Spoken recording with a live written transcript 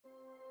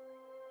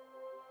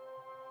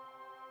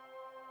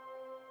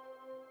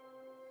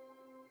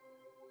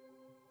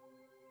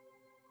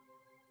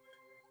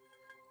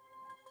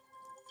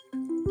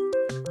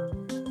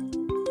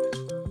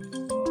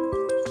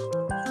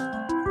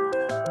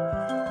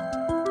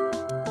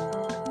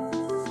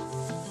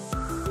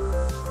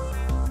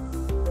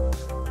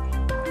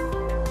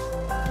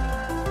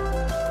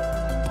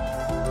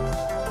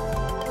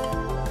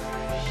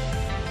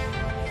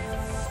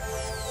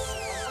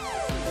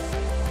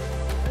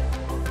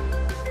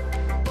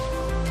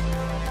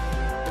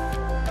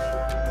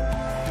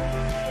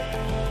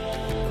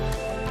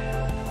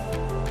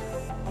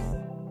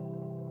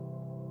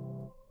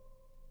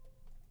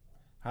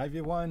Hi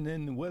everyone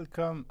and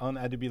welcome on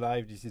Adobe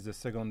Live. This is the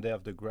second day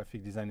of the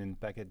graphic design and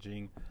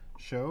packaging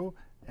show,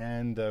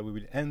 and we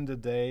will end the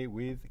day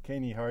with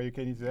Kenny. How are you,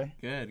 Kenny, today?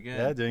 Good, good.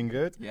 Yeah, doing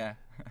good? Yeah.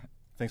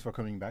 Thanks for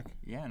coming back.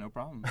 Yeah, no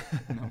problem.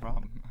 No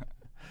problem.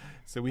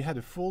 So we had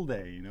a full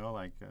day, you know,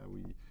 like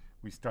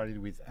we started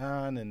with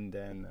Anne, and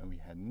then we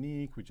had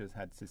Nick, we just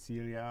had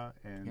Cecilia,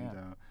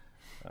 and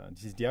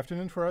this is the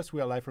afternoon for us. We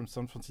are live from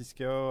San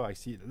Francisco. I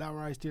see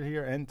Laura is still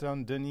here,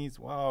 Anton, Denise.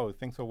 Wow,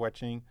 thanks for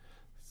watching.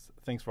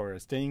 Thanks for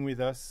staying with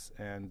us,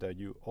 and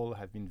you all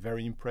have been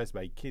very impressed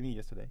by Kenny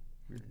yesterday.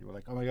 You were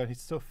like, oh my god, he's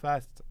so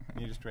fast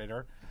in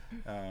Illustrator.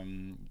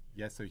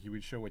 So he will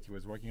show what he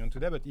was working on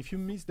today. But if you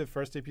missed the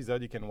first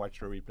episode, you can watch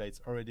the replay.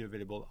 It's already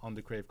available on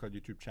the Creative Cloud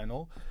YouTube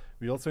channel.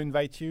 We also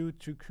invite you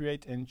to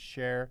create and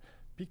share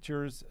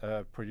pictures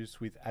produced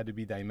with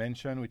Adobe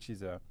Dimension, which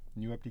is a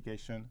new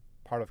application,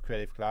 part of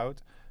Creative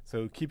Cloud.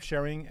 So keep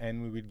sharing,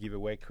 and we will give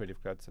away Creative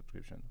Cloud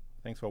subscription.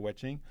 Thanks for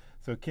watching.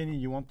 So Kenny,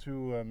 you want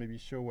to maybe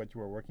show what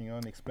you are working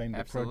on, explain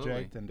the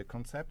project and the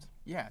concept?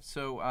 Yeah,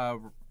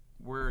 so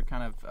we're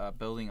kind of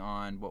building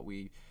on what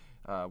we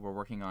were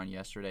working on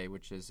yesterday,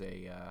 which is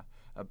a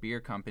beer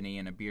company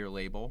and a beer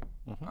label.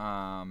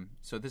 Mm-hmm.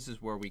 So this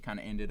is where we kind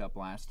of ended up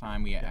last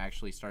time. We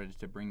actually started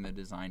to bring the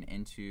design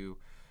into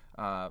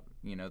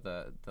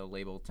the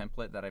label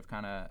template that I've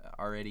kind of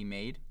already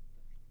made.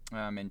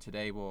 And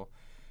today we'll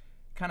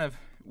kind of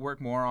work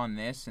more on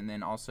this, and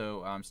then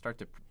also start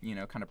to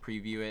kind of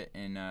preview it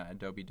in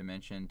Adobe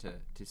Dimension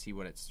to see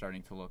what it's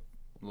starting to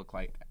look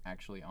like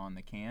actually on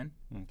the can.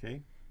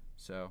 Okay.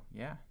 So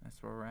yeah,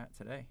 that's where we're at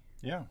today.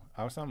 Yeah,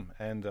 awesome.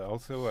 And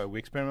also we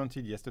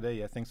experimented yesterday.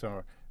 Yeah, thanks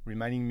for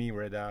reminding me,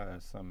 Reda,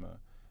 some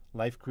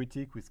live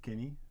critique with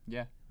Kenny.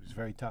 Yeah, it was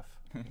very tough.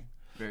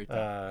 Very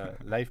tough.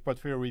 Live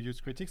portfolio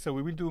reviews critics. So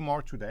we will do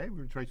more today.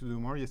 We'll try to do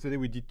more. Yesterday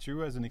we did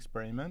 2 as an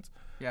experiment.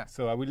 Yeah.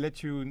 So I will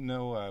let you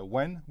know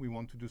when we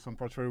want to do some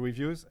portfolio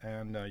reviews,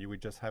 and you will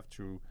just have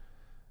to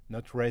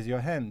not raise your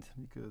hand,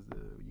 because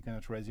you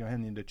cannot raise your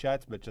hand in the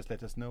chat, but just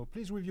let us know.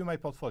 Please review my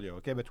portfolio,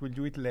 okay? But we'll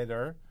do it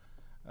later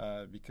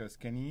because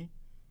Kenny,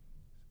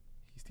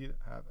 he still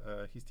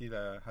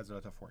has a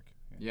lot of work.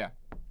 Yeah.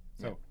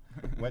 So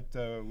what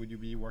would you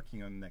be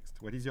working on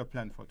next? What is your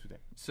plan for today?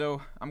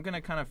 So I'm going to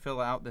kind of fill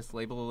out this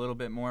label a little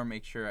bit more,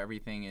 make sure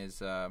everything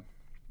is,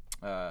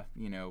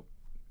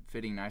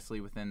 fitting nicely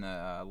within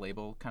the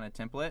label kind of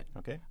template.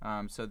 Okay.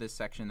 So this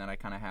section that I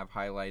kind of have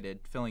highlighted,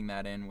 filling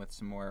that in with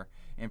some more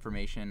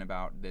information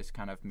about this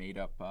kind of made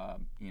up,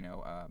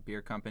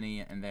 beer company,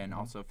 and then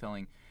also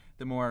filling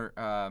the more,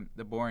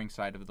 the boring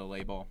side of the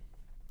label.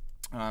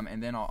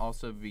 And then I'll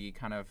also be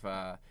kind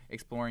of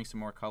exploring some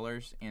more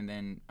colors, and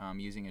then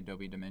using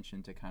Adobe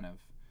Dimension to kind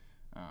of,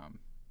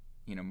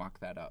 mock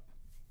that up.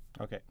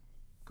 Okay.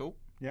 Cool?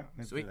 Yeah,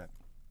 let's Sweet. do that.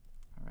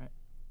 All right.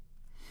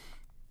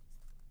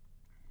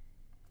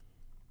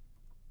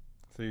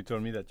 So you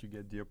told me that you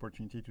get the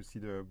opportunity to see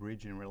the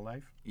bridge in real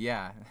life?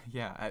 Yeah,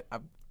 yeah.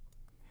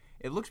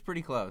 It looks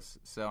pretty close,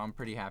 so I'm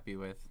pretty happy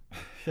with,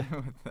 with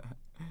how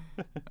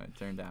it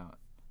turned out.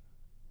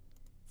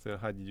 So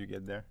how did you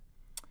get there?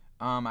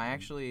 I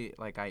actually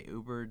I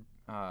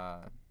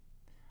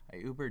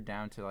Ubered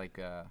down to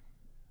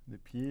the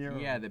pier.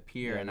 Yeah, the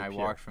pier, and I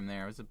walked from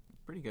there. It was a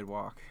pretty good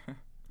walk.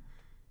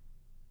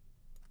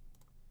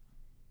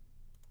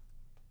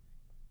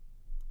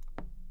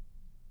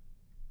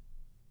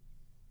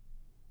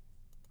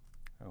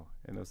 Oh,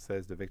 Eno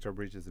says the vector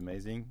bridge is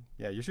amazing.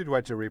 Yeah, you should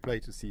watch a replay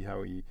to see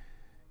how he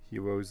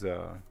was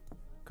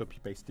copy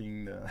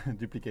pasting,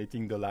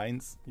 duplicating the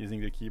lines using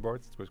the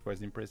keyboards. It was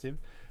quite impressive.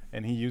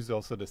 And he used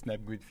also the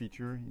snap grid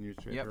feature in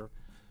Illustrator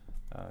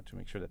to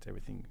make sure that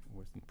everything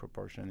was in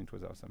proportion. It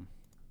was awesome.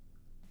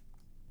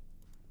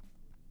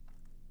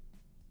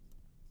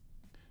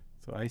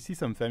 So I see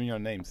some familiar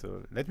names.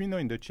 So let me know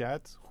in the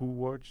chat who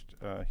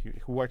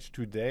watched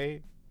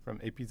today from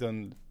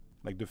episode,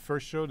 like the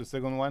first show, the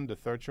second one, the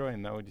third show,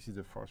 and now this is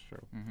the fourth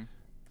show. Mm-hmm.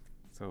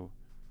 So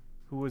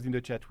who was in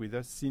the chat with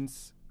us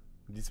since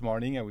this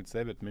morning, I would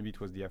say, but maybe it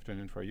was the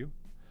afternoon for you.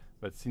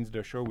 But since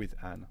the show with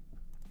Anne.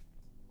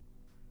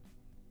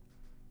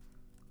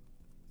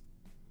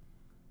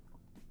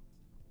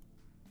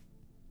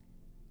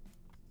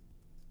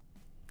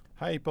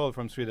 Hi, Paul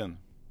from Sweden.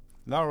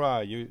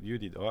 Laura, you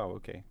did. Oh, wow,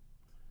 okay.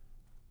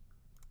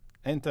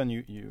 Anton,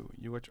 you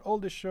watch all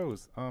the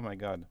shows. Oh my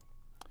God.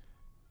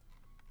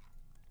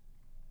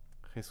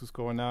 Jesus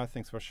Corona,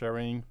 thanks for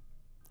sharing.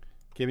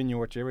 Kevin, you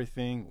watch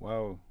everything.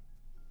 Wow.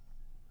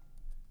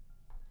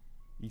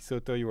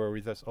 Isoto, you were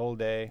with us all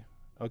day.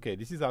 Okay,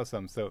 this is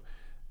awesome. So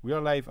we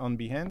are live on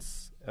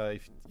Behance.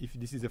 If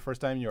this is the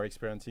first time you are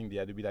experiencing the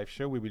Adobe Live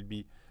show, we will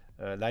be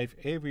live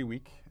every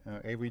week,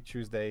 every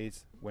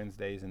Tuesdays,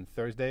 Wednesdays, and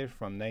Thursdays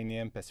from 9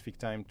 a.m. Pacific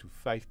time to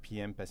 5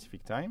 p.m.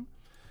 Pacific time.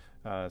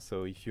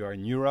 So if you are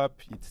in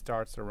Europe, it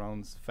starts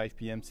around 5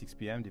 p.m., 6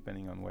 p.m.,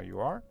 depending on where you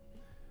are.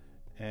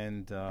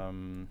 And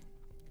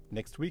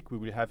next week, we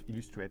will have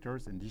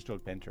illustrators and digital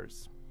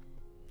painters.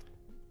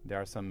 There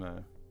are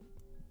some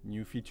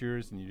new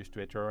features in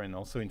Illustrator and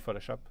also in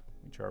Photoshop,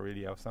 which are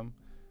really awesome.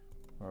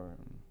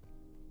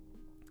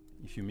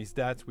 if you missed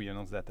that, we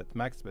announced that at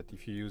Max, but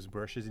if you use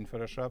brushes in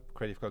Photoshop,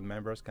 Creative Cloud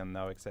members can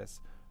now access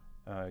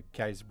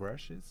Kyle's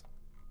brushes,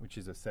 which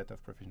is a set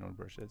of professional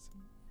brushes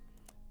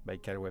by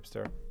Kyle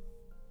Webster.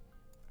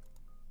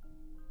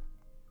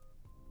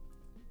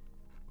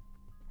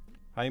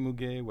 Hi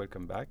Muge,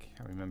 welcome back.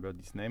 I remember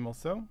this name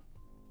also.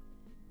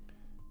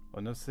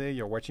 Onose,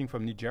 you're watching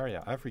from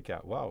Nigeria,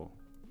 Africa. Wow,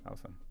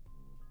 awesome.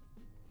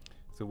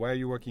 So why are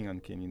you working on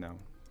Kenny now?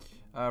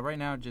 Right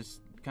now,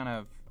 just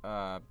kind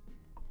of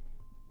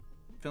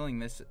filling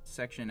this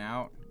section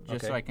out,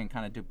 just so I can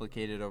kind of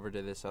duplicate it over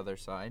to this other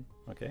side.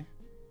 Okay.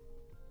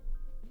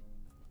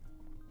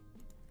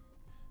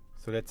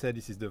 So let's say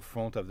this is the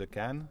front of the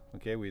can,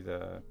 okay, with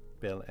a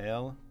pale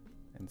ale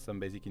and some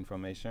basic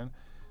information.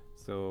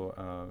 So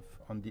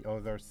on the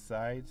other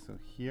side, so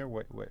here,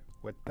 what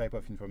type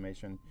of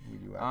information will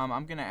you add?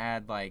 I'm gonna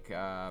add like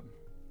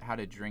how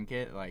to drink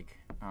it, like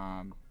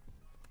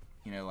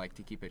you know, like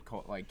to keep it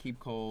cold, like keep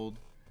cold,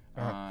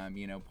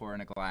 you know, pour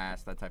in a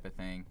glass, that type of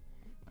thing.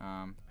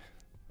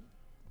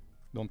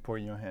 Don't pour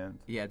in your hand.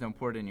 Yeah, don't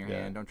pour it in your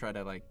hand. Don't try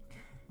to like,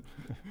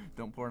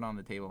 don't pour it on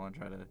the table and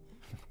try to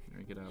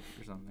drink it up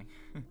or something.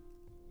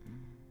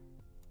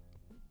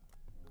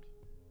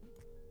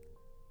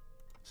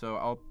 So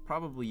I'll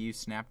probably use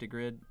Snap to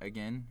Grid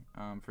again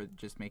for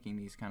just making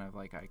these kind of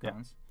like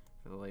icons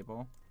for the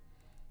label.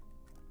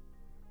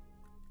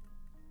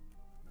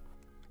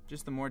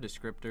 Just the more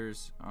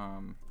descriptors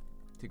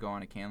to go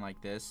on a can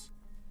like this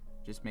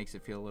just makes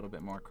it feel a little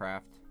bit more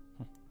craft.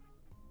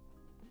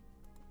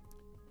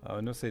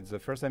 No, so it's the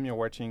first time you're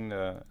watching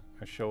a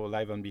show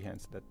live on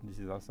Behance. This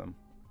is awesome.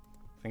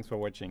 Thanks for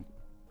watching.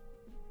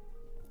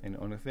 And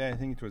honestly, I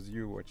think it was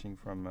you watching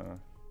from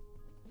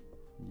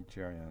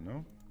Nigeria,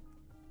 no?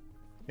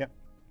 Yeah,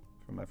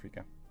 from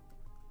Africa.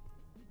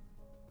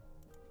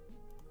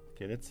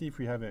 Okay, let's see if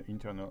we have an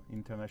international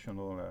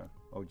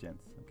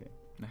audience. Okay.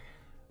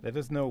 Let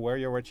us know where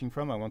you're watching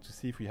from. I want to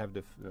see if we have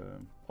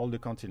all the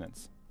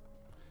continents.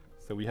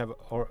 So we have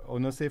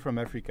Onose from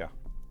Africa.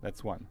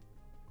 That's one.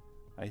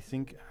 I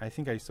think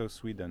I saw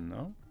Sweden,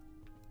 no?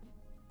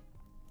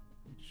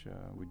 Which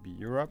would be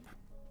Europe.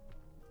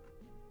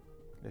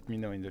 Let me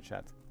know in the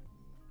chat.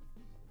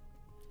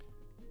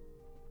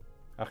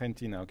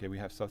 Argentina, okay, we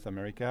have South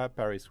America.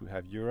 Paris, we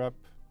have Europe.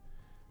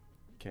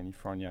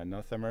 California,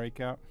 North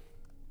America.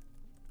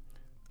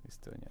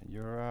 Estonia,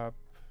 Europe.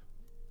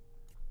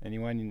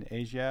 Anyone in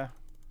Asia?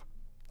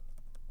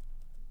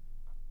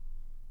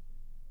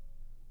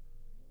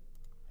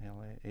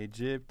 LA,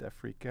 Egypt,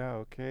 Africa,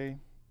 okay.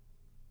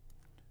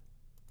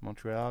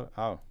 Montreal,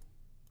 oh.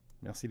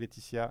 Merci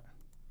Laetitia.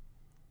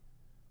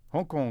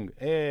 Hong Kong,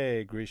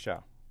 hey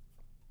Grisha.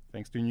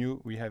 Thanks to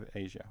you, we have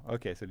Asia.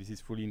 Okay, so this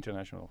is fully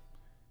international.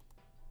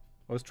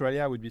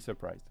 Australia, I would be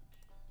surprised.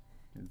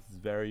 It's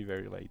very,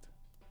 very late.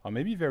 Or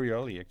maybe very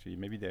early, actually.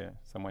 Maybe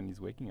someone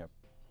is waking up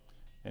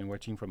and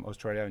watching from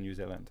Australia or New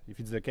Zealand. If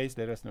it's the case,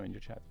 let us know in the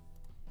chat.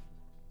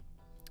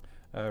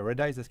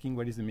 Reda is asking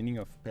what is the meaning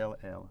of pale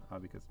ale?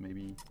 Because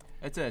maybe...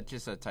 It's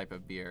just a type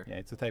of beer. Yeah,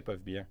 it's a type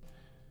of beer.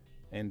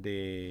 And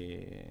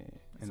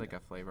it's like a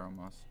flavor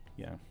almost.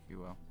 Yeah. If you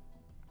will.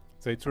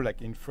 So it's true,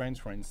 like in France,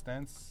 for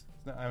instance,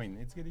 I mean,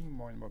 it's getting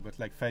more and more, but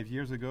like 5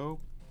 years ago,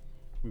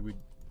 we would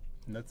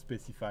not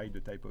specify the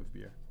type of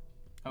beer.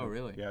 Oh,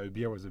 really? Yeah, a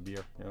beer was a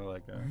beer, you know,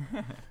 like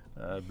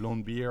a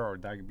blonde beer or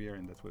dark beer,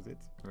 and that was it.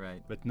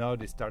 Right. But now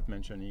they start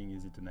mentioning,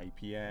 is it an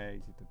IPA,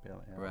 is it a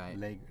pale ale,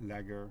 right.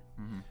 lager?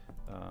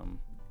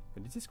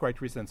 But this is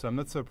quite recent, so I'm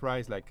not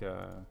surprised.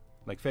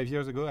 Like 5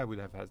 years ago, I would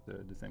have asked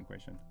the same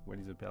question. What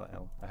is a pale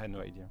ale? I had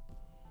no idea.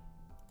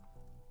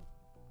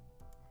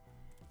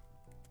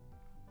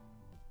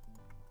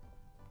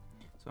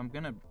 So I'm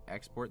gonna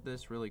export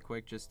this really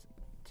quick just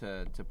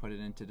to put it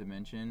into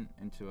Dimension,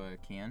 into a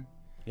can.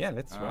 Yeah,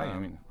 that's right. I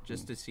mean,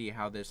 just to see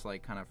how this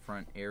like kind of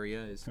front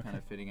area is kind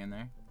of fitting in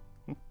there.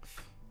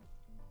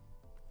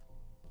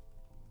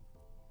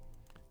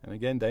 And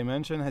again,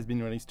 Dimension has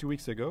been released 2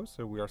 weeks ago,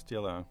 so we are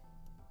still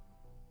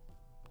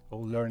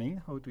all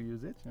learning how to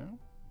use it. You know?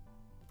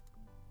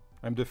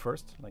 I'm the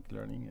first, like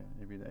learning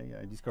every day.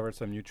 I discovered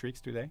some new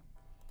tricks today.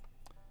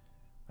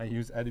 I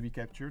use Adobe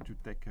Capture to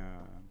take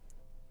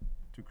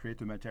to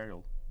create a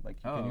material. Like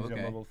you can use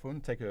your mobile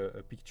phone, take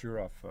a picture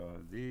of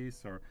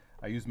this, or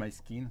I use my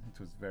skin. It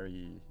was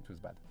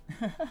bad.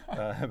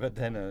 But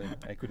then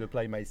I could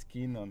apply my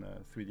skin on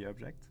a 3D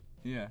object.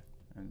 Yeah.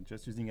 And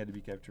just using Adobe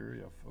Capture,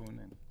 your phone,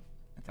 and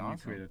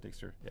awesome. Create a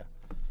texture. Yeah.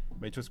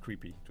 But it was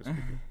creepy. It was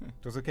creepy.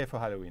 It was okay for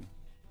Halloween.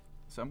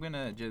 So I'm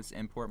gonna just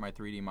import my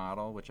 3D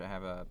model, which I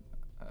have a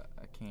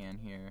can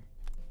here.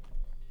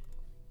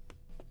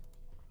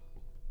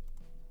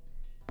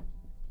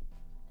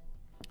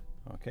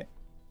 Okay.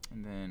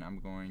 And then I'm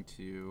going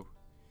to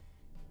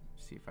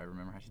see if I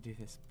remember how to do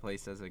this.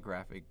 Place as a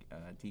graphic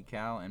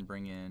decal and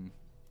bring in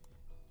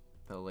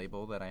the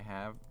label that I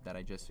have that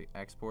I just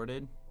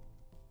exported.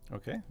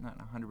 Okay. Not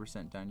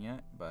 100% done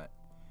yet, but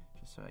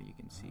just so you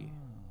can see.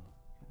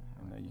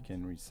 And now you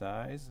can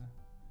resize.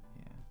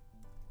 Yeah.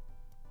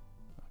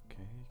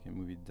 Okay, you can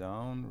move it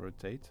down,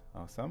 rotate.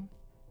 Awesome.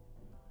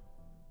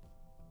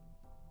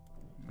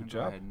 Good Go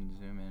job. ahead and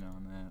zoom in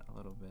on that a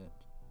little bit.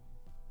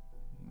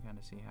 You can kind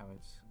of see how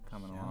it's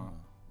coming along.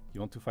 You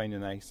want to find a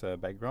nice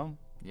background?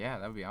 Yeah,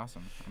 that would be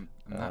awesome. I'm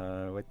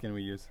not What can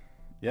we use?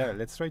 Yeah,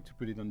 let's try to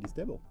put it on this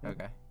table.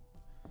 okay.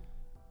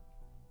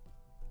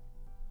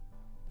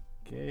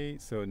 Okay,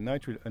 so now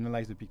it will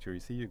analyze the picture. You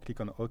see, you click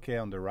on OK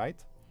on the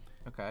right.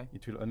 Okay.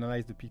 It will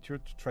analyze the picture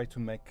to try to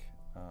make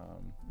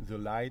the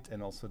light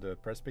and also the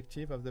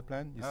perspective of the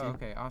plant. You see?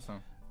 Okay,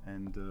 awesome.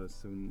 And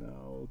so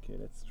now, okay,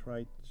 let's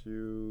try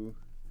to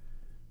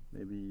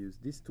maybe use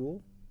this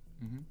tool.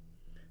 Mm-hmm.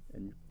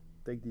 And you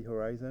take the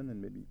horizon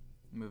and maybe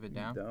Move it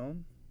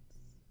down.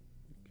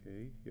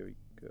 Okay, here we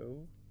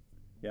go.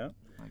 Yeah.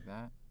 Like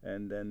that.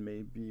 And then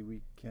maybe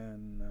we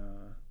can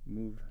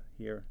move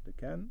here the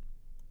can.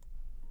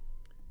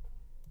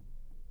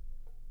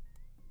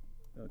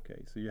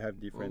 Okay, so you have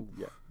different.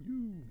 Oof.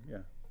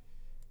 Yeah.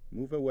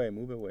 Move away.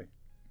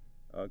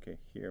 Okay,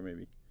 here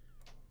maybe.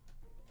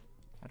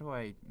 How do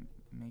I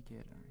make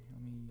it?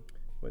 Let me.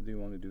 What do you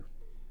want to do?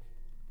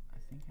 I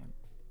think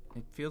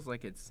it feels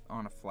like it's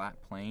on a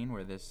flat plane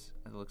where this.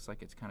 It looks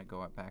like it's kind of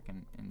go up back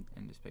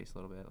into space a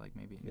little bit. Like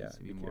maybe it needs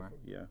to be more. Careful.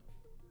 Yeah.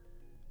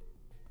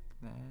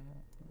 Like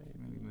that.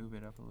 Maybe move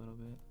it up a little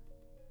bit.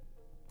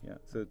 Yeah.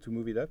 So to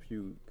move it up,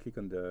 you click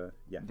on the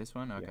This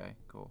one. Okay.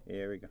 Cool.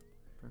 Here we go.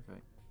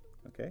 Perfect.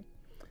 Okay.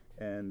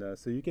 And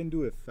so you can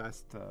do a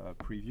fast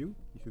preview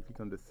if you click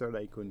on the third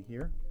icon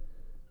here,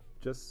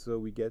 just so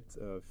we get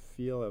a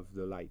feel of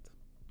the light.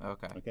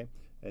 Okay. Okay.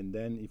 And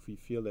then if we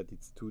feel that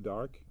it's too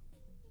dark.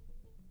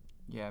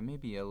 Yeah,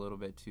 maybe a little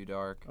bit too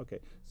dark. Okay.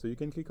 So you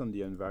can click on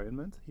the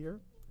environment here,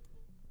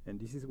 and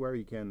this is where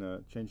you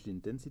can change the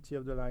intensity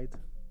of the light.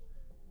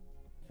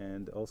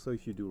 And also,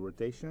 if you do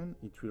rotation,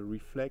 it will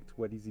reflect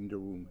what is in the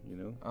room. You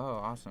know. Oh,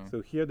 awesome.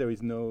 So here there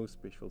is no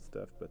special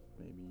stuff, but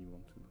maybe you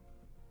want to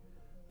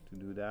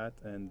do that.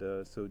 And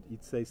so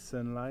it says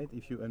sunlight.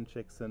 If you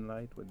uncheck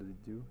sunlight, what does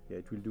it do? Yeah,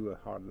 it will do a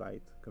hard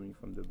light coming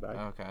from the back.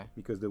 Okay.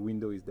 Because the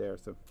window is there.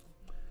 So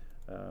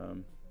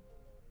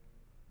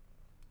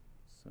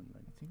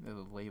sunlight. I think the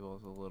label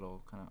is a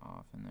little kind of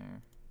off in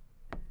there.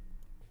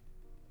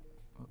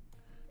 Oh.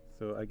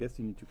 So I guess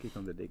you need to click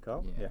on the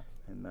decal. Yeah.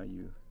 And now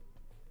you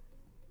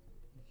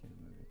can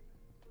move it.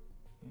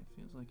 Yeah, it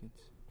feels like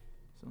it's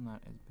still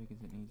not as big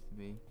as it needs to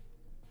be.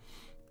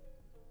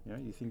 Yeah,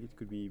 you think it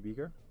could be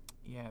bigger?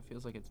 Yeah, it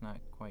feels like it's not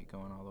quite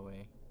going all the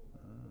way.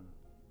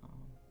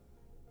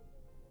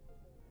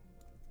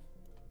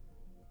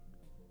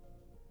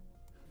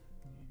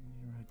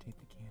 Rotate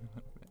the can a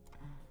little bit.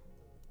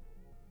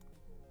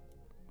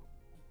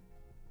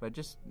 But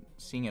just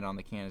seeing it on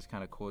the can is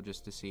kind of cool,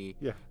 just to see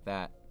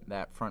that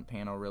front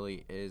panel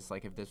really is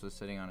like, if this was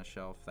sitting on a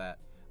shelf, that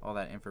all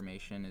that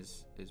information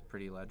is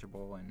pretty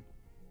legible, and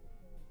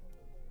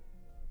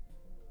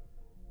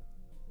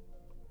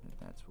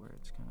that's where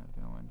it's kind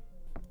of going.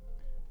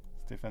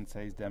 Stefan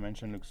says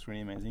Dimension looks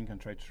really amazing. Can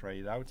try to try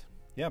it out.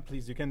 Yeah,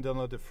 please, you can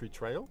download the free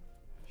trial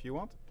if you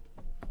want.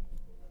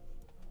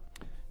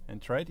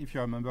 And try it. If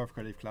you're a member of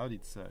Creative Cloud,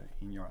 it's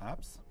in your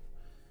apps.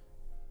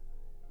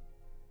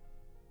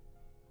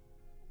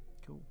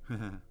 Cool.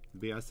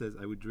 Bea says,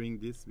 I would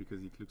drink this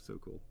because it looks so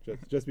cool.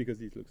 Just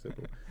because it looks so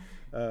cool.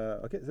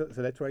 Okay,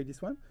 so let's try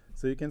this one.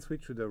 So you can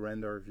switch to the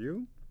render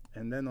view.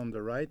 And then on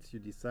the right, you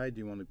decide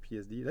you want a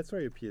PSD. Let's try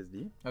a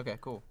PSD. Okay,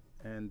 cool.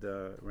 And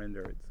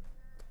render it.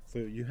 So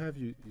you have,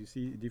 you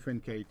see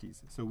different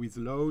qualities. So with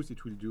lows,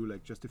 it will do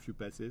like just a few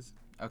passes.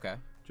 Okay.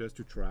 Just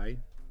to try.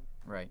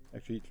 Right.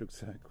 Actually, it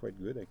looks quite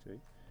good, actually.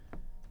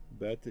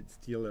 But it's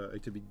still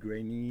it's a bit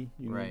grainy,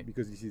 you know, right,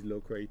 because this is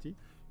low quality.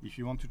 If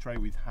you want to try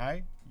with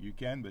high, you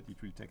can, but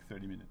it will take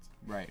 30 minutes.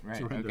 Right,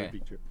 to render a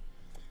picture.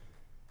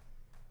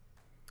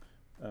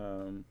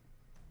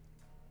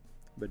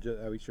 But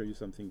I will show you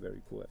something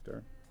very cool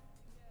after.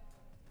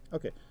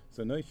 Okay,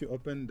 so now if you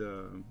open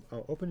the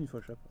open in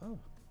Photoshop. Oh,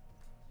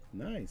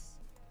 nice!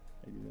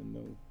 I didn't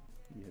know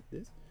we had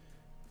this.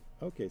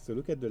 Okay, so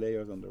look at the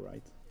layers on the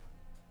right.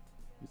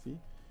 You see,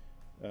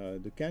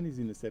 the can is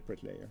in a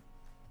separate layer.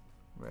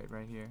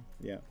 Right here.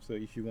 Yeah. So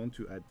if you want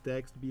to add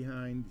text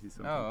behind, this is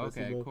something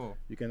possible. Okay, cool.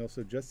 You can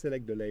also just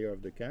select the layer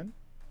of the can.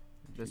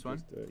 This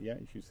one? Yeah.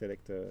 If you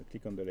select,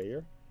 click on the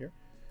layer here,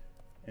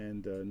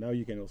 and now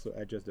you can also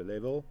adjust the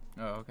level.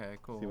 Oh, okay,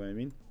 cool. See what I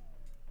mean?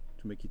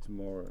 To make it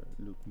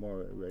look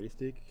more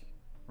realistic.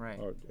 Right.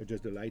 Or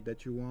adjust the light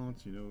that you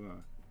want. You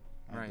know,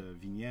 add the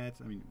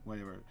vignettes. I mean,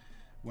 whatever.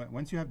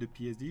 Once you have the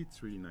PSD,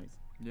 it's really nice.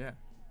 Yeah.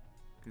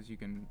 Because you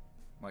can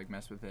like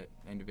mess with it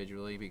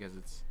individually because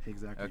it's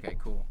exactly okay.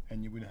 Cool.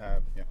 And you will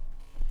have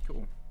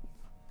cool.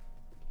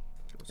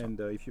 And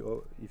if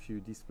you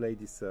display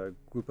this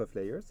group of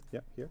layers,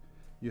 here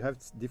you have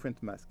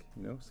different masks.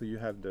 You know, so you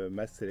have the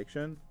mask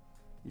selection.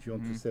 If you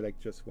want to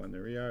select just one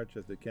area,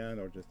 just the can,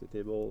 or just the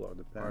table, or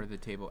the pan, or the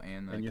table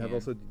and the and you can. have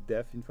also the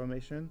depth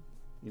information.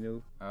 You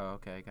know. Oh,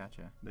 okay,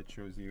 gotcha. That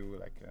shows you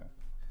like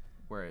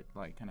where it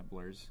like kind of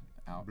blurs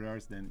out.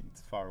 Blurs, then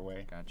it's far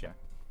away. Gotcha.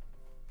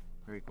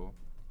 Very cool.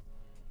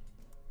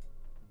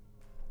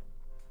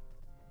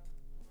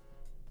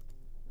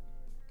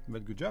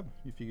 But good job,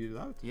 you figured it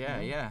out. Yeah,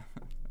 yeah.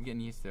 I'm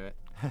getting used to it.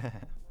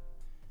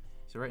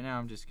 So right now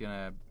I'm just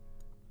gonna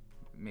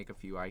make a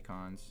few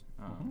icons.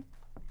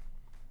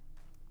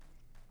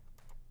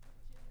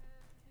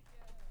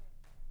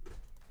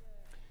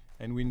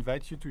 And we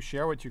invite you to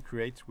share what you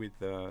create with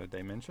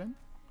Dimension.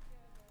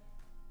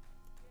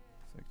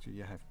 So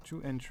actually I have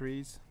 2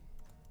 entries.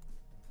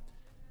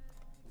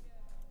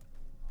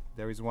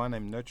 There is one,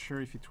 I'm not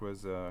sure if it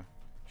was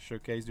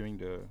showcased during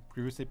the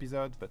previous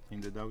episode, but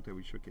in the doubt I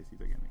will showcase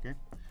it again,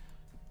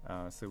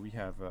 okay? So we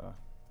have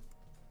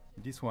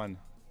this one,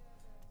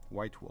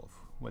 White Wolf.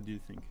 What do you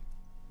think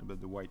about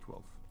the White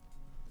Wolf?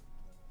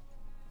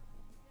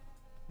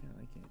 Yeah, I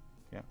like it.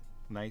 Yeah,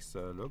 nice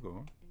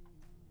logo.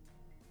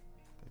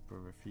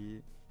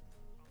 Typography.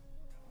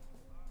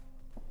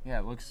 Yeah,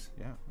 it looks.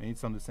 Yeah, and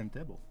it's on the same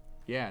table.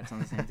 Yeah, it's on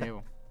the same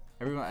table.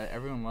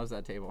 Everyone loves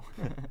that table.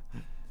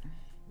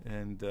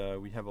 And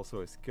we have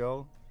also a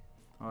skull.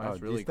 Oh,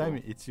 that's really this cool.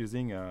 time it's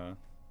using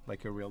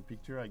like a real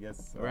picture, I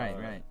guess. Right,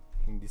 right.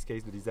 In this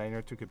case, the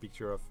designer took a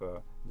picture of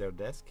their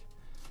desk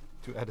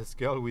to add a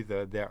skull with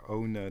their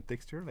own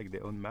texture, like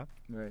their own map.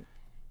 Right.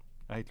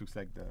 It looks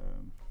like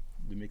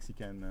the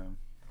Mexican.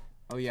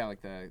 Oh yeah,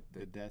 like the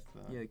death.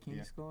 yeah, the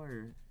king skull,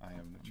 or I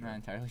am not sure. Not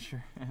entirely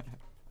sure.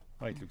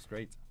 Oh, it looks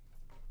great.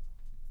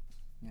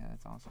 Yeah,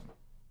 that's awesome.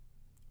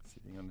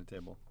 Sitting on the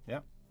table. Yeah,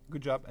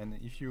 good job. And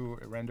if you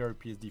render a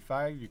PSD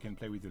file, you can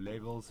play with the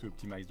labels to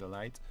optimize the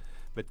light.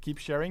 But keep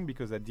sharing,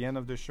 because at the end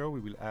of the show we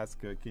will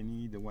ask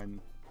Kenny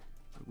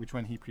which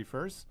one he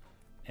prefers,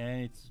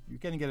 and you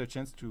can get a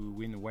chance to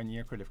win a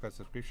 1-year Creative Cloud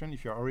subscription.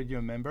 If you're already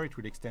a member, it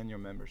will extend your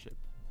membership.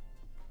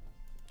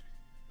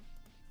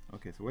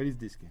 Okay, so what is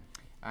this, Ken?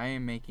 I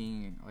am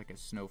making like a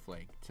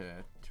snowflake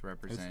to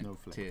represent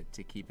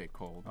to keep it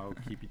cold. Oh,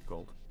 keep it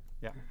cold.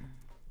 Yeah.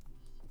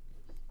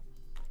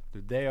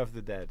 The Day of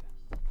the Dead.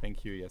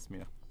 Thank you,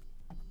 Yasmina.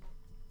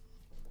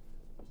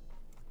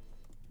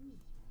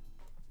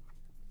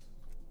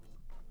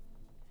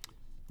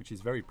 Which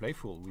is very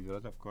playful with a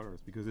lot of colors,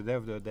 because the Day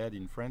of the Dead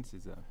in France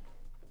is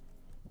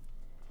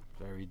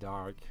very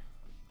dark,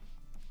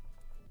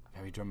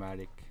 very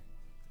dramatic.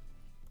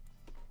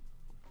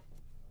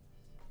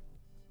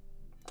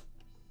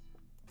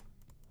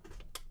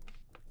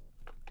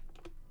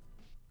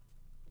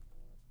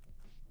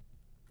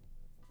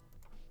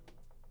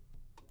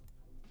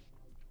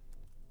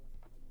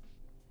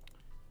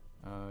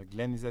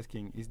 Glenn is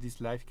asking, is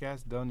this live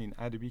cast done in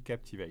Adobe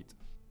Captivate?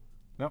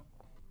 No.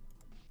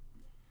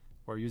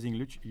 We're using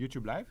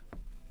YouTube Live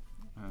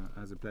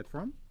as a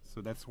platform,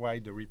 so that's why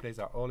the replays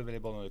are all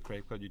available on the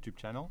Creative Cloud YouTube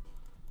channel.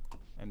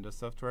 And the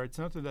software, it's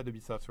not an Adobe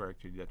software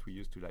actually that we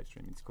use to live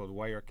stream. It's called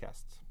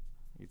Wirecast.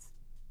 It's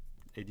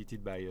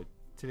edited by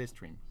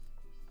Telestream.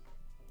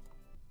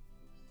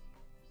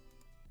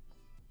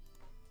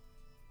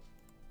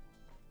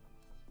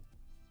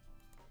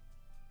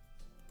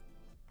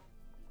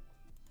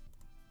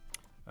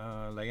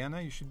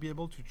 Liana, you should be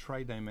able to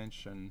try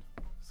Dimension.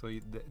 So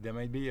there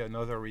might be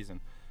another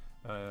reason.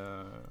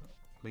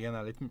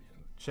 Liana, let me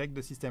check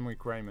the system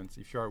requirements.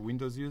 If you're a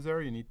Windows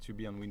user, you need to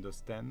be on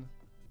Windows 10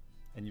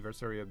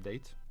 anniversary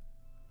update.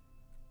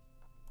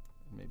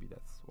 Maybe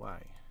that's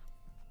why.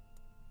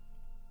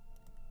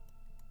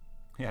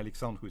 Yeah,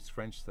 Alexandre, who's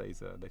French, says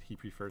that he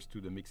prefers to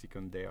the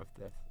Mexican Day of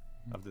Death,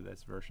 of the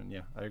Death version.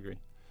 Yeah, I agree.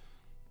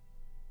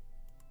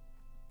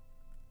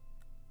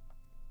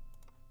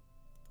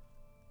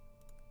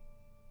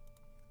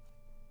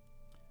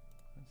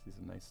 This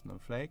is a nice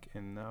snowflake,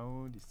 and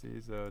now this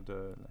is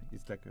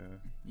it's like a.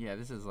 Yeah,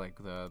 this is like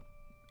the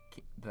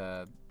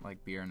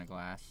like beer in a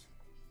glass.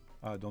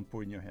 Don't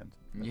pour in your hand.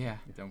 Yeah,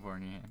 don't pour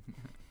in your hand.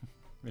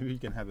 Maybe you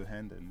can have a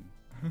hand and.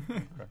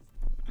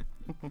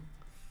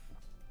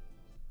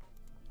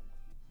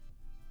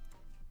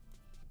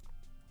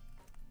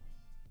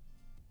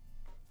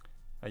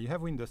 You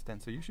have Windows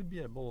 10, so you should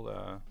be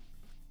able.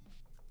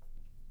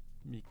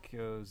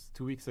 Because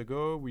 2 weeks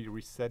ago we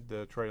reset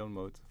the trial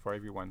mode for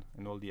everyone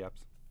and all the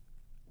apps.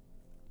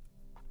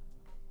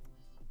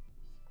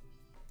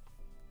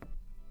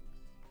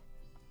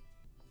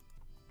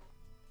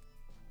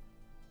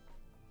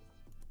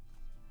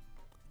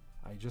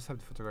 I just have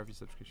the photography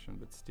subscription,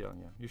 but still,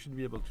 yeah, you should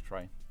be able to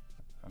try.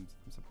 I'm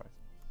surprised.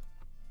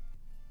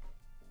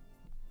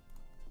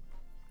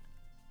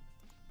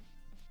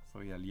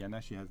 So yeah,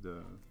 Liana, she has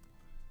the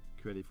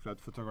Creative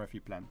Cloud photography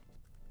plan.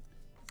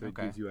 So it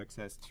gives you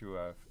access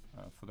to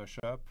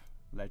Photoshop,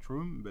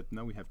 Lightroom, but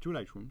now we have 2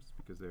 Lightrooms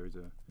because there is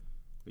a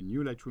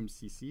new Lightroom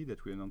CC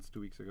that we announced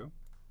 2 weeks ago.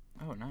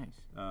 Oh,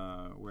 nice.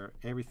 Where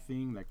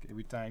everything, like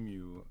every time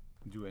you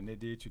do an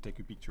edit, you take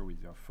a picture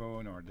with your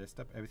phone or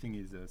desktop, everything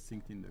is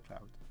synced in the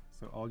cloud.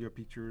 So all your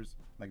pictures,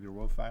 like the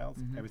raw files,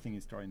 everything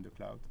is stored in the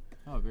cloud.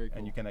 Oh, very cool.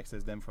 And you can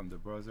access them from the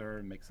browser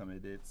and make some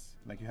edits,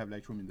 like you have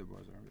Lightroom in the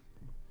browser.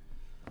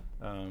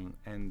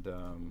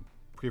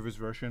 Previous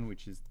version,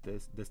 which is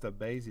desktop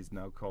based, is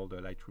now called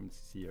Lightroom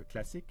CC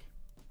Classic.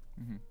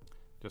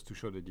 Just to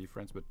show the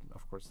difference, but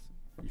of course,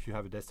 if you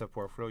have a desktop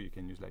workflow, you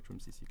can use Lightroom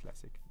CC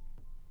Classic.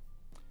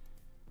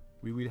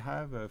 We will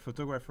have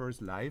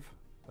photographers live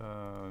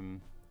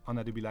on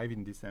Adobe Live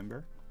in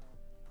December,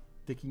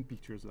 taking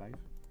pictures live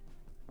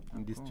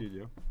in this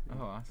studio.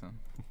 Oh, awesome.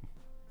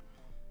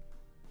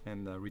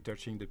 And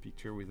retouching the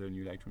picture with a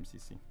new Lightroom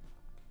CC.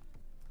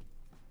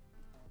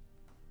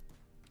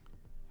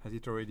 Has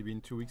it already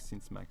been 2 weeks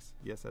since Max?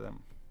 Yes,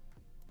 Adam.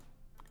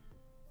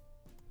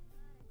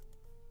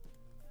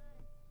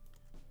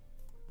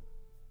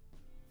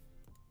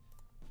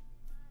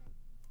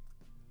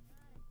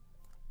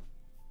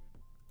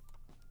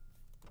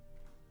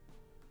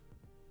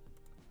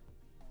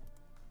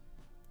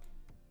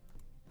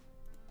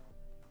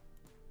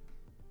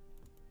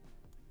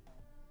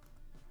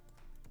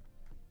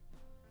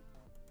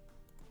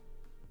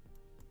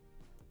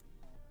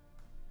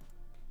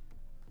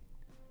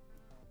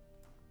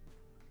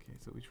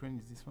 So which one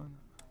is this one?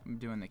 I'm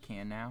doing the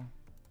can now.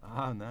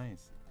 Ah,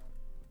 nice.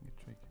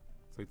 Good trick.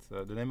 So it's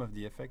the name of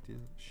the effect is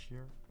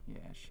shear.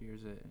 Yeah,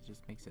 shears it. It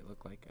just makes it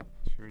look like a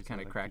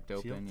kind of like cracked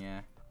open.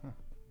 Yeah. Huh.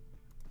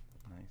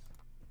 Nice.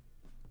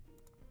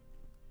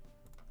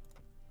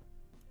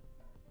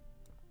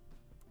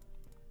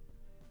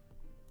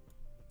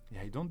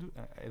 Yeah,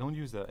 I don't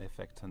use the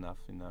effect enough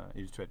in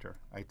Illustrator.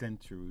 I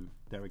tend to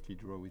directly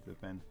draw with the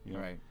pen. You know?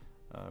 Right.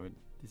 But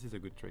this is a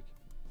good trick.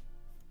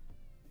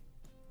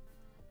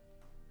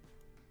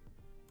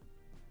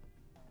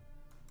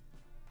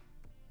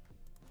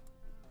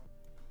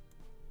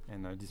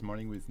 And this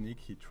morning with Nick,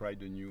 he tried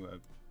the new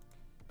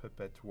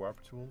puppet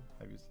warp tool.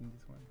 Have you seen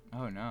this one?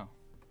 Oh no.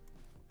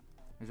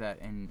 Is that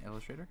in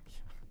Illustrator?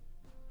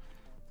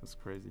 That's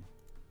crazy.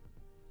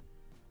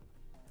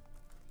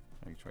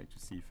 I try to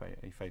see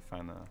if I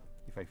find a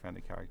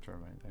character,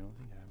 but I don't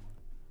think I have one.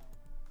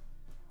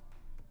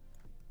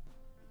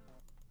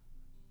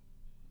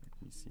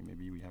 Let me see.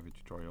 Maybe we have a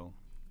tutorial.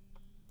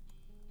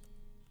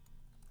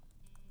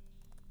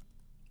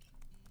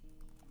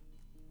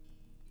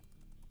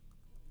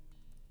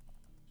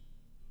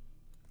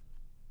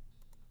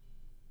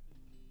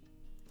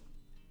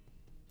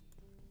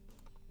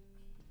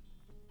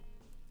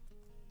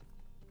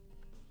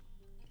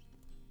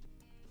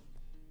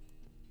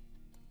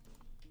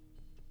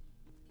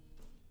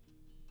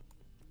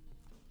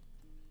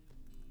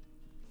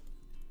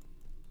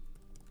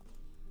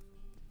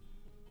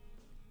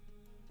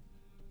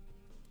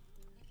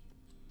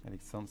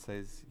 Alexandre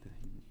says that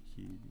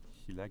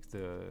he likes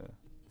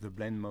the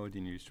blend mode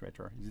in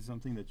Illustrator. Is it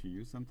something that you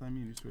use sometime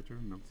in Illustrator?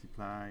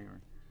 Multiply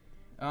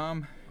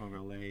or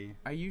overlay?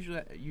 I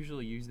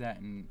usually use that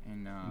in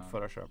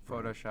Photoshop.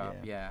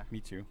 Photoshop, yeah. Me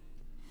too.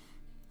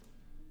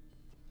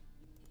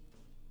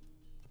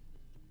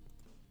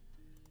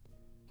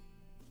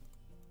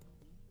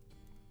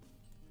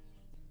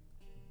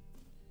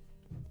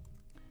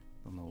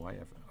 Don't know why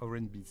I've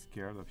already been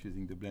scared of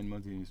using the blend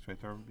mode in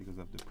Illustrator because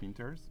of the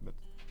printers, but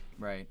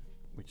right,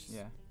 which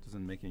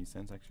doesn't make any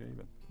sense actually,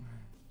 but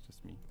it's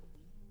just me.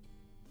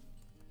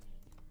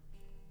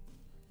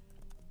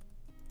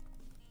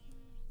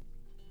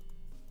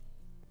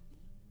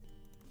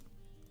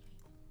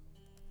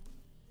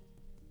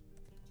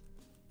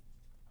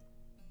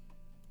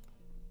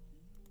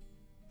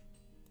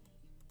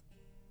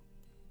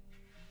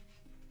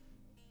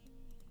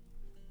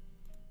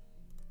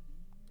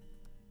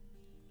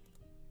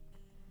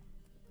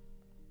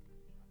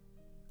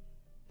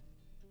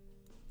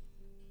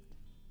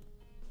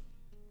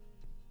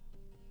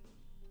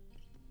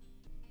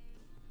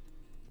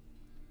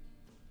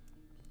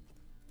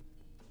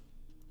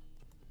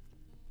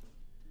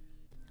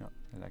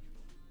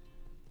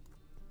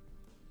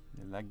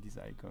 I like these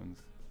icons.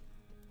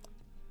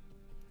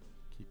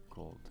 Keep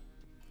cold.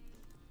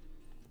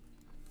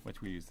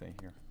 What will you say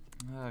here?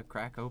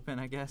 Crack open,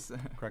 I guess.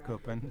 Crack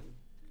open.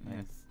 Nice.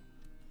 Yes.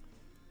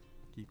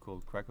 Keep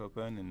cold, crack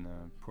open, and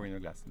pour in a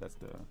glass. That's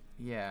the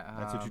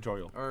that's a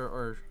tutorial.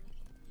 Or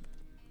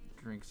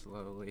drink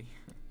slowly.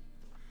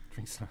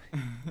 Drink slowly.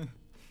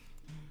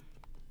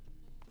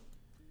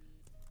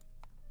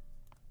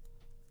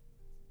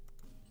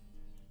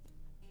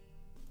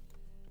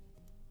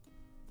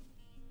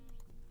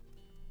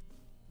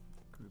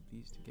 Group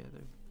these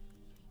together.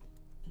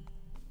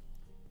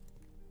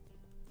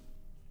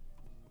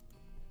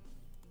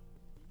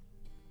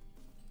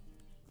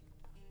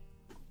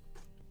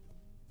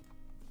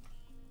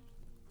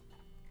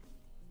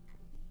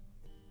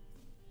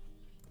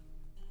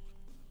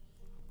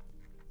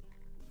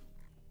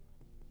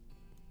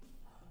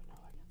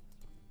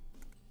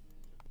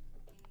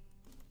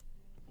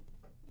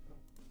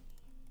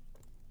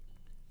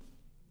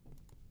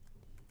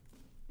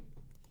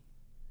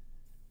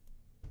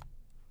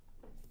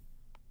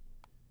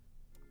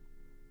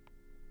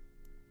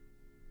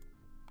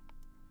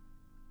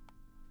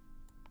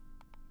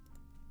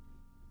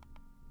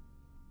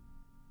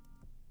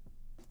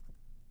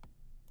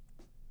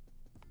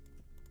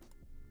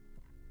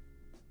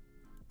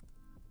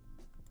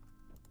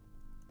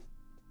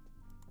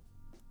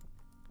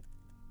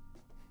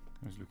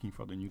 I was looking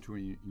for the new tool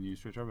in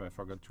Illustrator, but I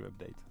forgot to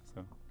update.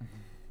 So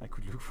I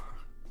could look for.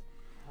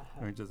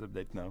 I just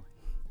update now.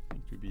 I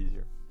think it will be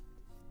easier.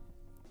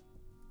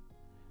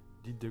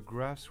 Did the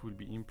graphs will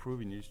be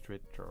improved in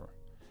Illustrator?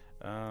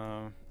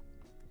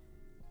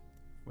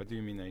 What do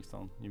you mean,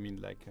 Alexandre? You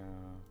mean like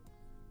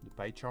the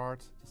pie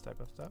chart, this type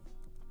of stuff?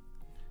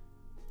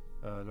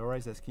 Laura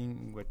is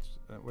asking what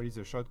is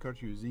the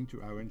shortcut you're using to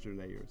arrange the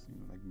layers? You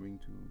know, like bring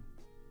to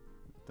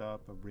the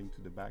top or bring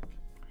to the back.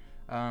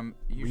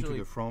 Usually bring to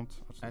the front.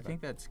 I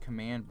think that's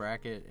command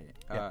bracket,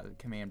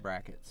 command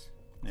brackets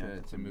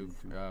to move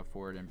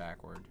forward and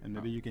backward. And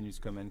maybe you can use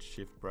command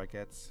shift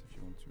brackets if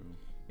you want to.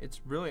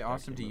 It's really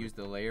awesome to use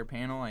the layer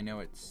panel. I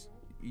know you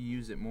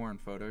use it more in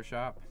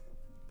Photoshop,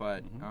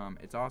 but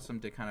it's awesome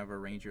to kind of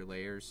arrange your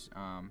layers,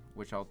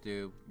 which I'll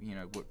do. You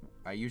know,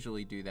 I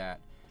usually do that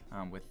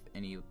with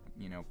any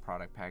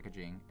product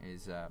packaging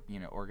is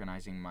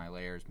organizing my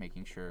layers,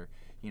 making sure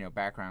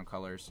background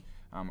colors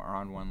are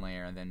on one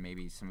layer, and then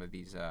maybe some of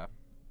these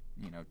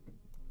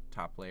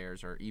top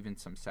layers or even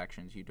some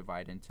sections you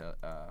divide into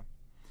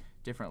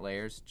different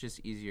layers. Just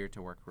easier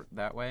to work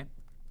that way.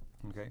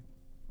 Okay.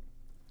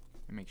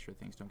 And make sure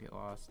things don't get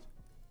lost.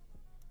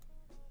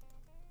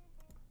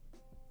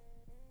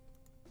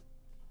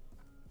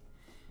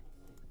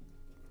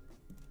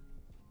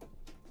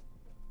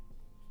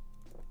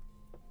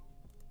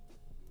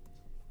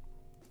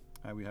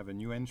 We have a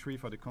new entry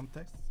for the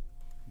contest.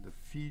 The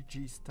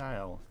Fiji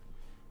style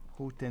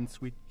hot and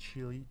sweet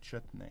chili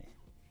chutney.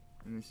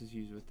 And this is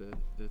used with the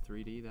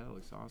 3D. That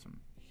looks awesome.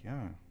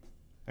 Yeah.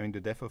 I mean, the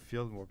depth of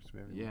field works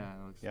very well. Yeah,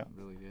 it looks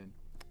really good.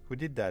 Who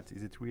did that?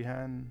 Is it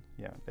Rihan?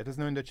 Yeah. Let us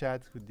know in the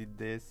chat who did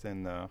this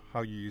and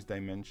how you use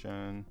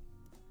Dimension.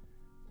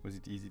 Was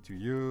it easy to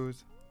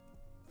use?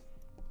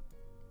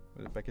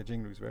 Well, the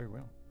packaging looks very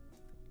well.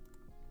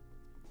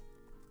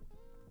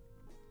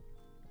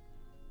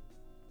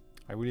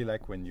 I really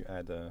like when you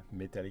add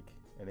metallic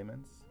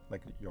elements,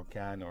 like your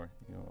can or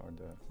or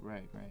the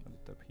right on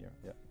the top here.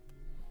 Yeah,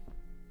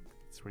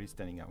 it's really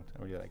standing out.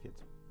 I really like it.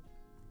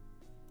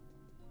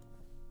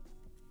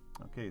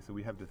 Okay, so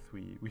we have the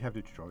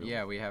tutorial.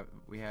 Yeah, we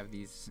have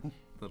these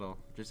little,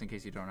 just in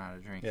case you don't know how to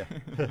drink. Yeah.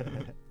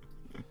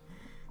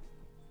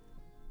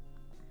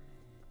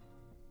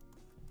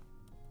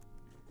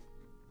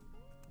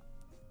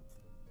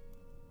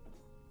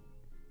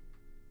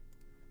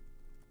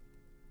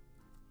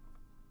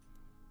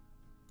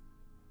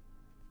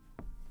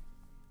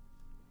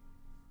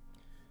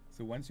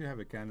 So once you have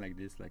a can like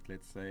this, like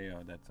let's say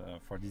that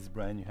for this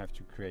brand you have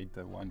to create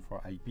the one for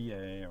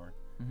IPA or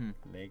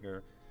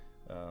lager,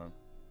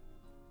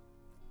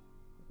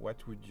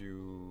 what would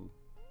you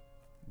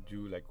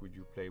do? Like, would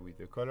you play with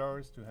the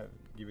colors to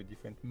give a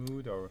different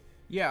mood, or?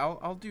 Yeah,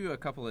 I'll do a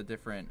couple of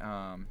different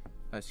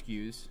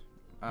SKUs.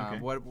 Okay.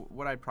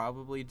 What I'd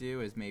probably do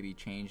is maybe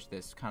change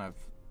this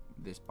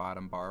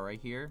bottom bar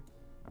right here.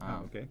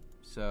 Okay.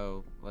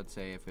 So let's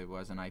say if it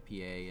was an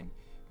IPA and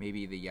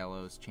maybe the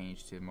yellows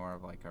change to more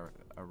of like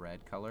a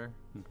red color.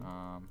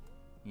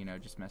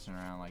 Just messing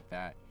around like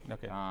that.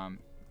 Okay.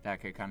 That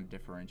could kind of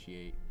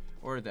differentiate,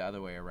 or the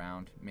other way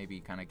around. Maybe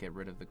kind of get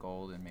rid of the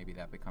gold and maybe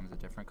that becomes a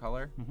different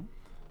color.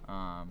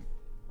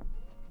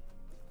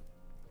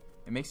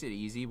 It makes it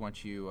easy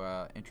once you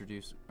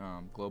introduce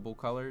global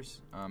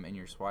colors in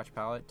your swatch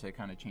palette to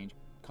kind of change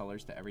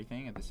colors to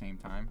everything at the same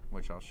time,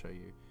 which I'll show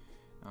you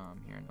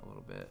here in a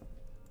little bit.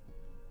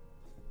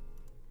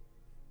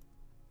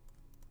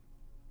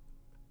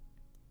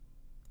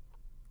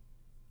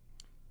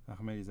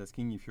 Ahmed is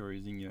asking if you're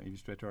using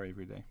Illustrator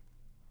every day.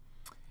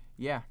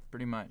 Yeah,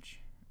 pretty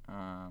much.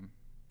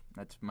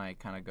 That's my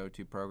kind of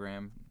go-to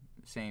program.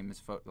 Same as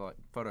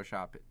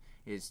Photoshop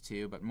is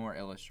too, but more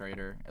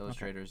Illustrator.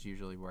 Illustrator is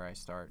usually where I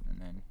start,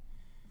 and then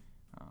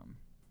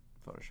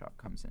Photoshop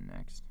comes in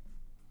next.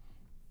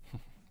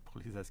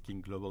 Paul is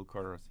asking global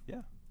colors.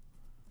 Yeah.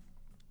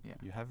 Yeah.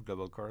 You have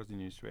global colors in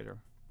Illustrator.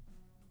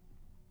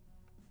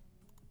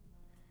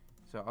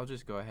 So I'll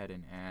just go ahead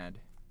and add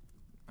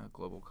a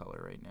global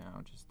color right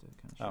now, just to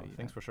kind of show you.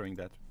 Thanks for showing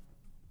that.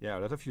 Yeah, a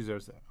lot of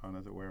users are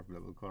not aware of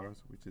global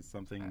colors, which is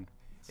something.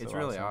 It's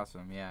really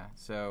awesome. Yeah.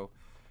 So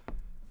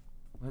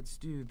let's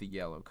do the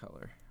yellow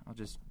color. I'll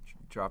just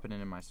drop it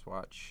into my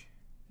swatch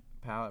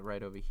palette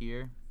right over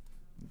here.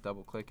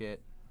 Double click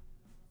it,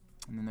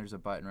 and then there's a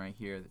button right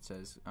here that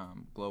says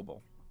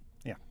global.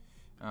 Yeah.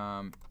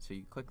 So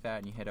you click that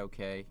and you hit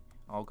OK.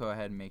 I'll go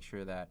ahead and make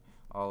sure that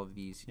all of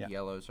these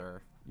yellows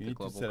are you the need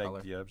global to select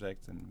color. the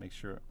object and make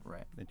sure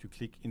that you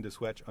click in the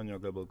swatch on your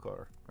global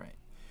color. Right.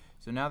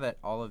 So now that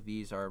all of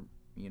these are,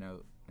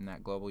 in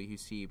that global, you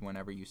see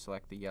whenever you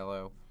select the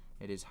yellow,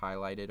 it is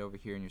highlighted over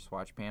here in your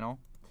swatch panel.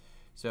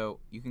 So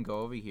you can go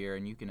over here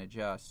and you can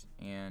adjust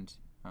and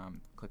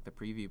click the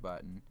preview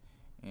button,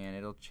 and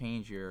it'll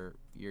change your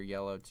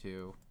yellow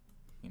to,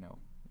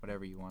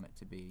 whatever you want it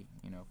to be.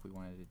 If we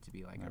wanted it to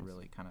be like a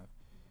really kind of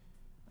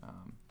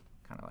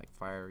like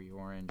fiery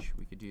orange,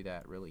 we could do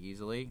that really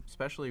easily,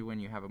 especially when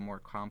you have a more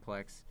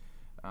complex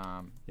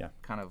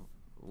kind of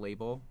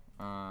label.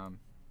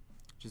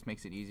 Just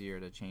makes it easier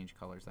to change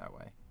colors that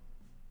way.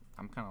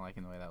 I'm kind of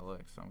liking the way that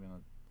looks, so I'm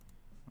gonna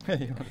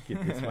you want to keep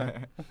this one?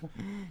 Kind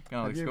of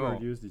Have looks you cool.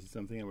 ever used this? Is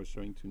something I was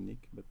showing to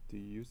Nick, but to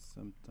use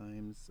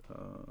sometimes.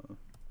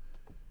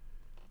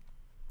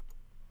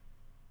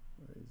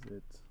 Where is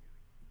it?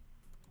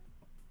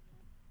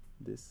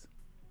 this.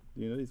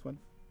 Do you know this one?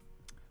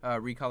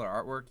 Recolor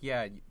artwork.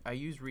 Yeah, I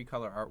use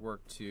recolor artwork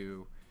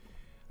to.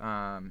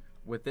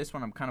 With this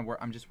one,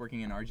 I'm just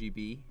working in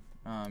RGB.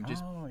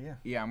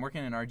 Yeah, I'm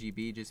working in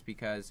RGB just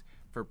because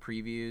for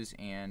previews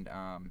and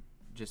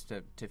just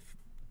to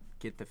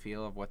get the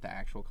feel of what the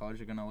actual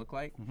colors are going to look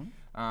like.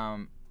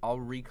 I'll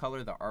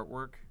recolor the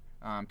artwork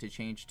to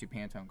change to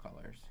Pantone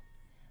colors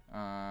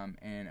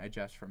and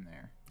adjust from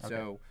there. Okay.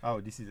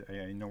 So this is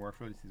in the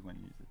workflow. This is when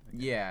you use it.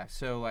 Okay. Yeah.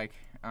 So like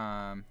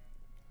I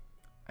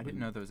didn't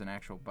know there was an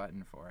actual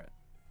button for it.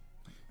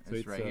 So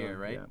it's right here,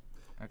 right?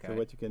 Yeah. Okay. So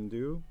what you can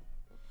do.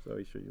 So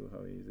I'll show you how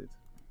I use it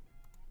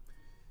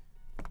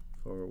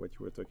for what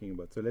you were talking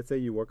about. So let's say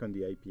you work on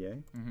the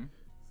IPA.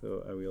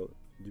 So I will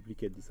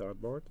duplicate this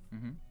artboard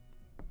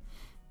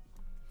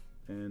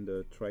and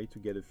try to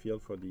get a feel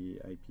for the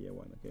IPA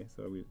one. Okay,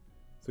 so I will.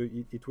 So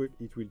it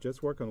will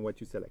just work on what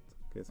you select.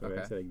 Okay, so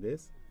I select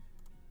this.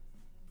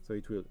 So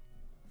it will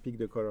pick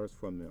the colors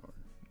from there.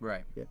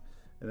 Right. Okay,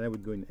 and I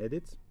would go in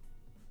Edit,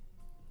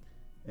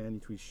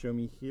 and it will show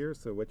me here.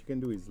 So what you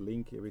can do is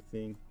link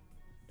everything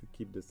to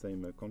keep the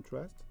same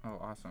contrast. Oh,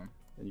 awesome.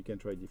 And you can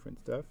try different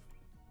stuff.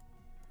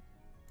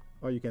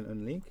 Or you can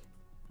unlink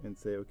and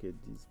say, okay,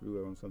 this blue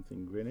I want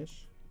something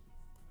greenish.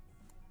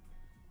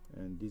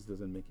 And this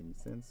doesn't make any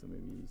sense, so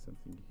maybe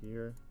something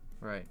here.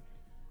 Right.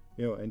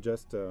 You know, and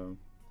just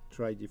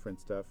try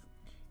different stuff.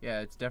 Yeah,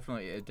 it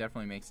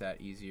definitely makes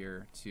that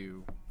easier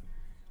to,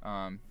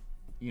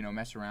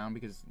 mess around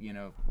because,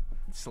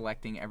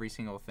 selecting every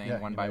single thing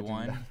one by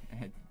one,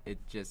 it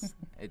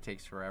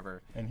takes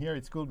forever. And here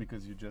it's cool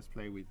because you just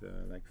play with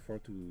like 4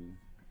 to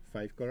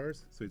 5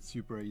 colors, so it's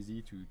super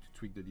easy to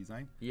tweak the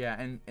design. Yeah,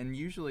 and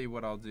usually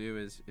what I'll do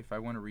is if I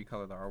want to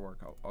recolor the artwork,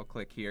 I'll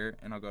click here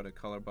and I'll go to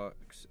color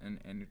box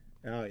and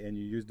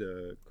you use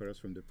the colors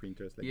from the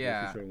printers, like the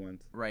official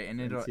ones. Right, and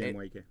then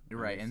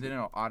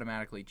it'll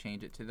automatically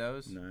change it to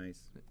those. Nice.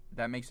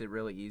 That makes it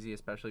really easy,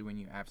 especially when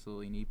you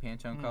absolutely need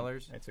Pantone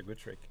colors. It's a good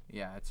trick.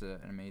 Yeah, it's an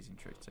amazing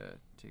trick to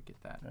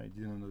get that. I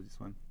didn't know this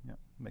one. Yeah,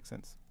 makes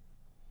sense.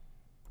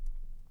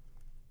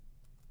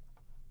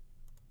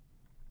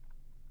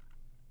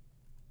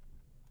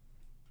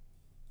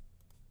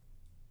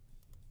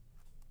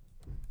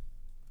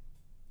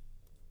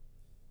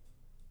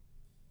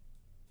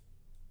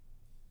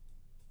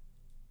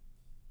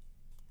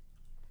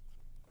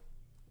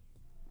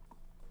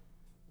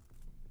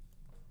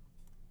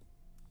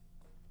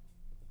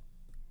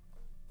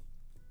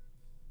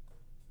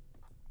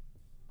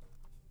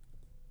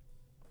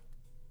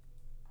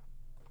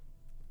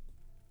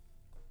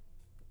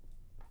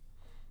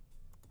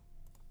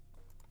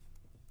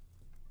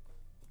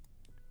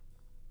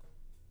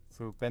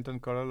 So Pantone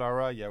Color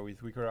Lara,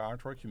 with Recolor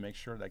Artwork, you make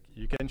sure like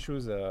you can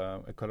choose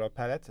a color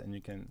palette and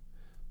you can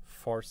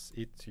force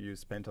it to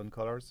use Pantone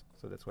colors.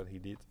 So that's what he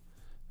did.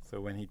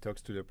 So when he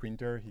talks to the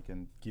printer, he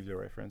can give the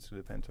reference to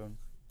the Pantone.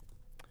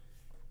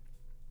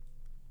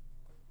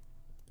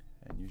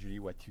 And usually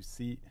what you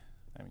see,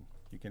 I mean,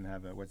 you can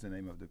have what's the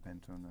name of the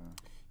Pantone?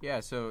 Yeah,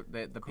 so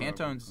the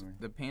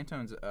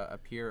Pantones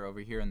appear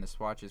over here in the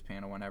swatches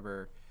panel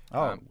whenever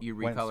you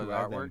recolor the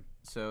artwork.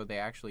 So they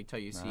actually tell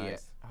you, see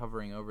it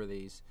hovering over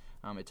these.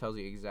 It tells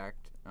you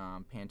exact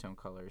Pantone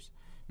colors.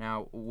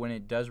 Now, when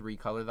it does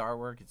recolor the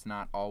artwork, it's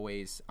not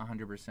always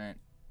 100%.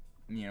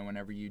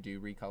 Whenever you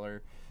do recolor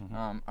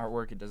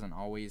artwork, it doesn't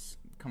always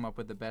come up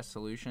with the best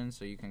solution.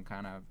 So you can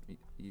kind of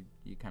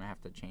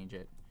have to change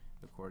it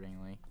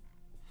accordingly.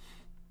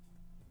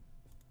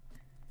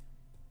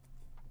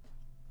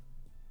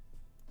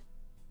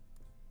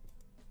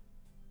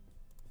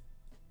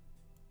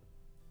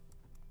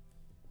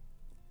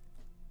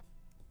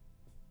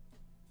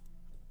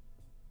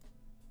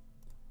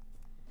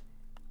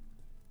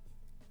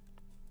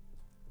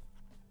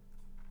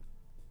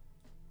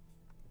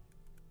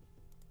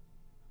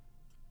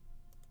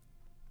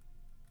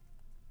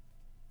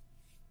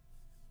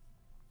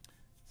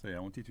 So I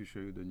wanted to show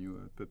you the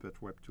new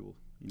Puppet Web tool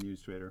in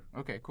Illustrator.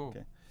 Okay, cool.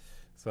 Okay.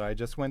 So I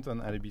just went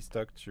on Adobe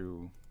Stock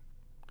to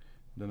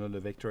download the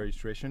vector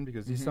illustration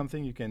because this is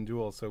something you can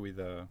do also with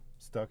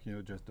Stock.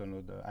 Just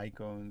download the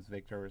icons,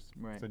 vectors.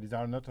 Right. So these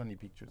are not only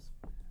pictures.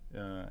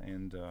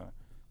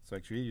 So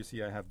actually, you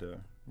see, I have the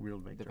real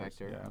vectors. The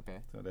vector. Okay.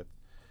 So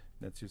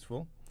that's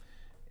useful.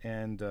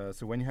 And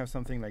so when you have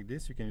something like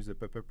this, you can use the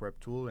Puppet Web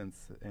tool and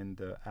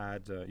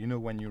add.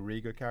 When you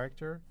rig a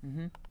character.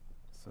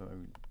 So I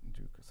will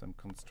do some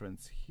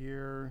constraints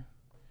here,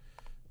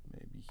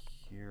 maybe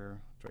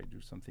here, try to do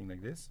something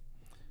like this.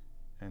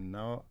 And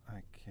now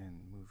I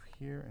can move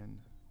here and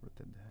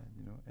rotate the head,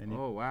 And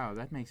oh, wow,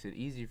 that makes it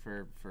easy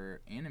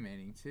for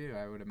animating too,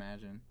 I would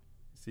imagine.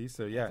 See,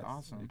 so yeah, that's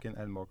awesome. You can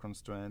add more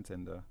constraints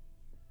and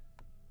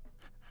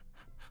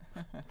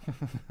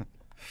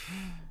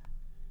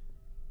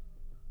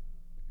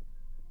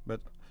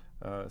but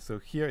so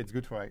here it's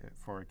good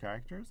for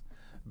characters.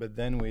 But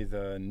then with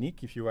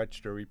Nick, if you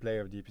watch the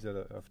replay of the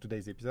episode of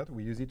today's episode,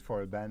 we use it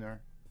for a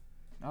banner.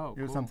 Oh,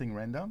 cool. Something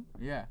random.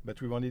 Yeah. But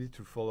we wanted it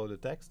to follow the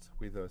text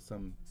with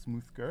some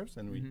smooth curves,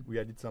 and we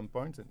added some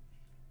points, and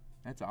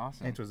That's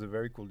awesome. And it was a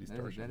very cool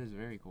distortion. That is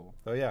very cool.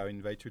 So yeah, I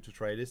invite you to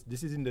try this.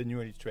 This is in the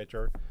new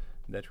Illustrator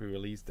that we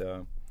released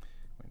 2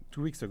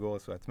 weeks ago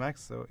also at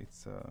Max. So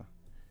it's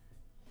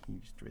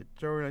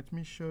Illustrator. Let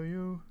me show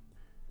you.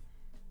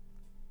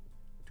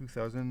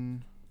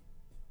 2000.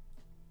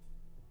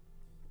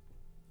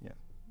 Yeah,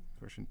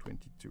 version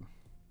 22.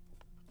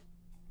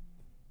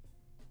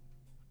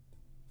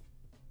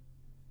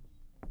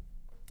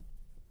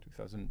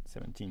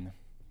 2017.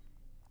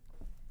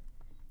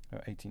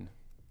 18.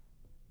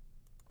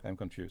 I'm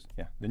confused.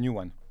 Yeah, the new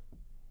one.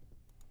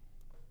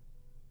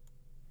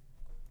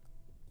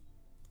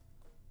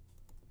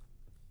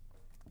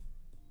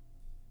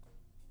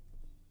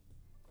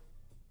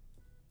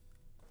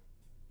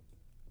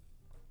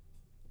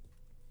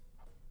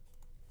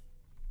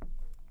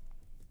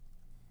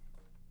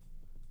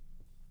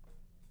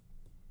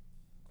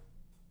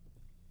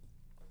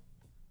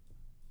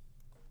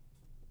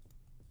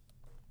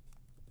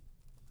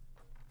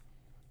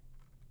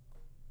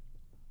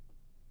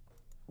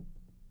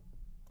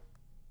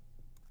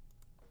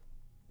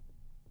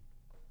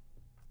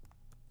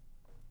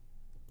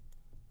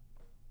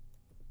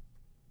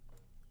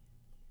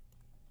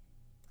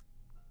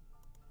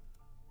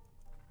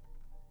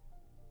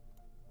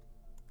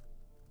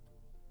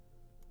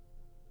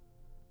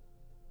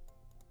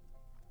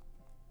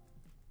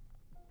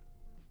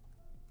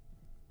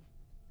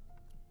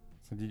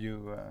 So did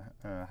you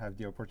have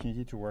the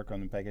opportunity to work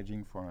on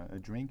packaging for a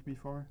drink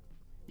before?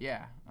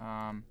 Yeah.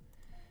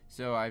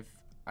 So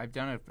I've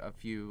done a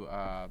few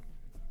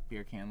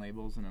beer can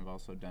labels, and I've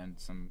also done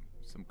some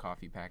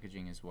coffee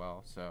packaging as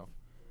well. So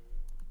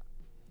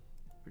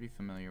pretty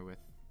familiar with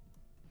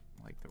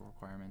like the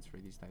requirements for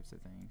these types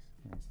of things.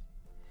 Nice.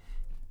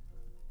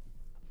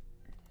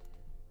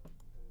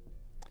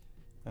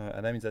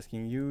 Adam is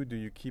asking you, do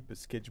you keep a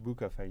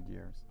sketchbook of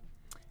ideas?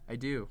 I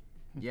do.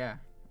 Yeah.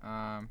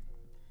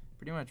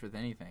 Pretty much with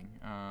anything.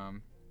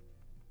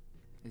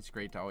 It's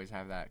great to always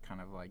have that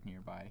kind of like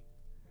nearby.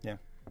 Yeah.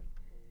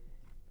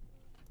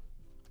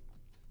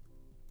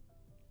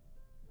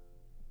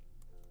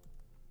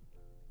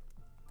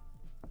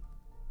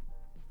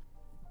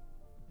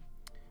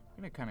 I'm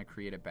going to kind of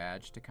create a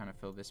badge to kind of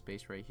fill this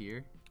space right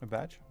here. A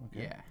badge?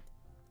 Okay. Yeah.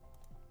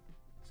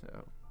 So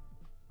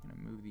I'm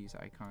going to move these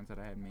icons that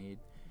I had made.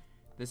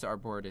 This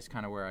artboard is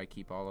kind of where I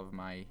keep all of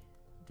my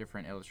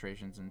different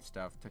illustrations and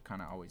stuff to kind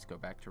of always go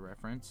back to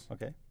reference.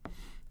 Okay.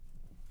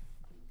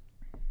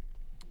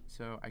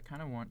 So I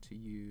kind of want to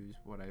use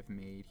what I've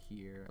made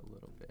here a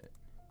little bit.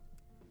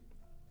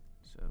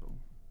 So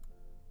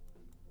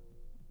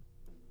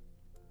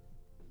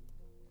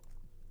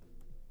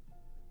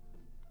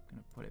I'm going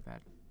to put it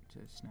back to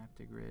snap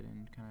to grid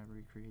and kind of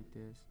recreate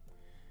this.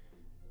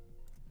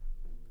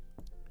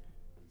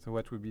 So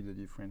what would be the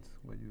difference?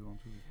 What do you want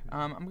to recreate?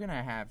 I'm going to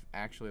have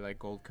actually like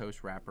Gold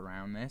Coast wrap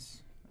around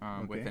this.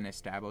 With an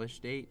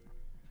established date,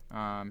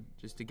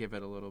 just to give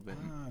it a little bit.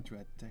 To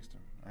add texture.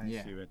 I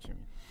see what you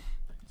mean.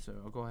 So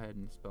I'll go ahead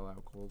and spell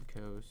out Gold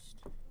Coast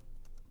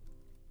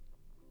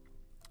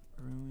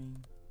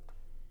Brewing.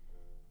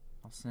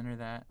 I'll center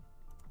that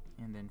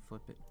and then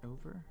flip it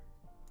over.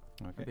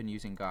 Okay. I've been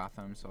using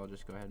Gotham, so I'll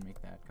just go ahead and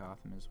make that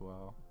Gotham as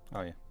well.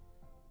 Oh yeah.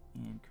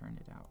 And kern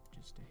it out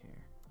just a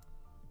hair.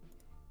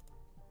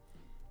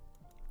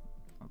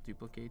 I'll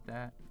duplicate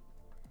that.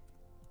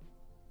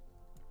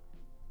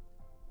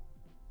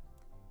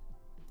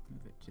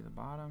 Move it to the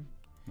bottom.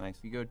 Nice.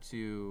 If you go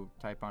to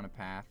type on a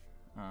path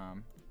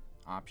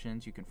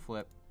options, you can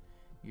flip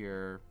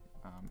your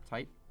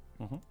type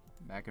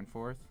back and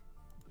forth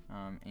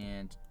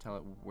and tell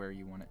it where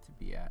you want it to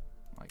be at,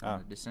 like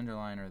on the descender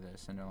line or the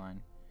ascender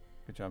line.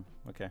 Good job.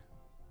 Okay.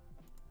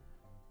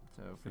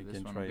 So for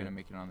this one, I'm going to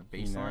make it on the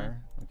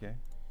baseline. Okay.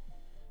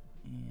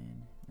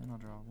 And then I'll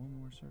draw one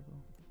more circle.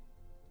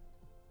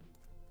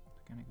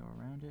 Kind of go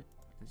around it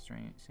with the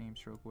same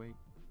stroke weight.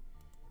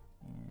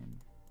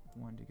 And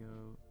one to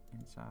go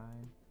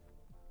inside.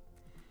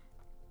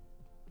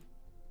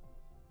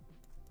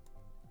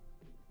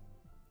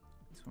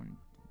 This one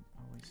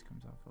always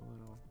comes off a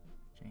little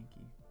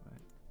janky, but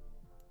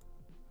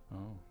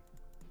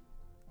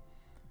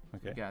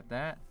okay. Got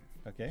that.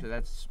 Okay. So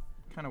that's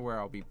kind of where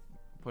I'll be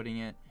putting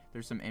it.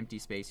 There's some empty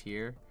space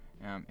here.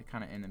 It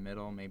kind of in the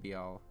middle. Maybe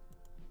I'll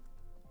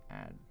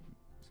add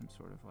some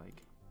sort of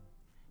like,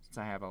 since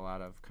I have a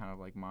lot of kind of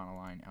like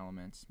monoline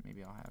elements,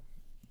 maybe I'll have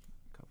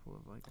couple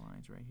of like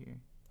lines right here.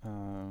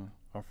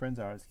 Our friends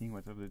are asking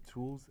what are the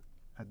tools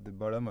at the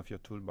bottom of your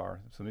toolbar.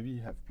 So maybe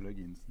you have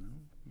plugins, no?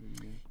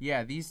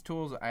 Yeah, these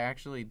tools. I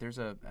actually there's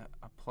a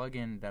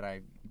plugin that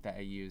I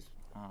use.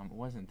 It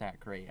wasn't that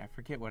great. I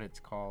forget what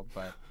it's called,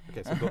 but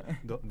okay. So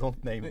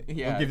don't name it.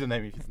 Yeah. Don't give the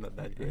name if it's not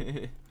that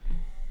great.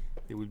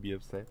 They would be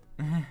upset.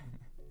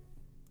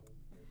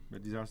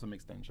 But these are some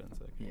extensions.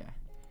 Okay. Yeah.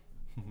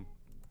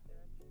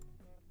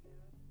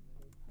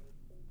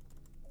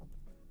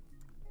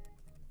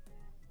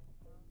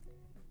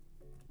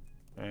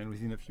 And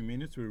within a few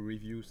minutes, we'll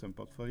review some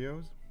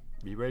portfolios.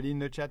 Be ready in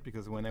the chat,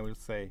 because when I will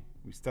say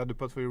we start the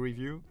portfolio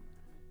review,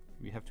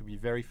 we have to be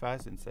very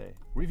fast and say,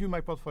 review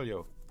my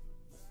portfolio.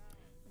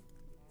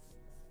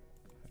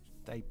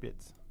 type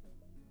it.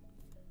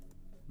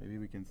 Maybe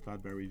we can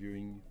start by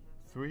reviewing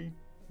 3.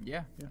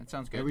 Yeah, that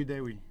sounds good. Every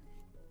day we... A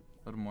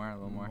little more, a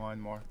little more. More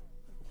and more.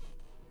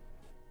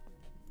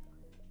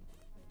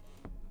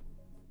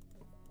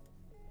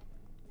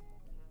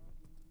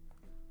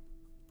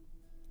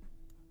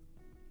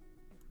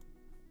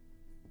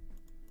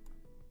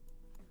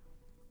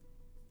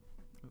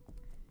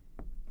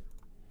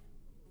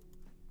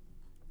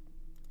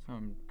 So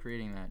I'm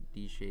creating that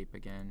D shape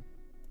again,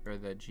 or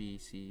the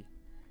GC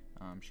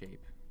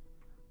shape.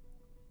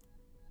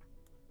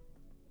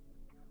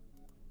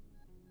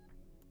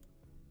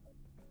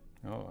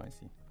 Oh, I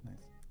see.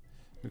 Nice.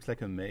 Looks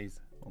like a maze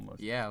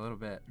almost. Yeah, a little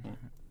bit.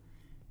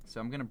 So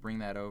I'm gonna bring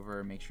that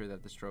over, make sure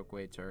that the stroke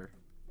weights are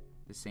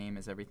the same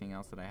as everything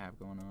else that I have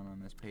going on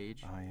this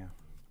page. Ah, yeah.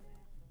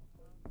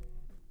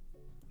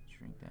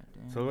 Shrink that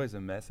down. It's always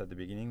a mess at the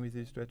beginning with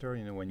Illustrator,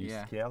 you know, when you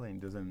Yeah. scale and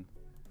it doesn't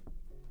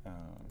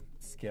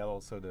scale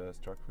also the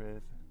stroke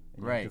width.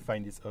 And you Right. have to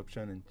find this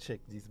option and check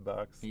this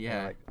box. And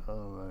Yeah. like,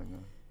 oh my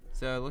god.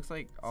 So it looks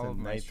like all It's of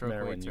a my stroke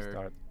nightmare when weights you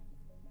start.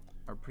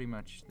 are pretty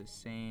much the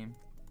same.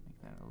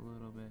 Make that a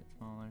little bit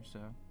smaller.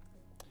 So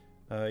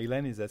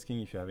Elaine is asking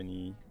if you have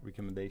any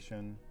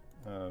recommendation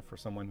for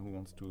someone who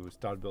wants to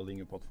start building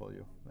a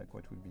portfolio. Like,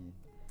 what would be?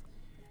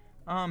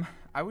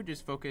 I would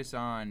just focus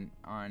on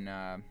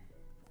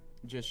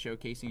just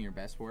showcasing your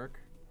best work,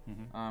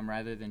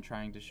 rather than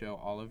trying to show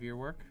all of your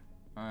work,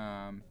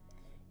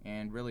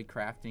 and really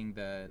crafting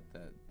the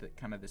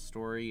kind of the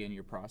story and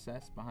your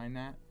process behind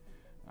that.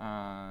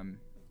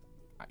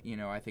 You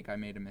know, I think I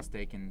made a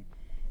mistake in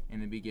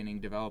the beginning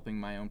developing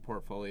my own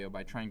portfolio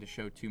by trying to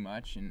show too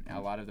much, and a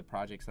lot of the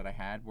projects that I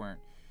had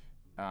weren't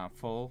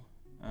full,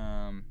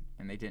 and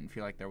they didn't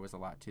feel like there was a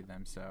lot to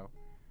them. So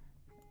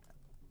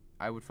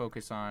I would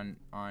focus on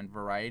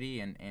variety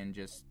and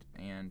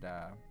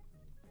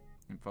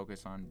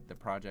focus on the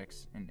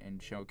projects and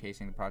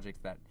showcasing the projects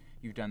that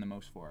you've done the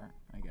most for,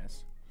 I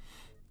guess.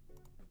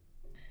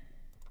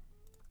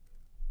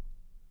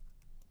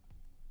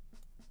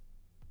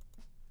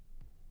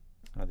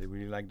 They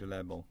really like the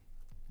label.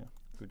 Yeah,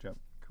 good job.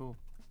 Cool.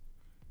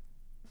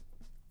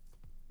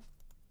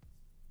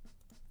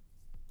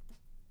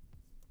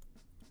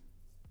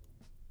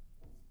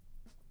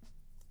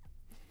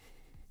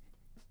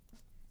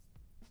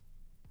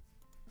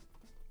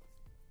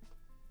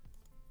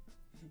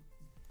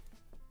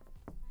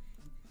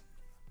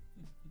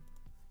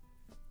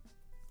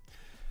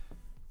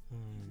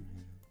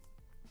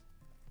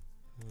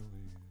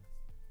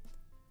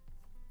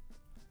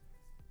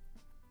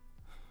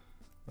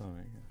 Oh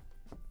my god.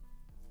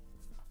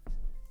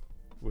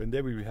 One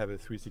day we will have a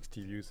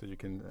 360 view so you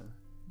can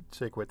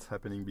check what's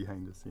happening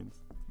behind the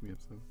scenes. We have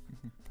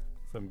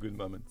some good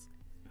moments.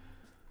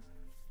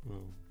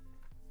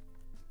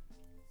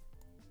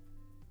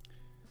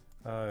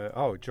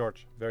 Oh,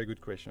 George, very good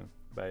question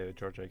by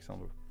George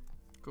Alexandru.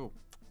 Cool.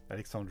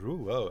 Alexandru,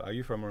 whoa, are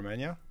you from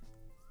Romania?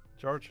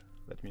 George,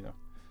 let me know.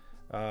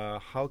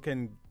 How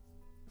can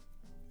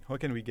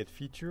we get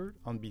featured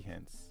on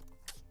Behance?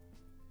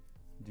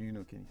 Do you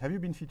know, Kenny? Have you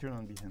been featured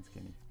on Behance,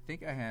 Kenny? I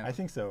think I have. I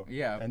think so.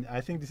 Yeah. And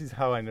I think this is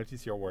how I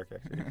notice your work,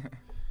 actually.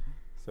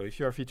 So if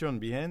you are featured on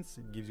Behance,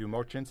 it gives you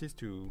more chances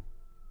to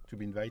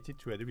be invited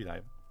to Adobe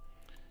Live,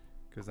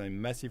 because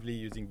I'm massively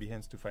using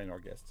Behance to find our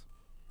guests.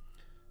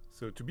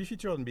 So to be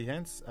featured on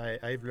Behance,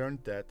 I've learned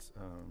that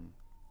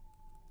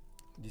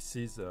this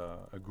is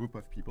a group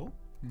of people.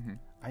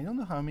 I don't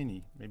know how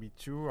many, maybe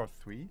 2 or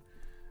 3,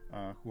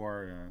 who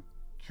are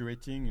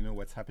curating, you know,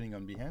 what's happening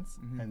on Behance,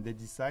 and they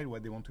decide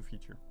what they want to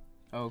feature.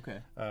 Oh,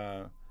 okay.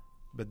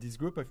 But this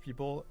group of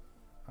people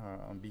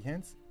on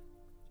Behance,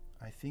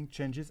 I think,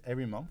 changes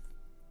every month.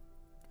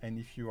 And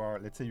if you are,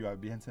 let's say you are a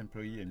Behance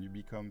employee and you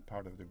become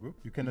part of the group,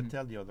 you cannot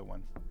tell the other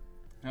one.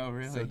 Oh,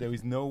 really? So there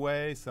is no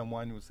way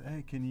someone will say,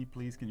 hey, Kenny,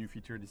 please, can you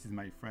feature? This is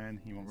my friend.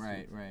 He wants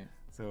to. Right.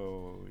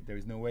 So there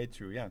is no way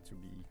to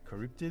be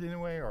corrupted in a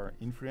way or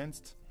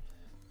influenced.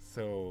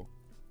 So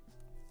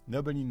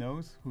nobody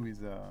knows who is,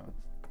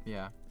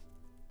 Yeah.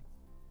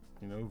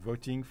 you know,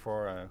 voting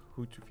for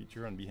who to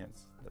feature on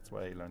Behance. That's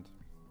what I learned.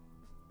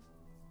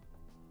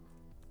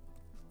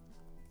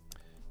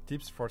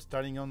 Tips for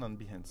starting on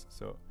Behance.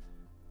 So,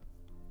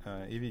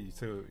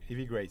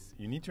 Evie Grace,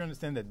 you need to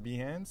understand that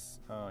Behance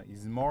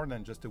is more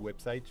than just a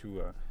website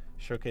to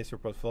showcase your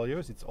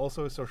portfolios. It's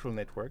also a social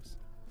network,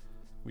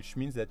 which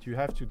means that you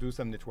have to do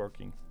some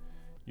networking.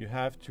 You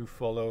have to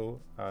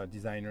follow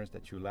designers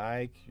that you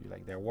like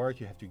their work,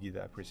 you have to give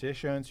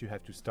appreciations, you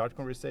have to start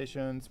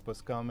conversations,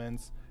 post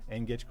comments,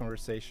 engage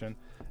conversation.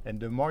 And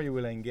the more you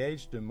will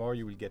engage, the more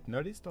you will get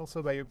noticed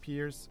also by your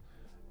peers.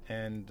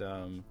 And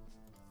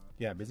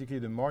basically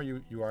the more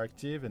you are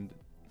active and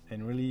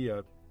really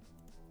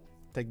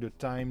take the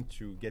time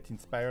to get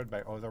inspired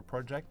by other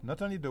projects,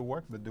 not only the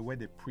work, but the way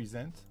they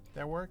present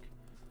their work,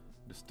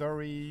 the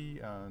story,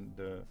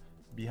 the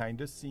behind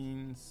the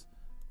scenes,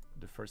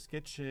 the first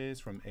sketches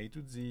from A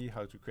to Z,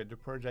 how to create the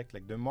project.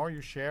 Like the more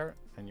you share,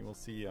 and you will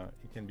see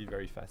it can be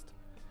very fast.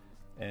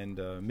 And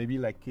maybe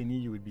like Kenny,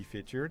 you will be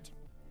featured,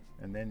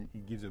 and then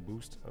it gives a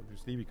boost,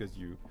 obviously, because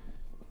you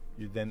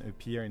then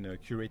appear in a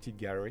curated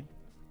gallery.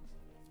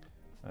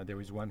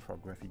 There is one for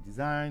graphic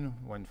design,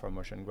 one for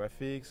motion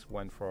graphics,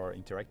 one for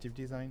interactive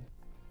design,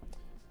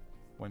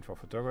 one for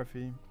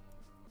photography.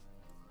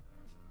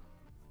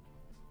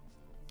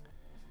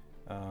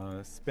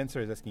 Spencer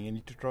is asking,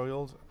 any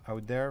tutorials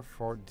out there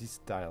for this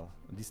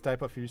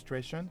type of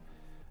illustration?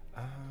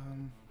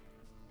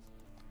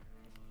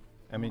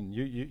 I mean,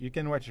 you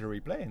can watch a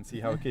replay and see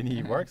how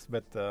Kenny works,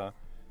 but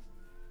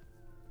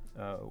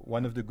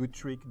one of the good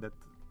tricks that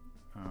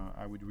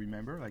I would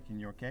remember, like in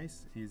your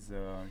case, is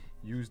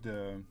use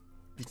the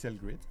pixel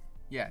grid.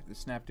 Yeah, the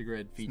snap to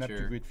grid feature. Snap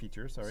to grid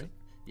feature, sorry.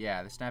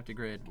 Yeah, the snap to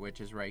grid,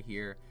 which is right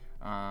here,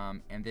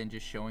 and then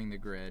just showing the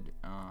grid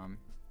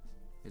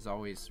is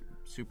always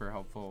super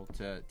helpful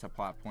to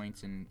plot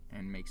points and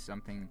make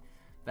something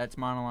that's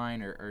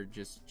monoline or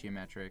just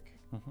geometric.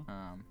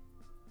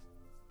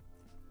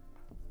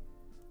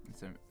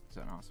 It's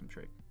an awesome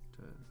trick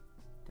to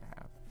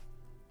have.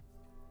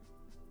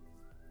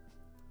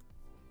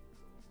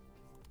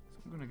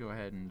 So I'm gonna go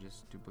ahead and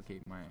just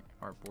duplicate my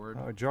artboard.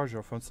 Oh, George,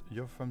 you're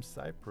from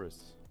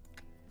Cyprus.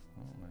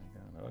 Oh my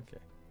God.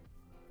 Okay,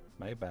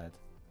 my bad.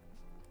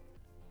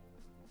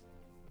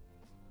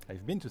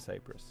 I've been to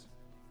Cyprus.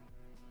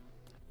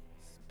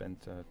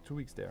 Spent 2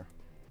 weeks there.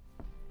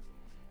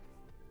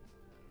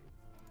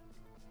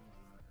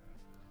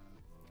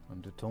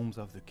 On the tombs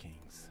of the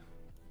kings.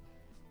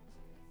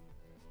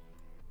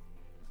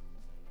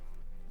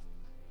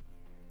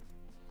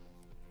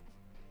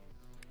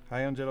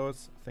 Hi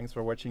Angelos, thanks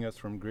for watching us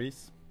from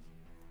Greece.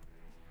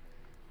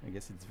 I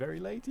guess it's very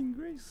late in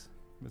Greece.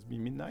 Must be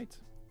midnight.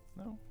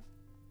 No?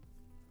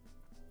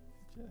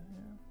 Yeah,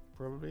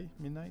 probably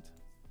midnight.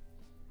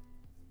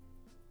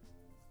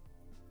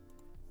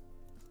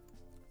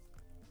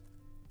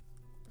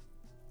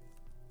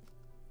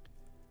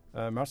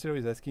 Marcelo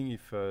is asking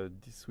if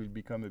this will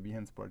become a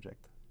Behance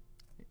project.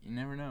 You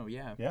never know,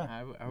 yeah. Yeah,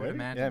 I would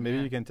imagine. Yeah, maybe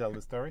you can tell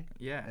the story.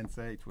 Yeah. And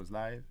say it was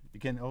live. You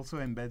can also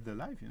embed the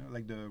live,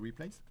 like the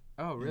replays.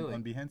 Oh, really?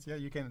 On Behance, yeah,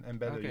 you can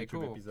embed a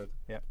YouTube episode.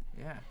 Yeah.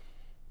 Yeah.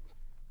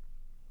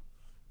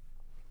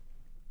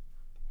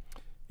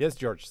 Yes,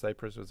 George,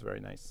 Cyprus was very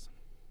nice.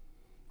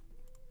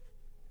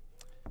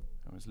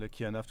 I was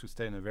lucky enough to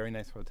stay in a very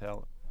nice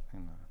hotel,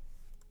 and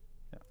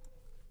yeah,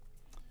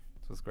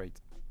 it was great.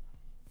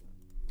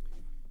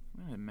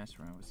 I'm gonna mess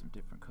around with some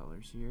different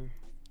colors here.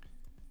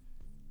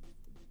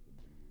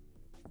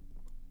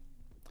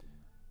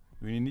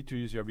 We need to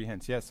use your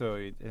Behance. Yeah, so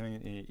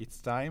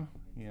it's time,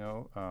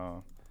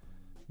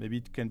 maybe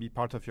it can be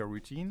part of your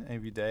routine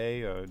every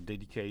day.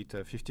 Dedicate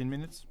 15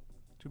 minutes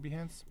to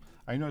Behance.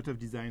 I know a lot of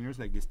designers,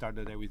 like, they start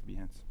the day with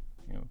Behance.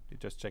 They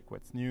just check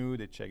what's new,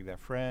 they check their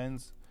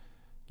friends,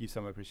 give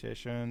some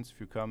appreciations,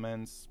 few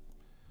comments.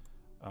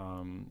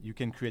 You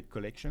can create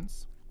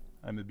collections.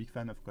 I'm a big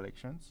fan of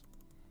collections.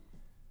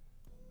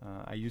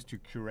 I used to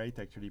curate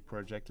actually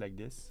projects like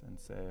this and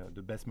say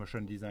the best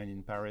motion design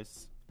in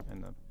Paris,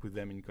 and put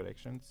them in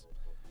collections.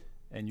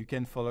 And you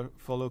can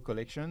follow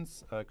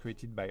collections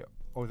created by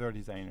other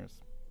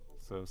designers.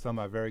 So some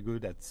are very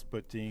good at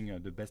spotting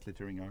the best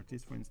lettering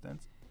artists, for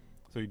instance.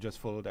 So you just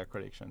follow their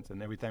collections,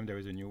 and every time there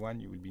is a new one,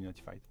 you will be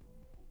notified.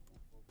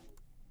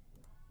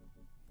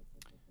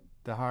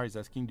 Tahar is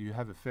asking, do you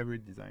have a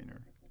favorite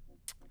designer?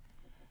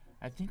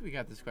 I think we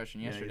got this question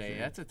yesterday.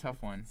 That's a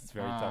tough one. It's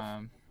very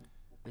tough.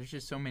 There's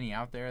just so many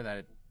out there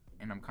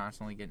and I'm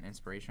constantly getting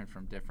inspiration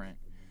from different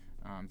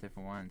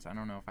ones. I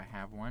don't know if I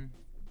have one.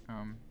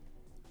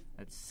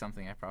 That's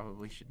something I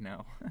probably should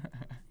know.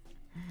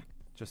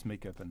 Just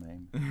make up a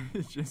name.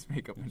 Just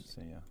make up a name.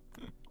 Say,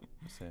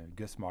 say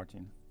Gus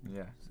Martin.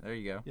 Yeah, there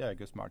you go. Yeah,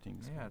 Gus Martin.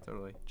 Yeah,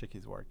 totally. Check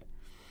his work.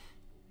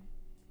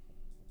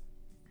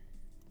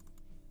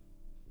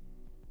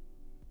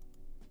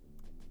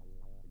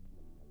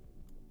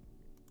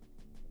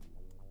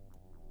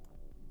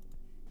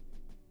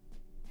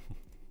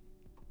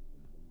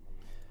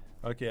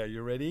 Okay, are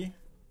you ready?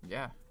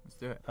 Yeah, let's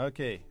do it.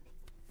 Okay.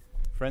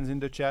 Friends in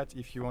the chat,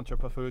 if you want your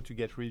portfolio to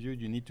get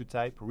reviewed, you need to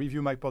type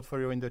review my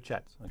portfolio in the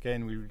chat. Okay,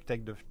 and we will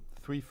take the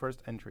 3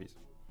 first entries.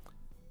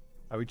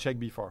 I will check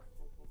before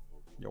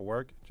your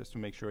work just to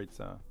make sure it's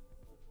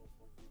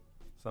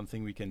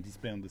something we can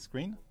display on the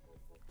screen,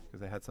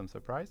 because I had some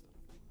surprises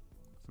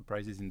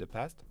in the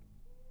past.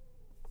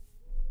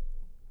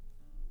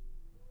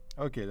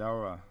 Okay,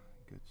 Laura,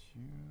 got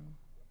you.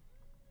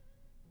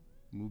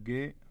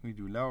 Muguet, we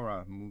do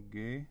Laura,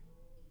 Muguet,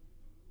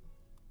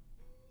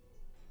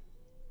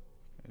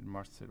 and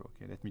Marcelo.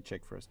 Okay, let me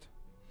check first.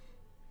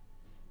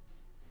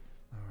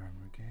 Laura,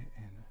 Muguet,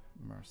 and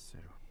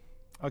Marcelo.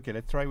 Okay,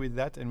 let's try with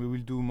that, and we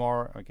will do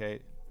more. Okay,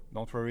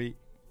 don't worry,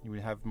 you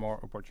will have more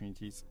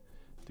opportunities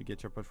to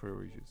get your portfolio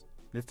reviews.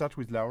 Let's start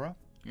with Laura.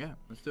 Yeah,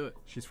 let's do it.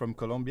 She's from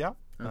Colombia.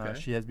 Okay.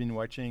 She has been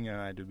watching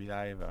Adobe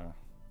Live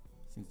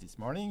since this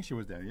morning. She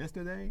was there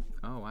yesterday.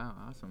 Oh, wow,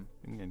 awesome.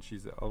 And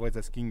she's always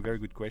asking very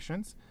good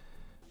questions.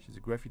 She's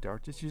a graphic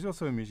artist. She's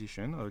also a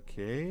musician.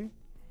 Okay.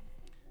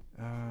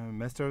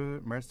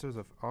 Masters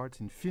of Arts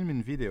in Film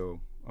and Video.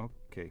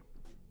 Okay.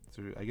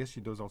 So I guess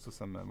she does also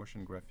some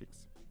motion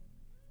graphics.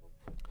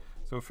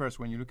 So first,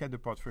 when you look at the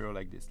portfolio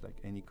like this, like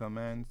any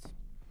comments?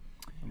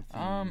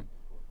 I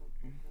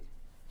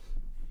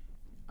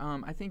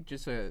think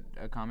just a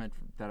comment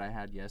that I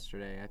had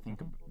yesterday. I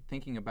think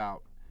thinking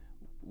about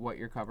what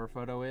your cover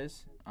photo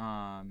is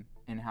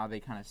and how they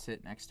kind of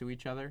sit next to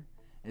each other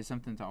is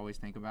something to always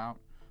think about.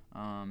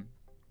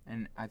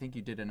 And I think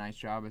you did a nice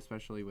job,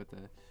 especially with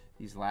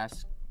these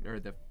last, or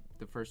the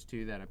first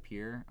two that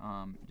appear.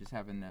 Just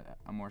having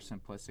a more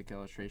simplistic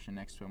illustration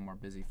next to a more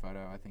busy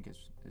photo, I think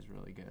is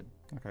really good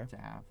to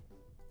have.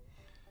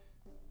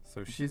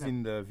 So she's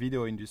in the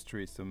video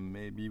industry, so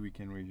maybe we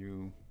can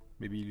review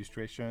maybe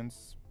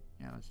illustrations.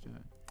 Yeah, let's do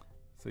it.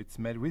 So it's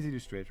made with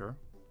Illustrator.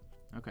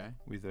 Okay.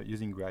 With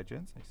using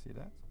gradients, I see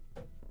that.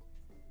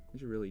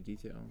 These are really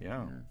detailed.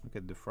 Yeah. Look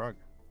at the frog.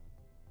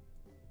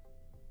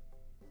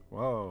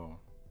 Whoa.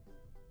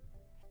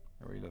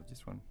 I really love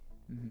this one.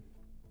 Mm-hmm.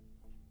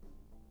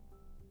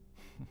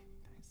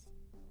 Nice.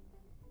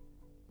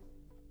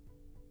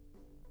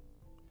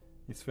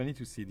 It's funny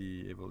to see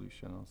the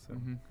evolution also.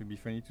 Could be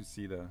funny to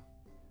see the...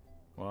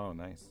 Wow,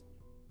 nice.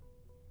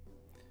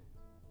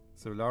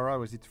 So Laura,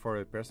 was it for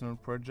a personal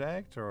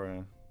project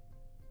or...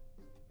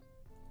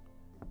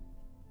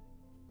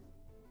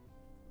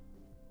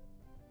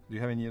 Do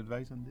you have any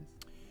advice on this?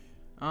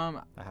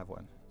 I have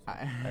one. So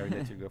I will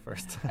let you go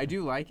first. I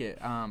do like it.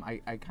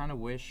 I kind of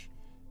wish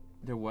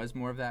there was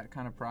more of that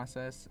kind of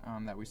process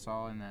that we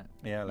saw in that.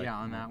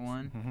 On that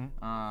one.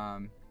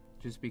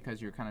 Just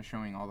because you're kind of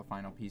showing all the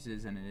final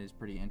pieces, and it is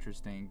pretty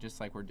interesting. Just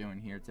like we're doing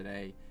here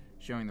today,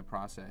 showing the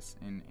process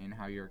and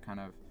how you're kind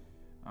of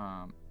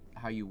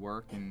how you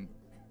work and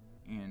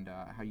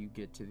how you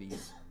get to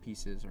these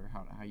pieces, or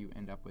how you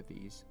end up with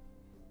these.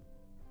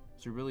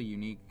 It's a really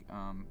unique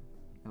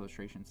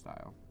illustration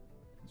style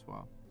as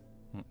well.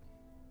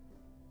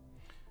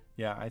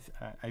 Yeah,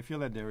 I feel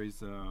that there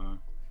is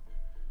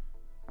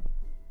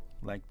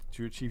like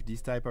to achieve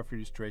this type of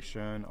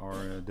illustration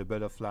or the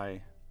butterfly,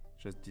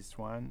 just this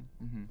one,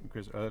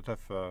 because a lot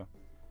of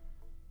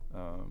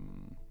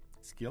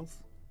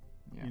skills,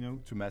 you know,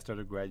 to master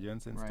the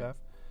gradients and stuff.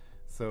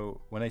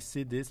 So when I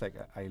see this, like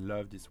I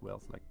love these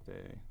wheels, like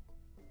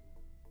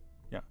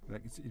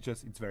like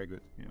it's very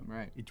good, you know.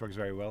 It works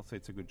very well, so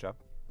it's a good job.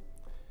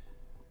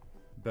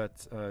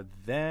 But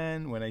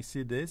then when I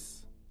see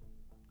this,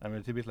 I'm a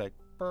little bit like,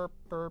 you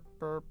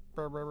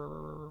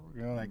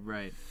know, like,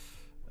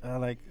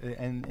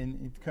 and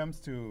it comes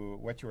to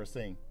what you were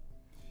saying.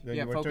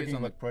 You were talking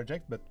about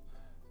project, but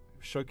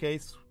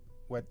showcase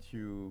what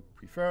you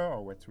prefer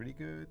or what's really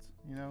good,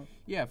 you know.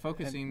 Yeah,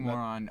 focusing more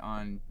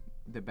on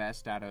the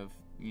best out of,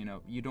 you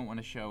know, you don't want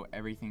to show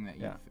everything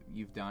that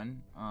you've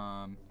done.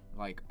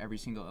 Like every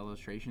single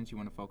illustrations, you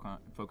want to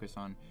focus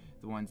on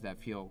the ones that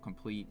feel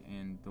complete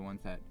and the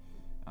ones that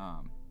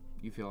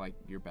you feel like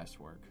your best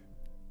work.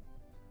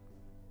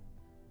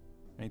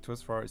 It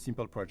was for a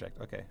simple project,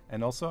 okay.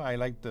 And also I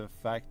like the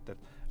fact that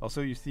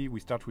also you see we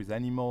start with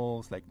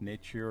animals like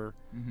nature,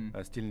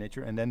 still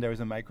nature, and then there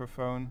is a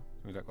microphone.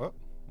 We're like, oh,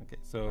 okay.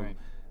 So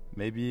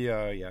maybe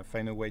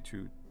find a way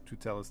to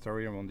tell a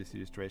story around this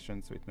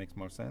illustration so it makes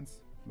more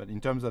sense. But in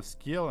terms of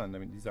skill, and I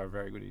mean these are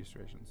very good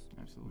illustrations.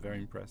 Absolutely. Very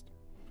impressed.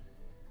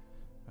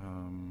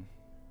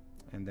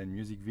 And then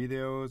music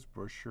videos,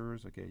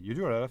 brochures. Okay, you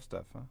do a lot of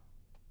stuff, huh,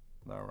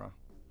 Laura?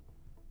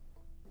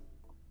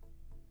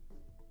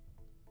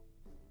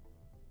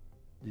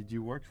 Did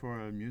you work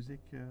for music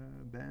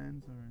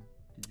bands, or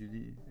did you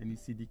do any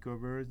CD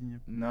covers in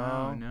your?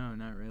 No,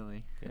 not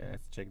really. Yeah,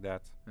 let's check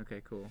that.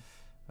 Okay, cool.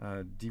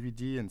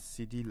 DVD and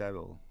CD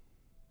level.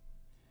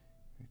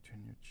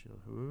 Return your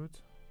childhood.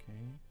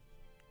 Okay.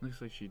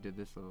 Looks like she did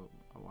this a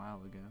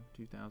while ago,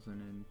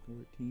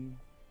 2014.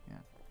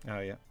 Yeah. Oh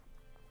yeah.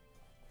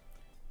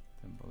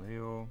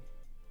 Temboleo.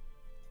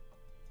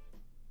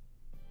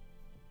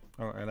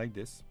 Oh, I like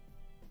this.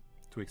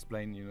 To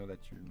explain, you know,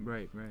 that you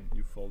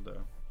you fold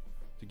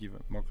to give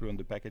more clue on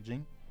the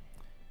packaging.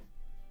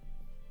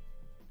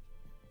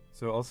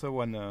 So also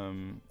one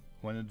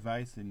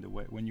advice in the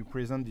way when you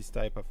present this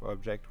type of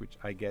object, which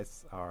I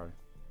guess are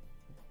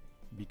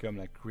become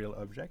like real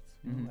objects,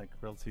 you know, like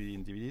real CD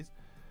and DVDs.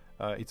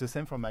 It's the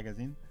same for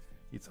magazine.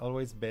 It's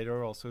always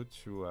better also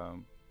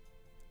to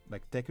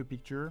like take a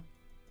picture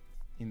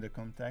in the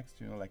context,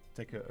 you know, like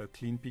take a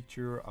clean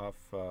picture of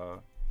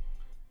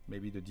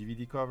maybe the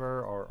DVD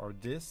cover or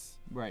this,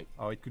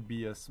 or it could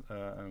be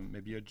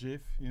maybe a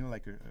GIF, you know,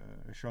 like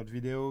a short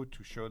video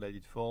to show that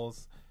it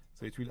falls.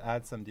 So it will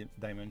add some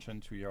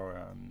dimension to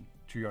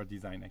your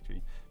design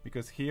actually,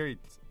 because here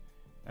it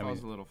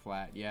falls a little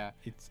flat. Yeah,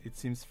 it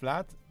seems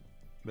flat,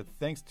 but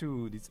thanks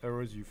to these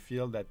arrows, you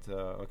feel that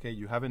okay,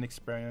 you have an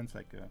experience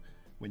like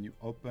when you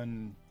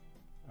open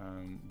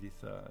this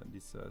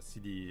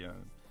CD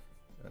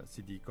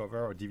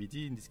cover or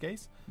DVD in this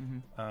case,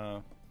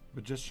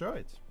 but just show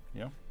it.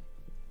 You know,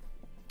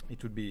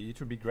 it would be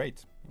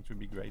great. It would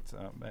be great.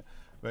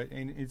 But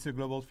it's a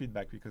global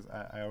feedback because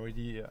I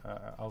already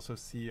also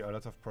see a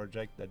lot of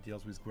projects that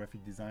deals with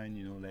graphic design,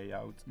 you know,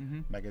 layout,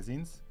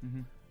 magazines,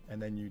 and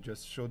then you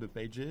just show the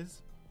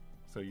pages,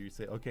 So you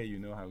say, okay, you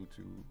know how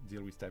to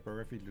deal with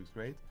typography. It looks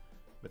great.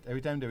 But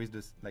every time there is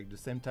this like the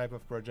same type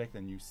of project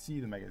and you see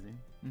the magazine,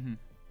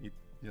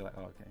 you're like,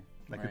 oh, okay.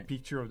 Like a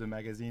picture of the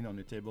magazine on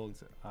the table. And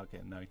say, okay,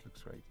 now it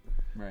looks great.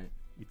 Right.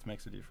 It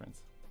makes a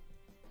difference.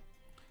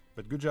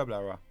 But good job,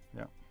 Laura.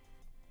 Yeah,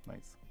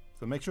 nice.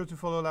 So make sure to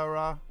follow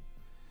Laura.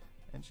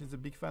 And she's a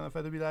big fan of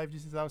Adobe Live.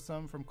 This is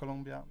awesome from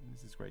Colombia.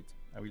 This is great.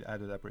 I will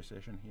add an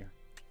appreciation here.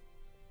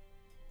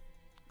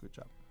 Good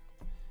job.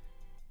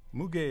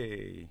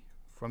 Muge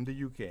from the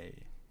UK.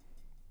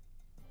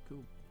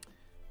 Cool.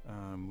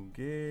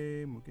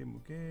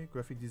 Muge,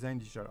 graphic design,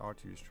 digital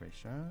art,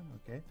 illustration.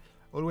 Okay.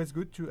 Always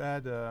good to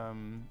add a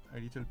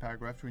little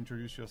paragraph to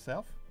introduce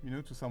yourself,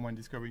 to someone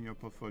discovering your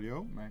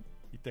portfolio. Right.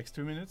 It takes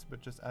 2 minutes,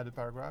 but just add a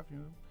paragraph,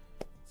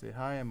 Say,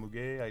 hi, I'm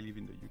Muge, I live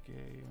in the UK.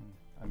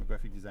 I'm a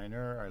graphic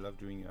designer. I love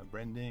doing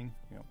branding,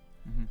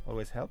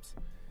 always helps.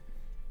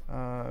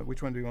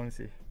 Which one do you want to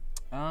see?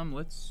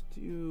 Let's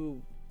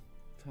do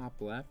top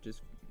left.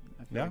 Just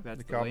I feel like that's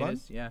the carbon?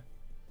 latest. Yeah.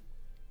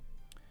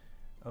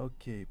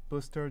 Okay,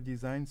 poster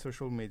design,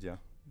 social media.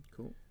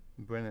 Cool.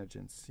 Brand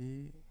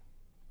agency,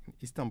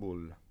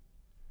 Istanbul.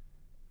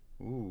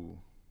 Ooh,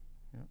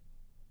 yeah.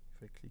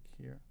 If I click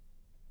here,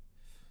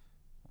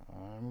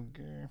 I'm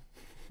okay.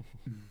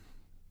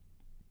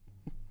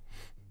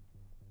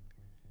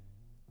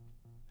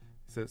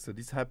 So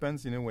this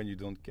happens, when you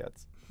don't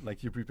get,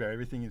 like you prepare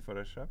everything in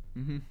Photoshop,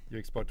 you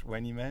export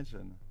one image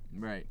and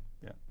right.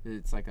 Yeah.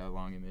 It's like a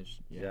long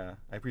image. Yeah.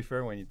 I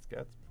prefer when it's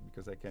cut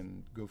because I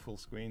can go full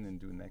screen and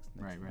do next.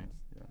 Right.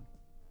 Yeah.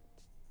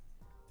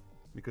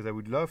 Because I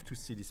would love to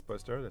see this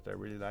poster that I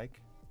really like,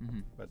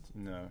 but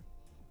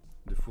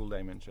the full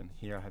dimension.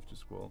 Here I have to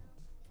scroll.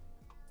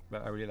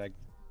 But I really like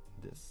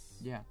this.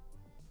 Yeah.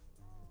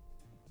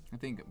 I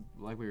think,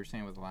 like we were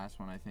saying with the last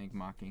one, I think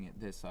mocking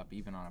this up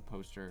even on a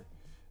poster.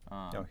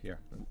 Here.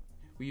 Well,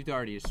 you've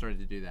already started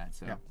to do that,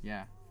 so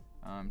yeah.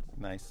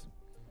 Nice.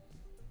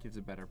 Gives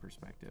a better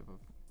perspective of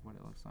what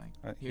it looks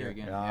like. Here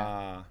again,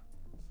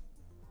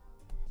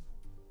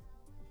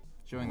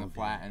 showing the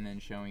flat and then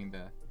showing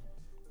the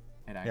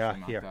it actually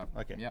mocked here. up.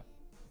 Okay. Yep.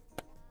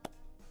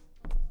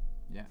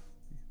 Yeah.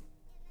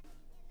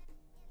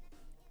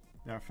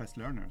 They are fast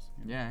learners.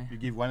 Yeah. You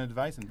give one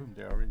advice and boom,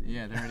 they're already.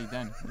 Yeah, they're already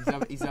done.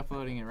 He's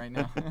uploading it right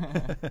now.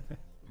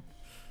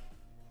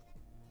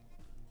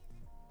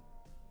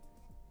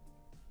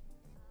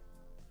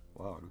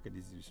 Wow, look at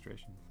this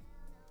illustration.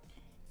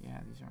 Yeah,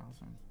 these are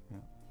awesome. Yeah.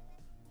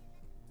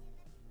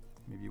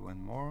 Maybe one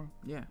more.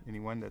 Yeah.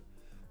 Anyone that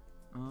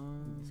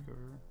Let discover?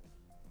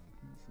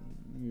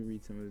 me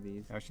read some of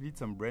these. I actually did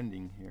some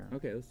branding here.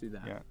 Okay, let's do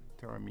that. Yeah,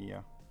 Terra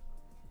Mia.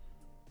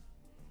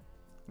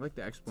 I like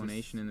the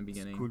explanation in the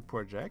beginning. School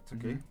project,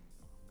 okay.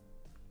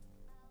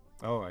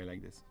 Oh, I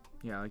like this.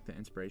 Yeah, I like the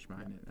inspiration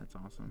behind it. That's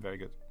awesome. Very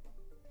good.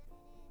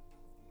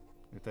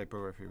 The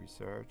typography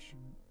research.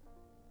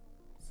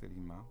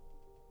 Selima.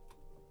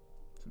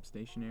 Some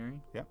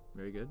stationery. Yeah.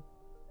 Very good.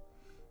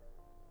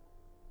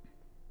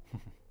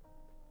 Some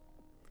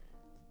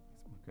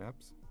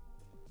mockups.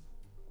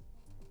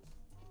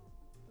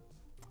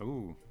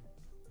 Oh.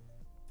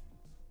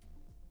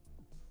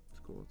 It's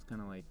cool. It's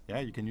kind of like. Yeah,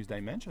 you can use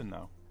Dimension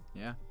now.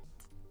 Yeah.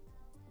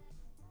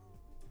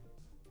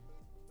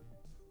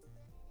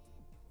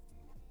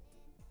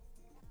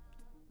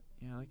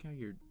 Yeah, I like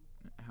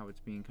how it's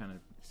being kind of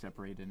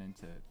separated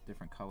into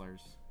different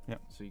colors. Yeah.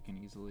 So you can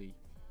easily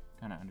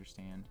kind of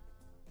understand.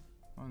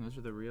 Oh, and those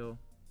are the real.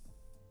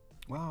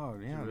 Wow,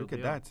 yeah, look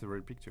at that. It's a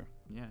real picture.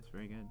 Yeah, it's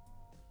very good.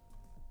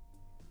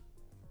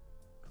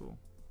 Cool.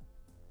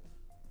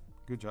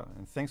 Good job.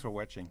 And thanks for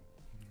watching.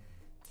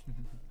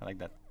 I like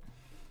that.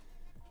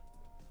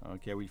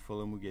 Okay, we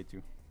follow Muge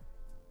too.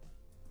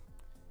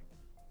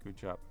 Good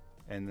job.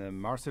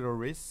 And Marcelo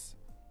Riz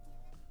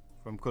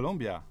from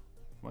Colombia.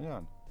 Oh my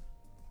God.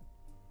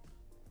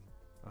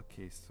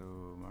 Okay,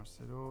 so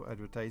Marcelo,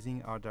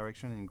 advertising, art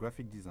direction, and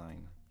graphic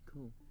design.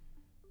 Cool.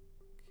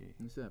 Okay.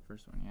 This is that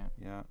first one, yeah.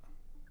 Yeah.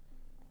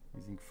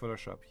 Using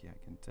Photoshop here,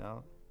 I can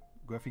tell.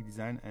 Graphic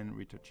design and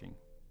retouching.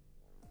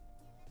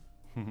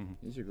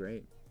 These are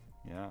great.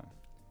 Yeah.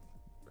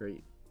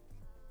 Great.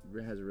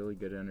 It has a really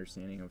good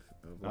understanding of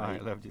I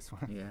love this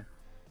one. Yeah.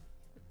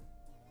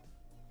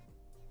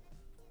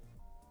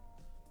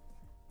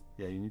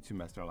 Yeah, you need to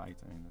master light.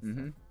 I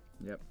mean,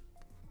 that's Yep.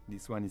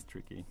 This one is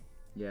tricky.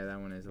 Yeah, that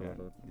one is a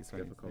little this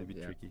difficult. one is a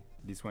bit tricky.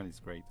 This one is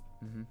great.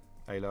 Mm-hmm.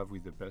 I love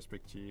with the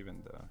perspective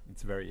and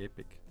it's very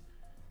epic.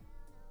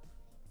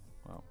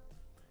 Wow.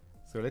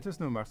 So let us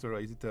know, Marcelo,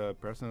 is it a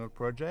personal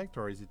project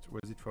or was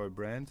it for a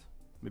brand?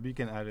 Maybe you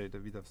can add a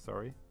bit of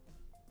story.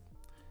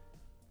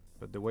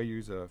 But the way you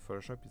use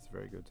Photoshop is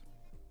very good.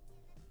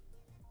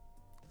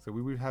 So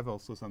we will have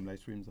also some live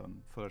streams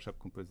on Photoshop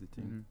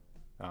compositing.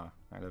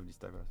 I love this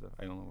type of stuff.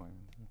 I don't know why.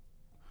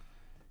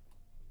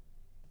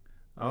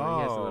 Oh,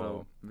 he has a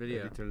little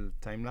video. A little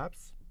time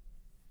lapse.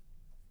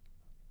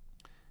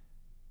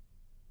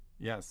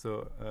 Yeah,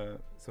 so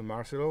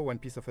Marcelo, one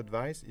piece of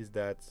advice is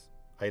that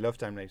I love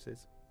time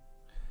lapses.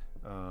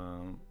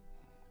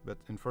 But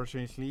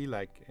unfortunately,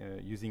 like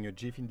using a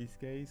GIF in this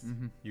case,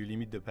 you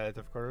limit the palette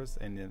of colors,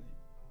 and then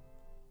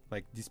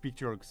like this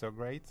picture looks so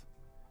great,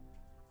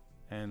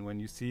 and when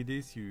you see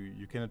this,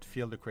 you cannot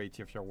feel the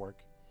quality of your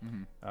work.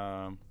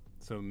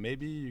 So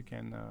maybe you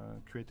can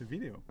create a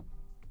video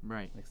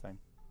next time.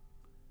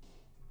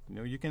 You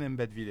know, you can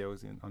embed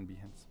videos on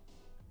Behance.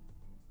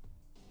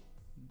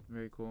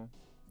 Very cool.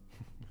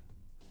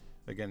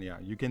 Again, yeah,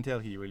 you can tell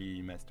he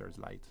really masters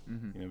light,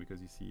 you know,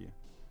 because you see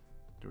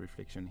the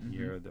reflection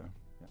here,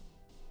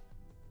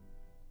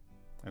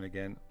 and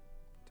again,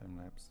 time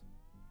lapse.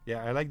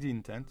 Yeah, I like the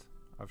intent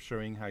of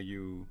showing how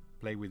you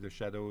play with the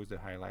shadows, the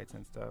highlights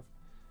and stuff.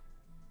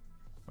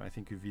 But I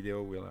think a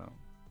video will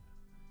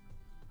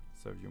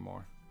serve you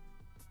more.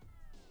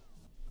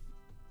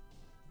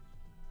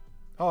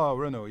 Oh,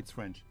 Renault, it's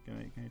French.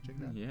 Can you check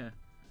that? Yeah.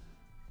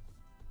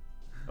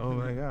 Oh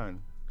my god.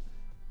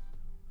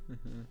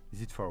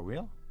 Is it for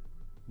real?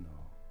 No.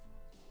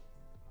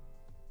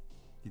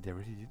 Did they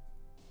really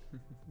do?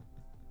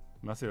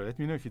 Marcelo, let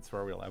me know if it's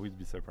for real. I would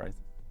be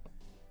surprised.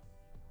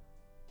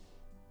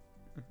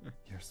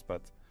 Your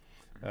spot.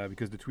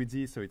 Because the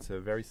Twizy, so it's a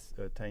very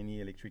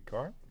tiny electric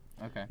car.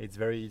 Okay. It's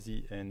very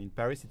easy, and in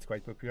Paris it's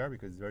quite popular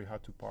because it's very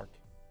hard to park.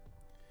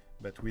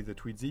 But with the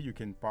Twizy, you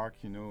can park,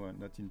 you know,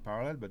 not in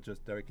parallel, but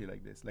just directly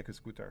like this, like a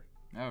scooter.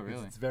 Oh,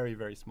 really? It's very,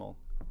 very small.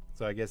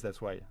 So I guess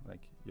that's why,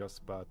 like, your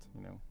spot,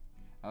 you know.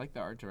 I like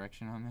the art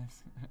direction on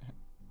this.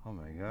 Oh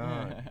my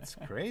god, it's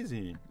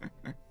crazy.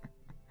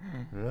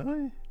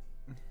 Really?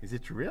 Is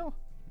it real?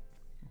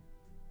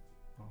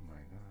 Oh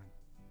my god.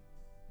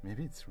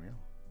 Maybe it's real.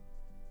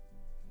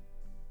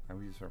 I will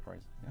be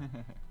surprised.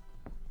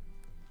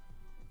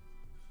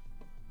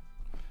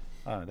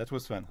 Yeah. That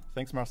was fun.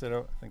 Thanks,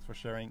 Marcelo. Thanks for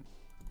sharing.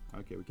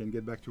 Okay, we can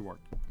get back to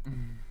work.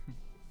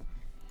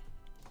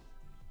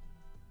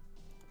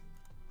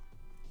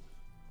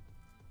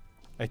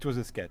 It was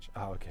a sketch.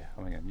 Okay.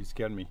 Oh my god, you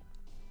scared me.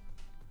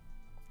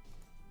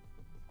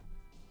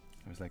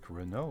 I was like,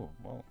 Renault.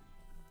 Whoa.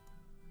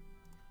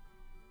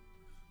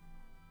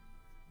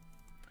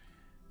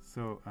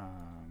 So,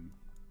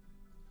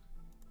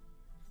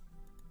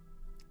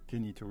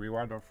 Kenny, to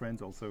reward our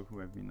friends also who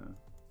have been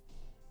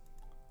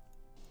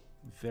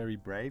very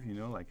brave, you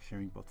know, like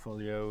sharing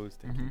portfolios,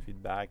 taking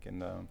feedback,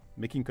 and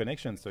making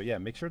connections. So yeah,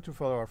 make sure to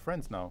follow our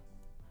friends now.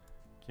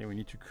 Okay, we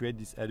need to create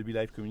this Adobe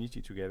Live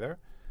community together.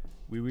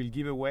 We will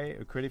give away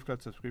a Creative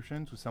Cloud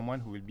subscription to someone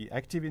who will be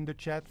active in the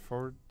chat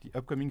for the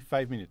upcoming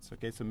 5 minutes.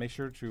 Okay, so make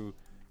sure to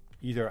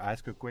either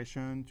ask a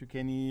question to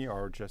Kenny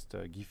or just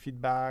give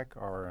feedback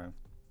or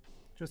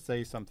just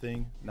say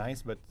something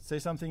nice, but say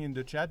something in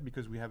the chat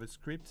because we have a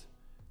script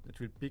that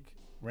will pick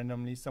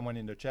randomly someone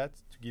in the chat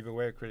to give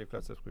away a Creative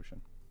Cloud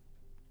subscription.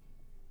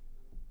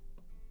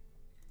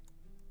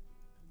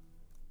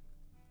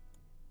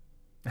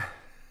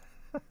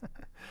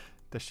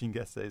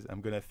 Tashinga says, I'm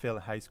gonna fail a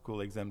high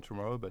school exam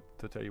tomorrow, but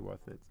totally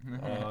worth it.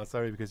 Oh,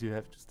 sorry, because you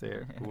have to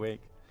stay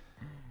awake.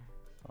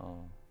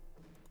 Oh.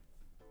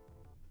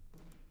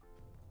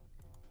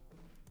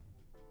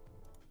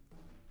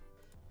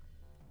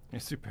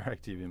 You're super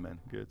active, man.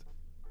 Good.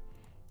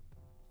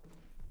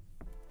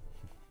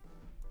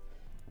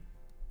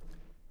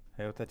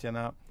 Hello,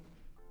 Tatiana.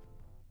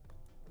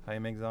 Hi,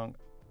 Megzong.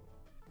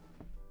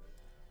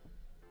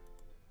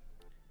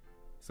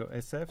 So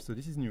SF, so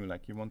this is new,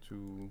 like you want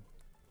to...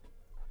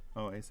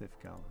 Oh, SF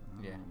Cal.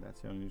 Oh, yeah.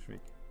 That's your new trick.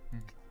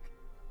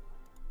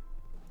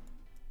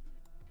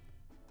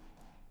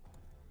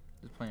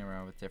 Just playing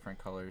around with different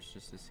colors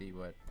just to see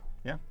what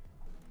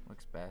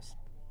looks best.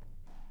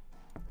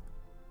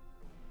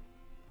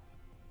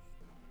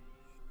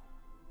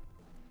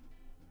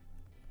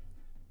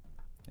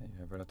 Yeah, you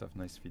have a lot of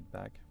nice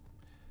feedback.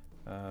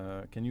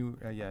 Can you,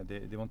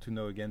 they want to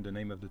know again the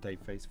name of the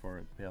typeface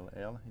for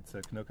PLL. It's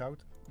a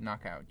Knockout?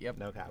 Knockout, yep.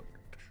 Knockout.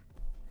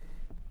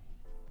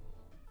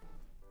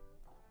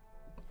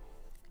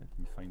 Let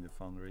me find the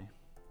foundry.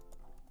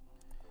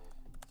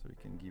 So we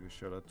can give a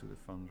shout out to the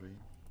foundry.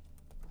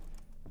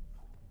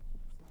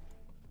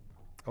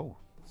 Oh,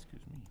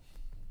 excuse me.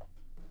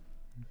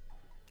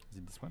 Is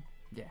it this one?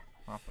 Yeah,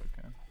 Hoffler.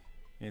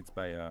 It's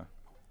by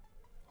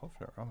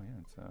Hoffler. Oh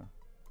yeah, it's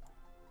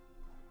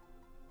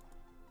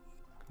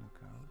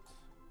Knockout.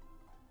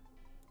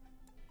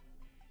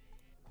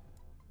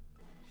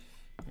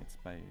 It's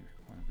by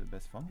one of the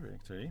best foundry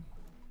actually.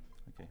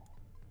 Okay.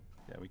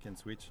 Yeah, we can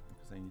switch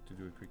because I need to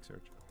do a quick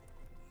search.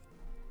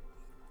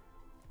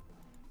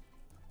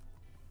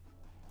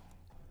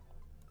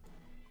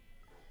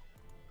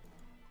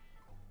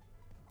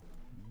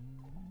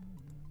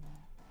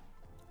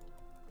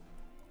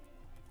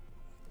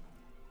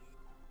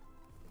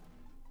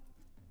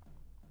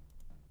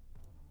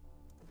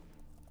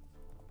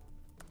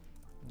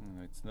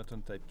 It's not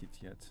on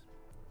Typekit yet.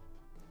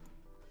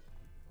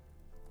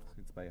 So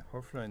it's by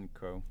Hoffler &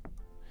 Co.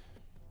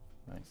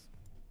 Nice.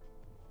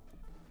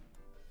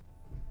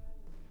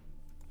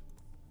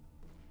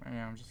 Right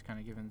now I'm just kind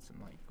of giving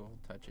some like gold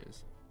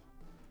touches.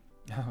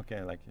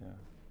 Okay, like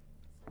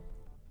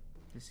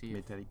to see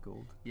metallic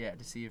gold. Yeah,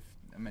 to see if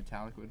a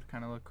metallic would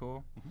kind of look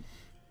cool.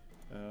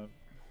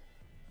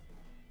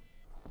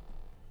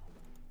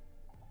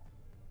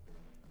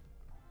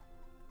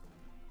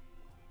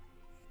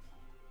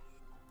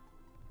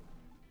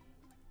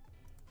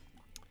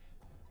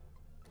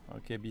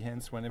 Okay,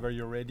 Behance, whenever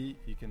you're ready,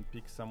 you can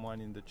pick someone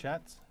in the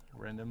chat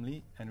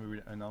randomly, and we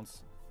will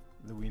announce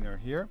the winner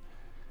here.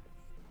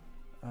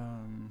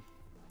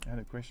 I had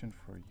a question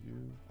for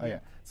you. Oh yeah.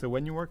 So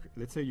when you work,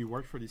 let's say you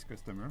work for this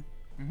customer,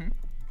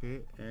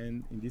 okay,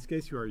 and in this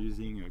case you are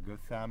using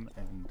Gotham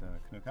and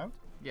Knockout.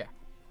 Yeah.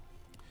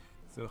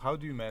 So how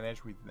do you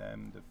manage with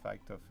them the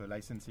fact of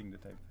licensing the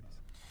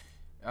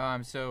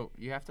typeface? So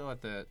you have to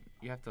let the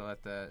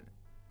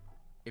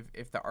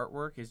if the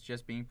artwork is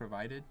just being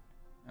provided,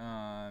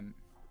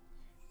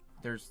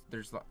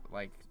 there's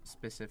like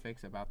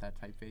specifics about that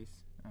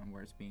typeface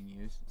where it's being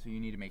used. So you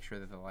need to make sure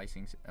that the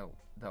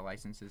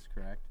license is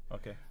correct.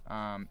 Okay.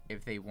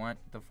 If they want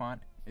the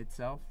font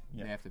itself,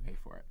 Yeah. they have to pay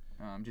for it.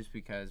 Just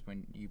because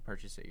when you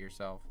purchase it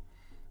yourself,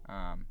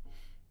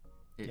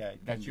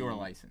 that's your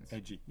license.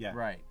 Edgy. Yeah.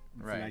 Right.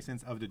 It's Right. the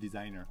license of the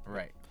designer.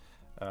 Right.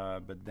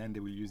 But then they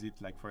will use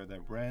it like for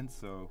their brand.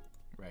 So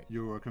Right.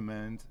 you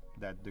recommend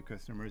that the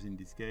customers, in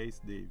this case,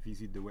 they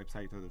visit the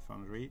website of the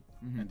foundry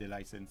and they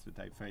license the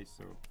typeface.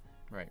 So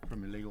Right.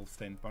 from a legal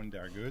standpoint, they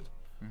are good.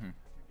 Mm-hmm.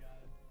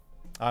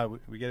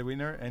 We get a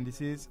winner, and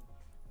this is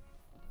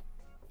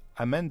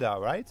Amanda,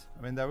 right?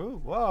 Amanda Wu.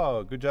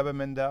 Wow, good job,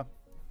 Amanda.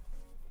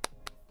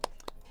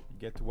 You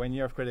get 1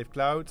 year of Creative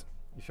Cloud.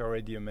 If you're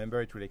already a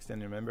member, it will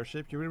extend your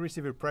membership. You will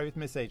receive a private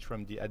message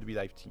from the Adobe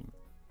Live team.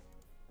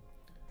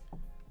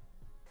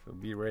 So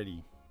be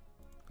ready.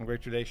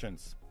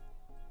 Congratulations.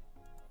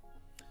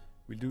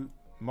 We'll do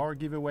more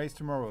giveaways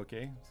tomorrow,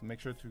 okay? So make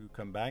sure to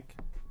come back.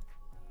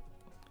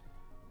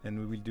 And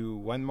we will do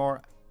one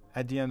more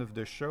at the end of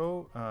the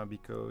show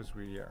because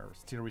we are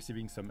still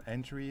receiving some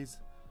entries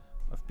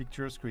of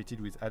pictures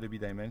created with Adobe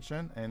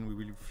Dimension, and we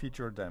will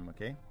feature them,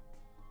 okay?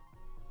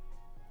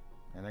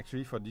 And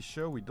actually for this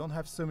show we don't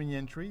have so many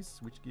entries,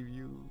 which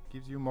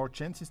gives you more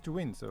chances to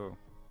win. So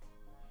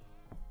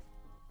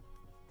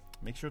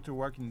make sure to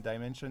work in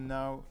Dimension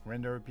now,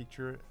 render a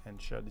picture and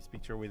share this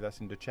picture with us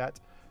in the chat.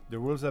 The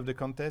rules of the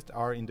contest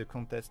are in the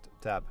contest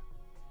tab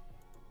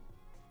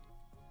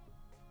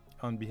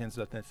on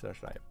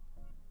behance.net/live.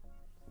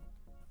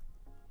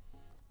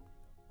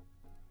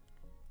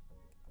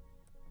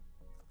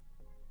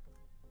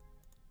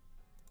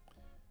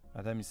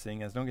 Adam is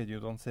saying, as long as you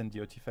don't send the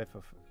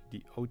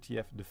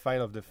OTF, the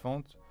file of the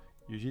font,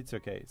 usually it's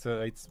okay.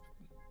 So it's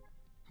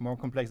more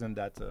complex than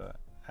that,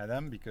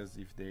 Adam, because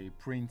if they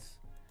print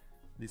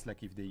this,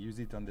 like if they use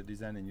it on the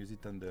design and use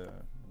it on the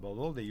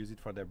bottle, they use it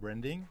for their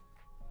branding.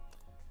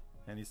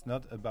 And it's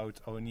not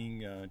about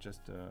owning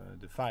just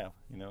the file,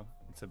 you know.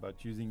 It's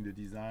about using the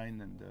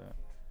design and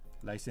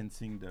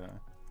licensing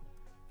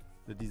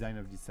the design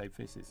of these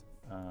typefaces.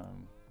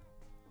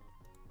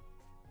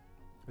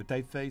 A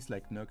typeface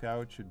like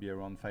Knockout should be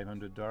around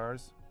 $500,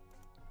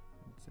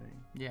 I'd say.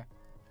 Yeah.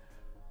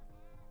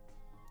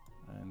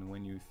 And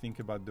when you think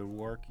about the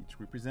work it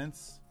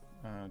represents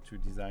to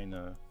design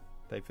a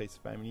typeface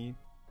family,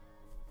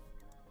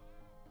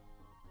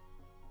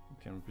 it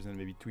can represent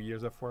maybe 2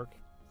 years of work.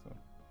 So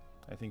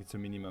I think it's a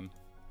minimum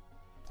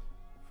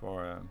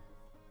for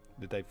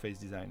the typeface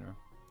designer.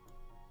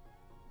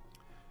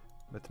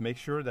 But make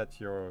sure that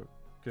your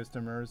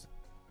customers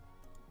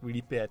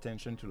really pay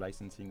attention to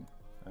licensing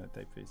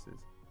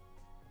typefaces,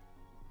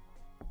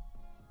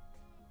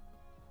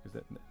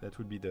 because that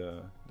would be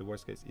the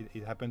worst case.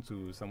 It happened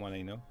to someone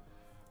I know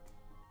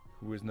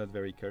who was not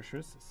very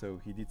cautious, so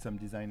he did some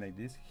design like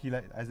this.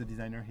 As a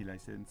designer, he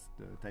licensed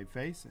the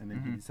typeface, and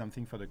then he did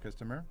something for the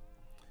customer,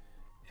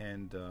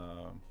 and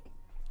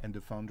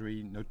the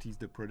foundry noticed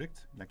the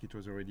product like it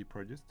was already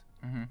produced,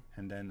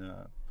 and then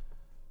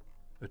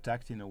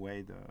attacked in a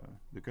way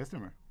the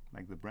customer,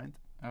 like the brand.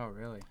 Oh,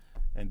 really?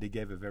 And they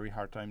gave a very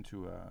hard time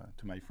to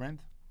my friend.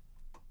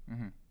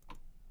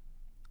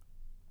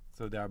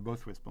 So they are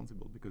both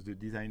responsible, because the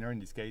designer in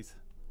this case,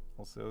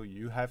 also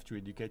you have to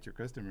educate your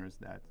customers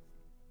that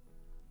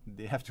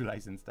they have to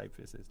license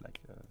typefaces. Like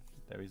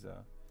there is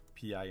a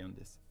PI on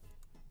this.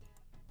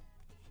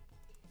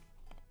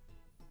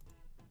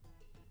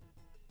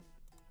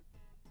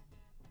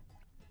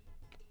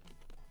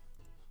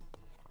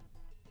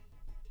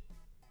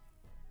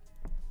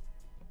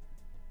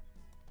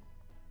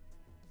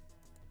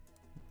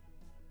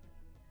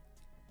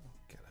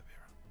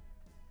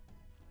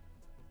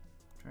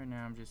 Right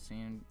now I'm just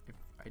seeing if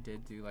I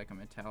did do like a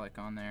metallic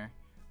on there,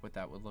 what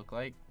that would look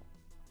like.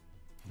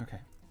 Okay.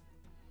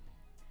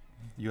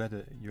 You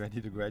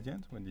added a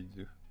gradient? When did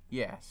you do?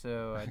 Yeah,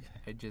 so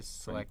I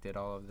just selected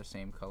all of the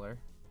same color.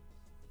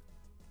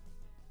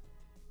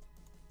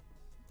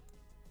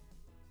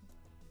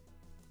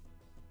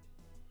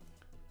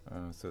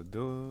 So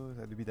those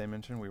Adobe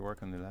Dimension, we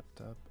work on the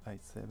laptop,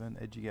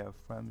 i7, 8 GB of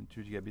RAM and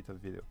 2 GB of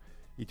video.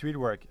 It will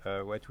work.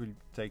 What will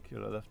take a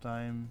lot of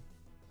time?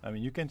 I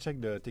mean, you can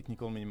check the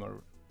technical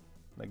minimal,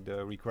 like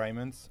the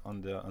requirements on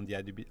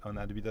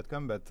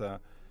Adobe.com, but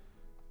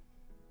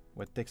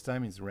what takes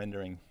time is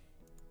rendering.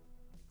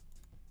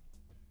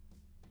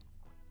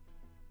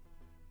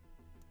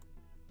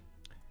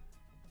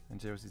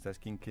 And Jairus is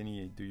asking,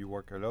 Kenny, do you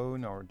work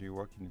alone or do you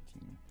work in a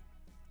team?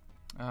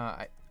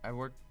 I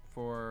work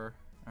for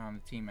the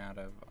team out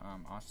of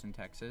Austin,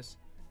 Texas.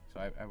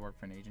 So I work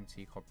for an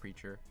agency called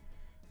Preacher.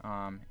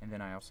 And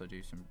then I also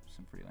do some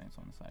freelance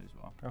on the side as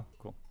well. Oh,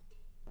 cool.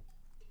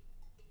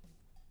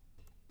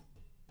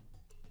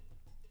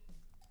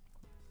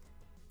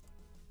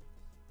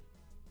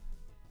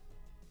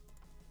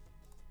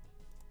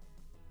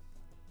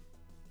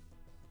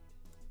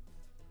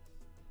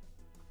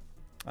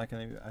 Can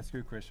I ask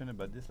you a question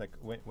about this? Like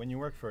when you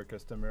work for a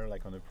customer,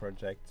 like on a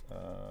project,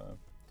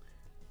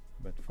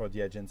 but for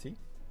the agency,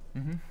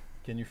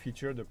 can you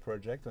feature the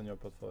project on your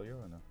portfolio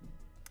or no?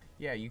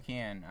 Yeah, you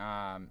can.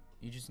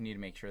 You just need to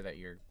make sure that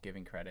you're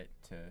giving credit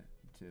to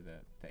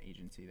the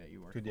agency that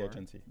you work for. To the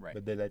agency, right?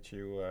 But they let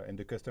you, and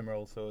the customer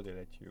also, they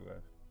let you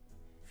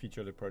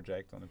feature the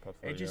project on the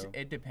portfolio.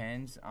 It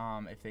depends.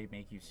 If they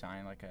make you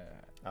sign like a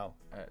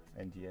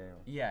NDA.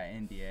 Or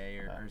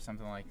NDA or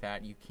something like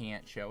that, you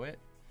can't show it.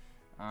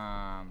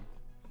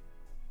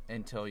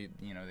 Until they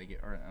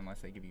get, or unless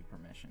they give you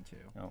permission to.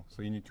 Oh,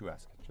 so you need to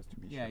ask just to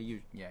be sure.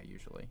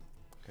 Usually.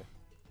 Okay.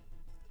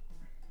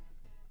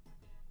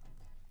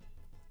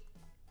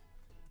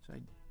 So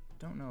I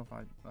don't know if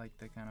I like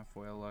the kind of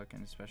foil look,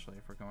 and especially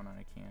if we're going on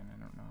a can, I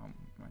don't know how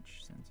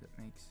much sense it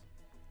makes.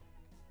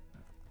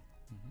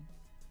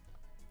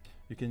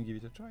 You can give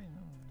it a try,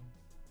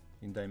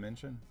 in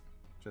Dimension.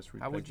 Just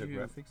replace the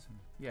graphics.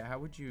 Yeah, how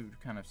would you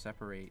kind of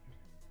separate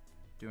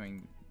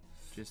doing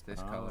just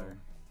this color?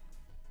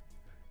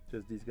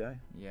 Just this guy?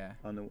 Yeah.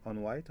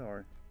 On white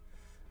or?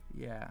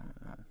 Yeah.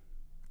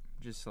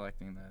 Just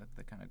selecting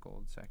the kind of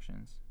gold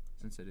sections,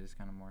 since it is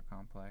kind of more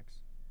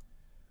complex.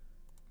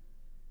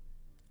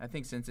 I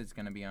think since it's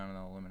going to be on an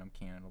aluminum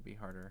can, it'll be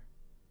harder.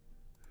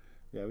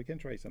 Yeah, we can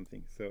try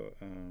something. So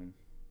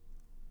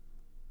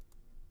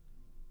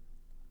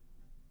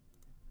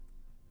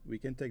we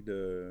can take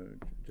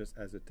just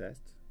as a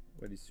test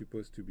what is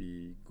supposed to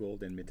be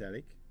gold and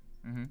metallic.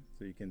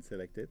 So you can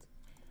select it.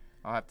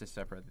 I'll have to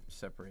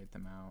separate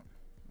them out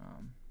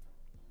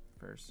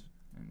first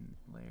in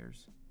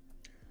layers.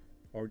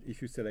 Or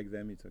if you select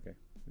them, it's okay.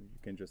 You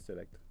can just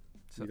select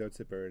without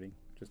separating,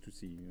 just to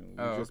see.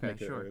 Oh, just okay, make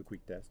sure. a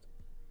quick test.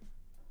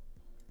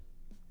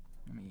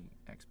 Let me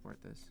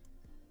export this.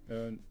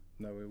 No,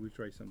 we'll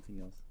try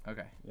something else.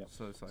 Okay. Yeah.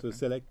 So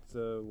select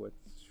what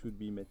should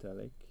be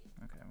metallic.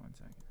 Okay, 1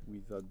 second.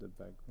 Without the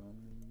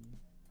background, maybe.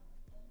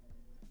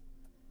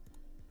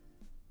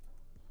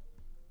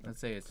 Let's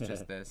say it's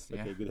just this.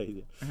 Yeah. Okay, good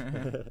idea.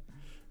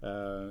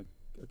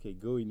 Okay,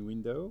 go in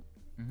Window.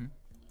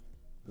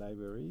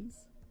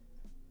 Libraries.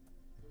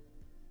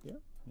 Yeah.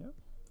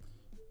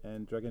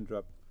 And drag and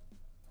drop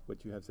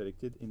what you have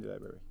selected in the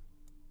library.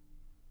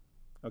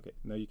 Okay,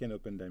 now you can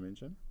open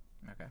Dimension.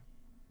 Okay.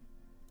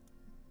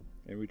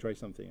 And we try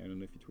something. I don't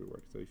know if it will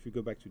work. So if you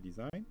go back to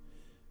Design,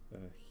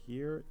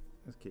 here,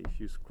 okay, if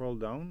you scroll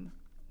down,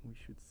 we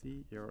should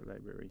see your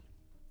library.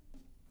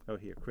 Oh,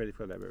 here, Creative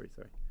Cloud Library,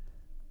 sorry.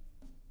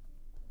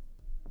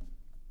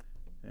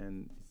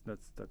 And it's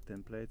not stock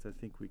templates. I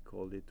think we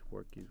called it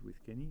Work is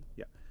with Kenny.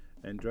 Yeah.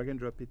 And drag and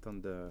drop it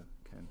on the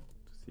can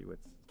to see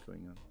what's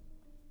going on.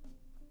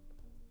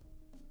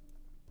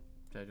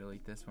 Should I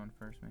delete this one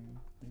first, maybe?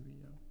 Maybe,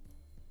 yeah.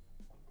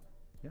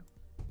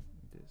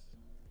 This.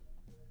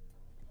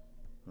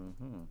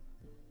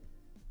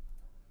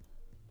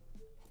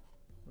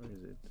 Where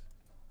is it?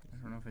 I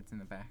don't know if it's in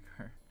the back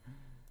or...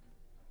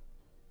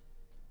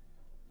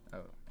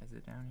 Oh, is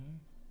it down here?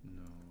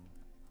 No.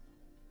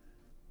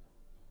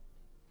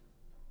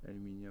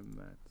 Aluminium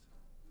mat.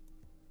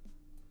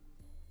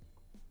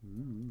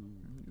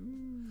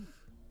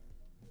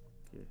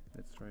 Okay,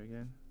 let's try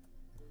again.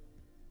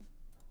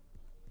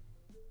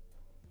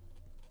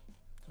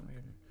 It's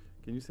weird.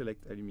 Can you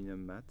select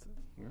aluminium mat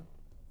here?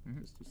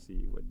 Just to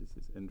see what this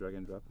is, and drag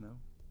and drop now.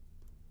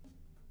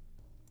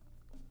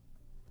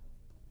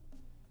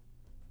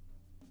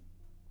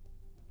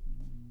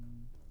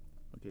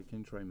 Okay, can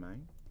you try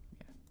mine?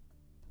 Yeah.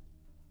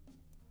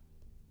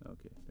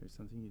 Okay, there's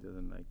something he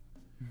doesn't like.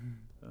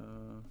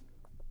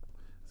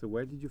 So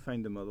where did you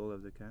find the model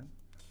of the can?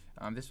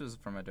 This was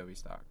from Adobe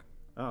stock.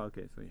 Oh,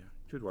 okay, so yeah,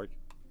 it should work.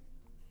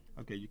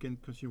 Okay, you can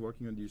continue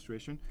working on the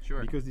illustration.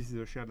 Sure. Because this is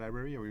a shared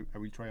library, I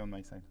will try on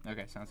my side.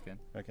 Okay, sounds good.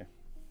 Okay.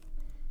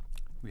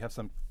 We have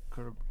some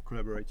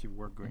collaborative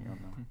work going on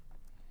now.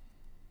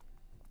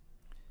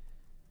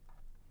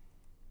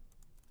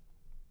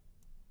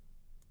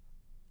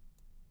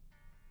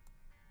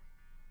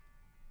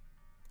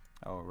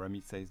 Oh,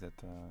 Rami says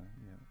that,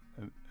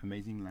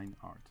 amazing line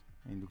art.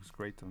 And it looks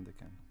great on the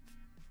can.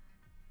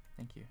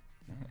 Thank you.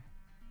 Yeah.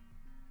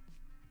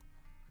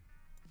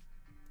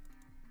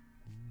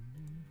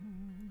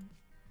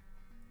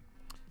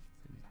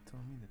 So you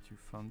told me that you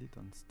found it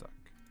on stock.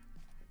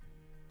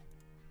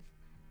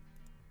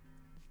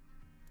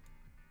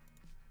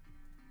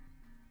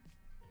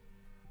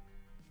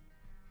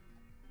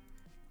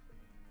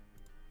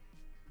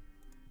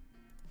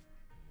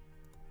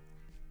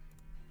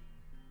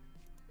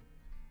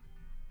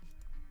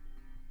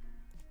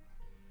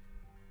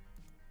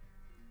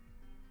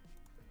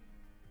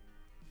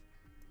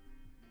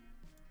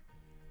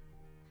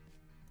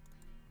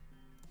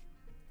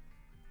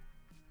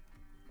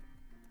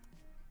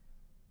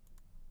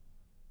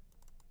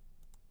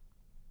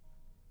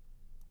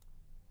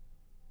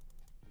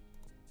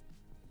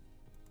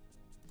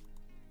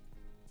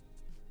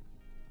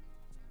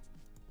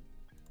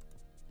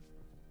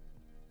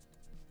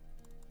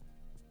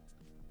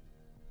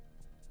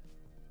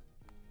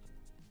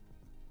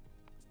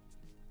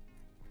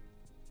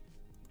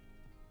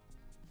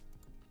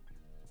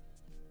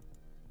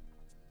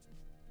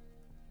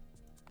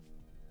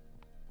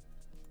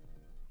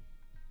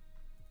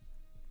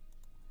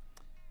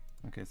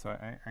 Okay, so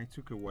I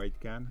took a white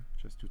can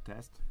just to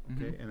test,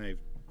 okay, and I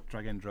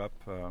drag and drop.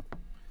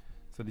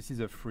 So this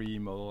is a free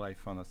model I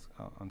found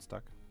on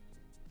stock.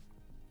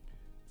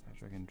 I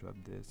drag and drop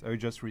this. I will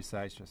just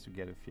resize just to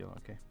get a feel,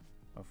 okay,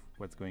 of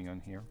what's going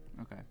on here.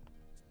 Okay.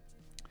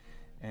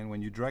 And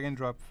when you drag and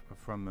drop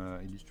from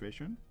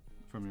illustration,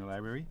 from your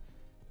library,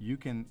 you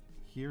can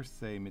here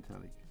say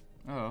metallic.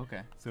 Oh,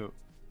 okay. So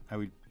I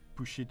will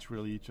push it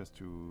really just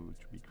to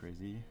be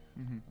crazy.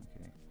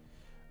 Okay.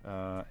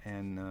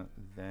 And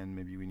then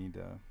maybe we need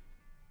a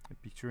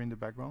picture in the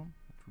background.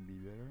 That would be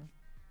better.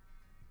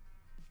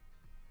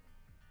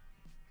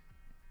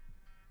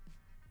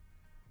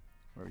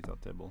 Where is our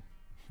table?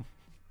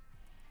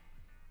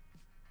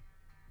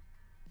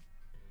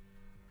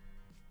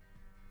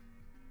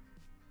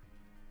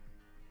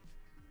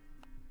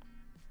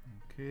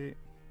 Okay.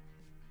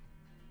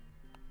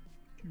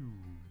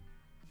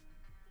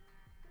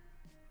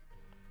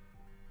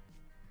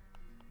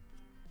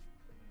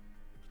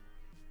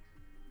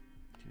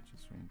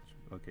 Just trying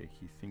to, okay,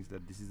 he thinks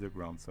that this is the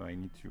ground, so I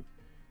need to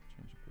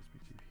change the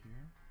perspective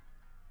here.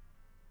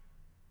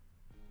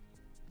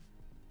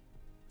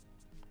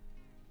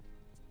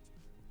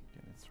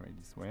 Okay, let's try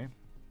this way.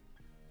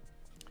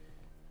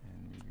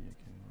 And maybe I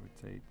can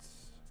rotate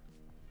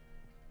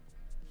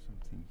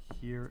something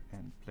here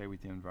and play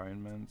with the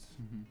environment.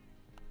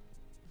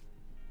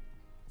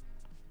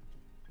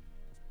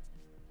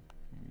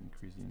 Maybe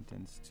increase the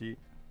intensity.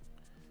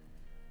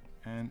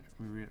 And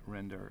we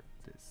render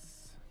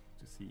this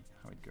to see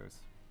how it goes.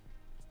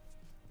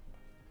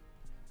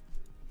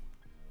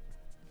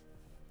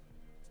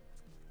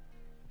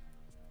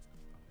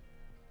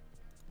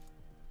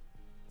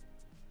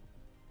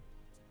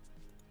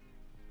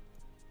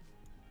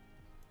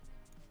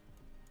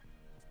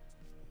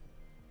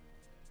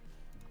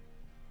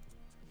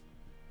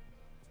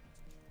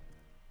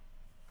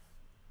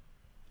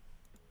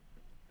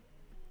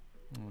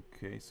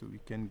 Okay, so we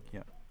can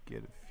get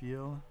a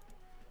feel.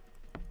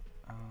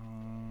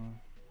 I'm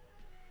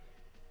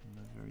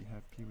not very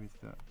happy with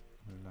the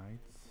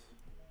lights.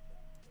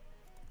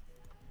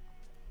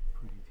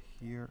 Put it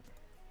here.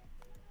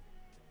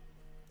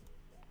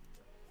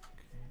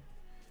 Okay.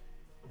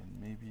 And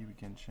maybe we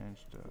can change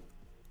the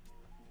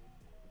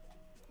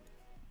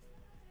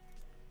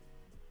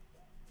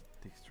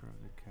texture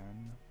of the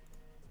can.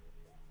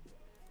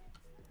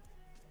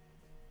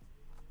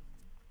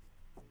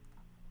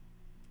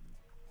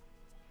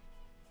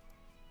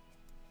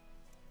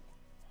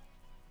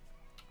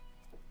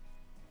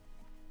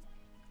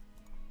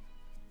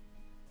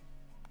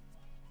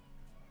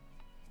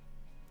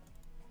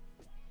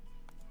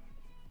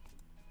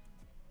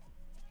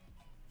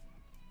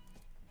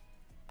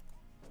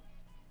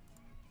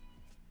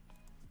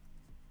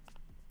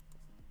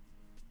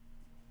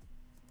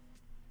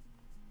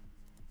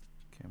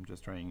 I'm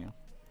just trying,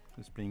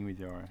 just playing with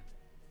your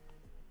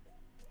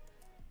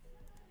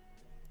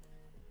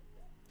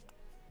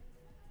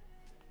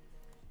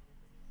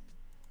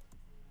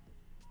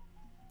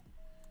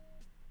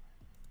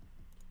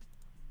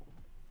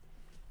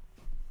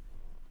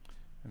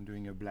I'm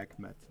doing a black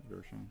matte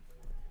version.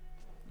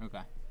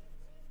 Okay.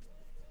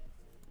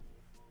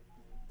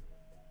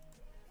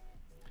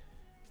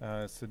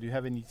 So do you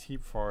have any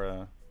tip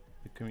for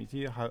the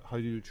community? How do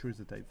you choose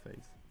the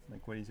typeface?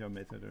 Like, what is your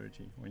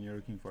methodology when you're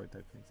looking for a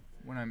typeface?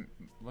 When I'm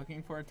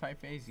looking for a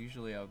typeface,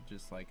 usually I'll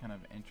just like kind of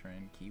enter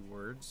in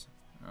keywords.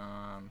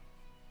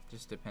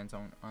 Just depends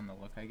on the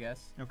look, I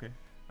guess. Okay.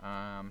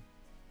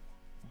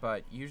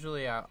 But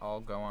usually I'll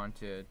go on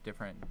to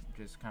different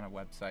just kind of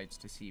websites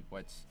to see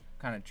what's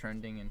kind of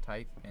trending in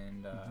type,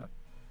 and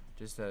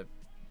just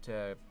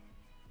to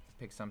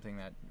pick something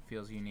that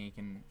feels unique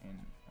and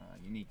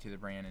unique to the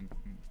brand and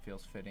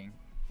feels fitting.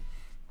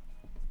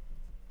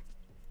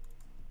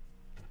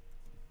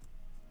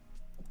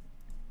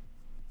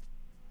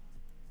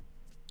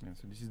 Yeah,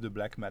 so this is the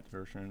black matte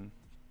version.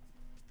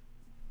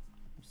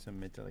 Some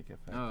metallic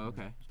effect. Oh,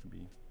 okay. To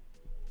be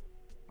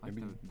like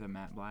the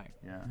matte black.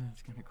 Yeah,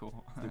 it's kind of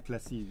cool.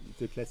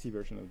 the classy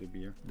version of the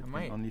beer that you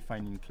can only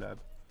find in club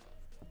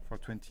for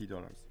 $20.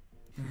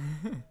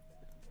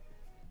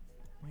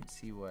 Might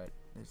see what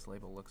this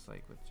label looks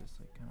like with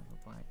just like kind of a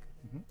black.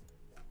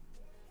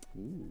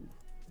 Ooh.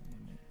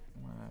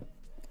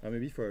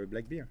 Maybe for a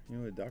black beer,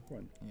 a dark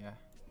one. Yeah.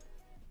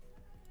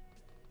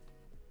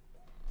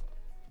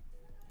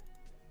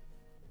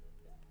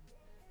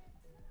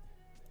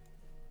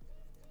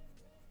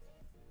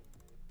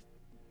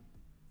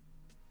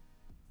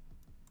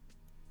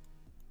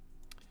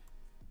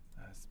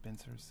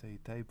 Spencer say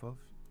type of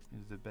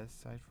is the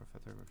best site for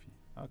photography.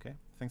 Okay,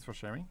 thanks for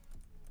sharing.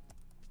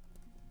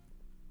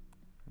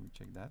 Let me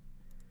check that.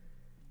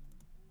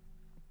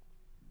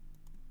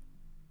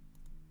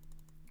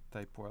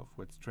 Type 12,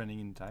 what's trending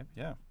in type?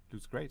 Yeah,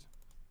 looks great.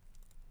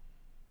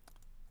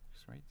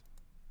 Looks great.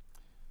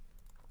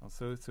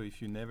 Also, so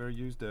if you never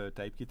use the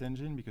Typekit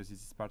engine because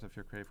this is part of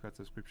your Creative Cloud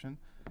subscription,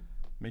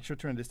 make sure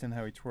to understand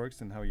how it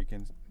works and how you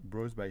can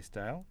browse by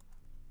style.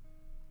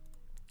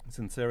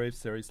 Sans serif,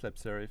 serif, slab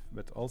serif,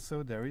 but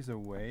also there is a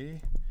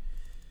way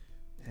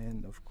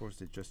And of course,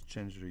 they just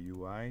changed the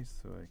UI,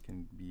 so I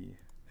can be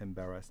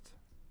embarrassed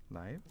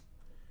live.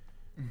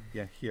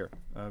 Yeah, here,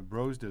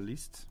 browse the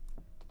list.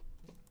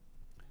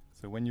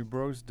 So when you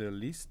browse the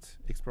list,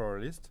 Explorer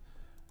list,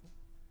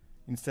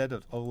 instead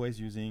of always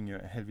using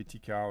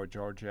Helvetica or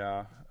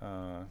Georgia,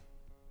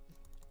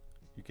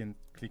 you can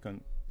click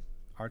on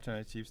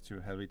alternatives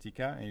to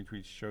Helvetica, and it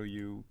will show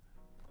you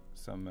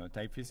some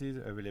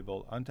typefaces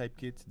available on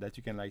Typekit that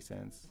you can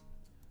license,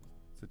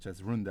 such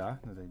as Runda,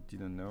 that I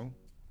didn't know.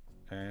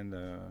 And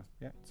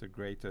yeah, it's a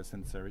great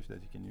sans serif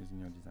that you can use in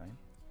your design.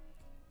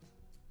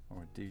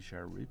 Or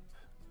Deja Rip.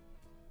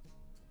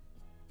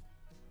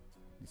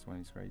 This one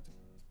is great.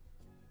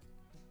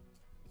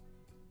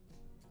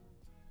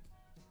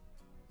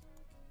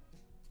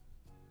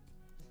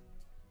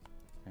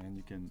 And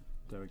you can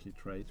directly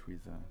try it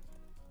with to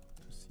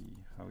see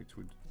how it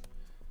would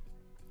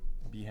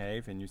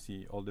behave, and you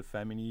see all the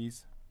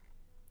families.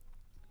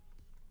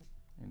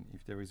 And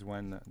if there is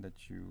one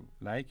that you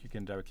like, you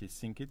can directly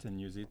sync it and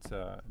use it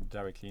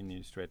directly in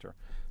Illustrator.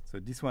 So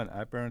this one,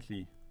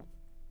 apparently,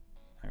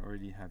 I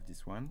already have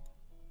this one.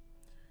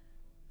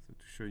 So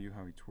to show you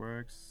how it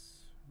works,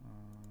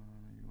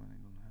 maybe one I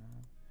don't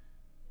have.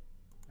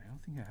 I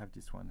don't think I have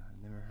this one. I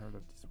never heard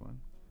of this one.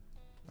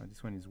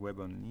 This one is web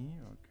only,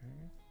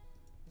 okay.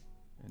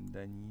 And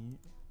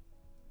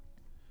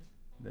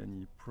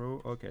Danny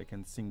Pro, okay, I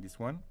can sync this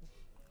one.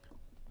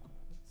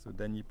 So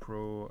Danny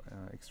Pro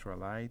extra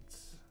light.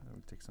 I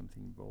will take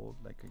something bold,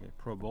 like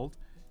Pro Bold.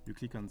 You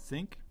click on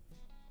sync,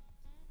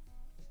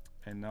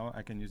 and now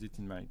I can use it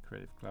in my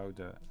Creative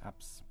Cloud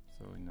apps.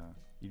 So in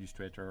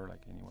Illustrator,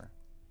 like anywhere.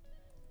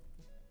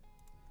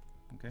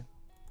 Okay.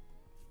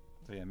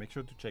 So yeah, make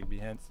sure to check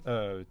Behance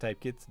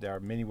Typekit. There are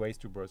many ways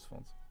to browse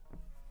fonts.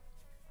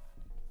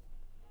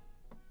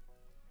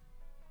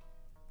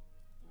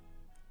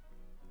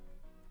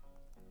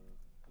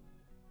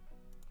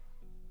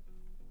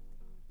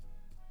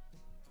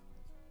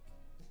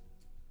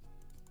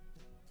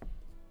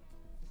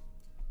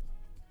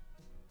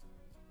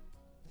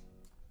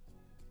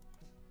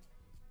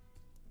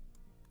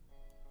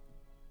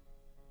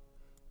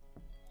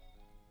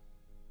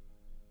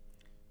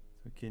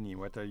 Kenny,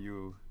 what are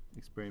you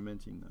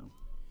experimenting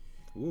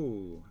now?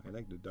 Ooh, I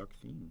like the dark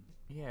theme.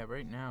 Yeah,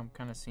 right now I'm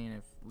kind of seeing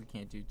if we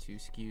can't do two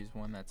SKUs,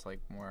 one that's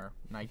like more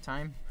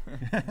nighttime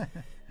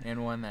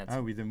and one that's...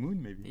 with the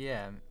moon maybe?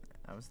 Yeah,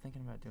 I was thinking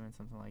about doing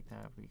something like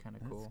that. Would be kind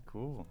of cool. That's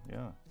cool,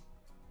 yeah.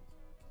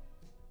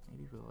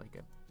 Maybe with like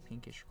a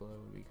pinkish glow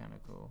would be kind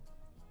of cool.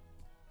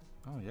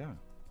 Oh yeah,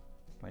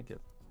 like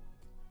it.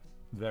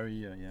 Very,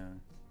 yeah,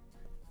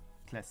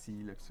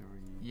 classy, luxury.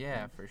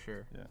 Yeah, for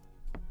sure. Yeah.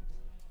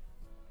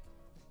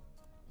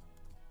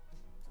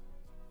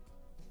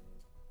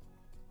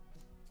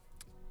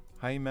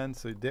 Hi man,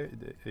 so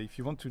if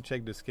you want to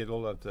check the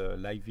schedule of the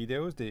live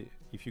videos,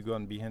 if you go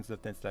on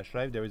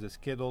behance.net/live, there is a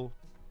schedule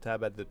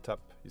tab at the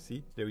top. You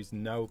see, there is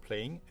now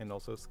playing and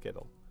also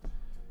schedule.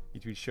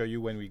 It will show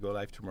you when we go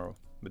live tomorrow.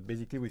 But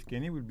basically with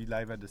Kenny, we'll be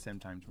live at the same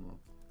time tomorrow.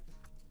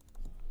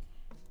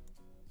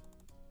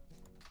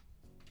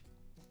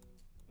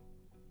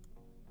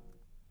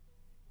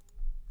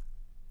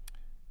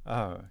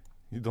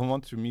 You don't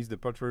want to miss the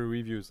portfolio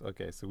reviews.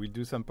 Okay, so we'll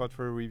do some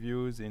portfolio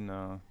reviews in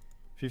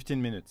 15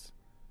 minutes.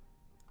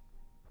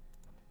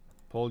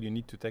 Paul, you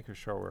need to take a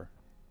shower.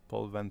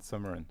 Paul Van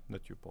Summeren,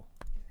 not you, Paul.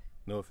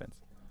 No offense.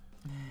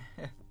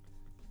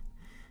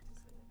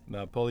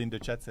 Now, Paul in the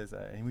chat says,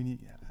 I'm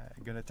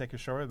gonna take a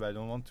shower, but I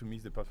don't want to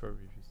miss the portfolio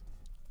reviews.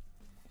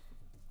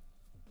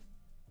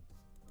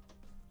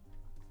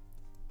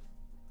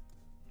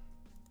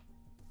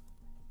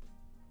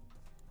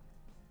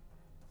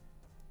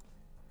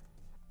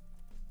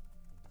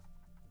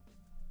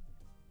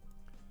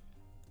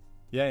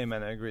 Yeah,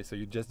 man, I agree. So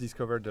you just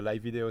discovered the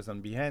live videos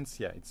on Behance.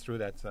 Yeah, it's true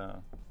that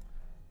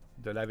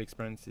the live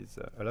experience is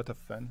a lot of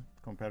fun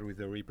compared with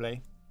the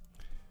replay.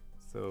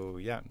 So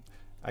yeah,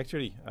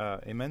 actually,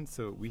 Eman,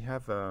 so we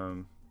have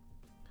a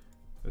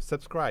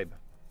subscribe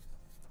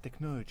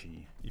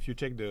technology. If you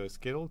check the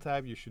schedule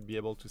tab, you should be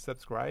able to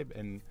subscribe,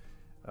 and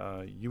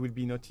you will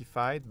be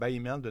notified by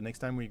email the next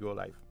time we go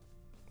live.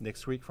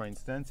 Next week, for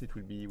instance, it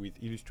will be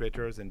with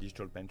illustrators and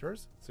digital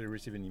painters. So you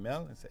receive an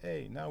email and say,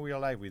 hey, now we are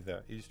live with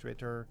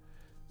Illustrator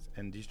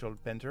and digital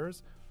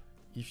painters.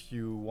 If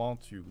you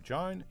want to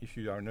join, if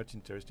you are not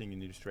interested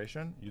in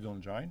illustration, you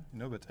don't join, you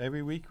know, but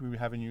every week we will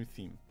have a new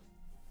theme.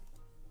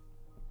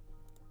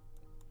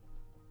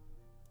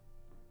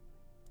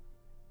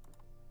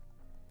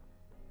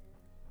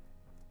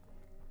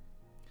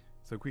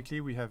 So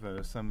quickly, we have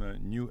some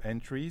new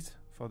entries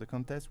for the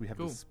contest. We have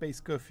the Space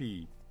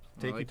Coffee.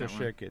 Take it or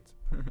shake it.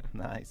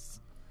 Nice.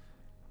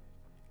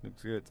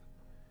 Looks good.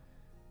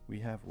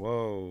 We have,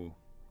 whoa.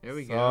 There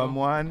we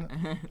Someone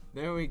go.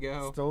 There we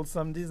go. Stole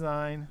some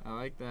design. I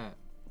like that.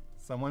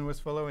 Someone was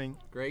following.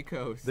 Grey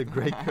Coast. The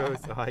Grey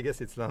Coast. Oh, I guess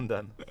it's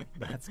London.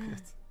 That's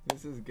good.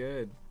 This is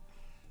good.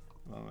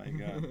 Oh my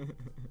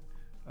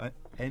god.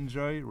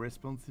 Enjoy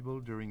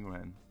responsible during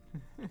run.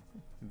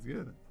 It's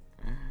good.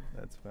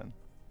 That's fun.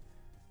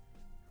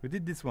 Who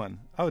did this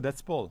one? Oh,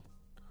 that's Paul.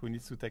 who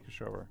needs to take a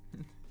shower.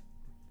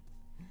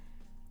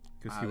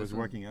 Because he was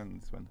working on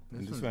this one.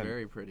 This one's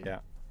very pretty. Yeah,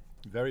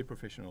 very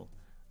professional.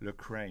 Le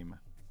Crème.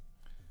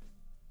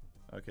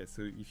 Okay,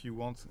 so if you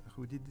want,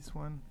 who did this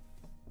one?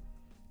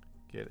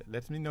 Okay,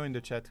 let me know in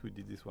the chat who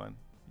did this one.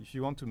 If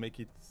you want to make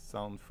it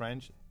sound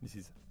French, this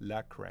is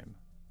La Crème.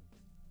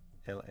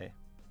 L-A.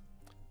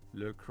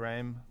 Le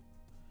Crème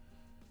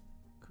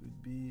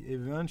could be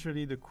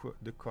eventually the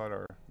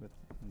color, but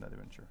I'm not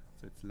even sure.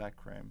 So it's La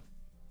Crème.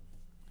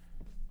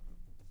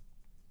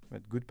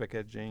 But good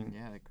packaging.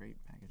 Yeah, great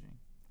packaging.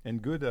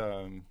 And good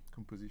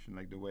composition,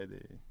 like the way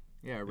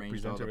they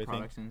arranged all the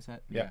products in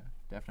set. Yeah,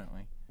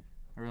 definitely.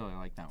 I really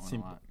like that one a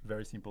lot.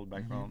 Very simple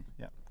background.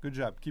 Yeah, good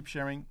job. Keep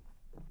sharing.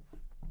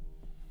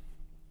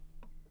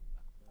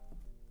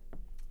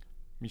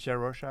 Michel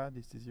Rocha,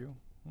 this is you.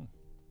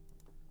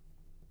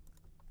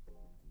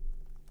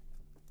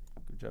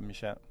 Good job,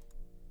 Michel.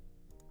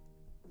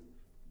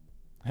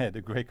 Yeah,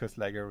 the Grey Coast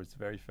Lager was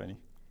very funny.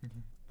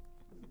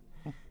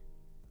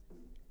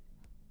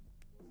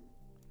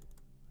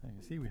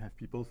 You see, we have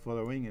people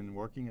following and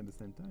working at the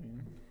same time. You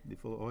know? They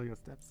follow all your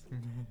steps.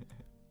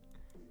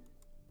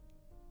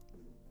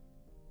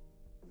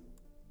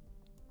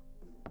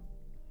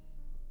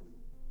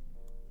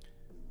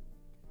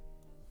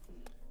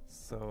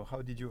 So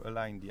how did you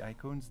align the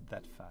icons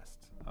that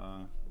fast?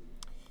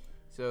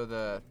 So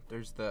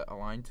there's the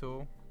align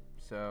tool.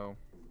 So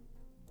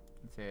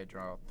let's say I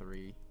draw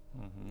 3.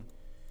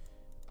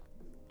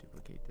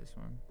 Duplicate this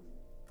one.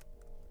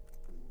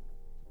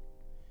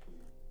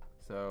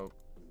 So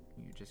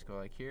you just go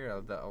like here,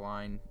 the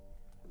align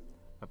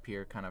up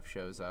here kind of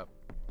shows up.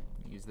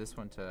 Use this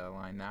one to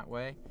align that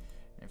way.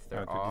 And if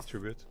they're off, to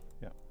distribute,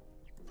 yeah.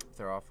 If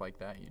they're off like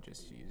that, you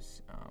just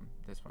use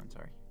this one.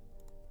 Sorry.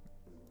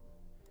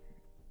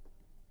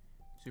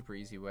 Super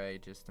easy way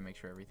just to make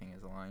sure everything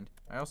is aligned.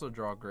 I also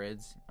draw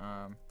grids.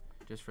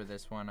 Just for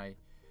this one, I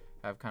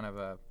have kind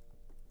of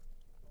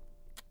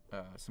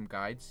some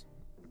guides,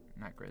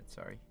 not grids.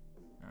 Sorry,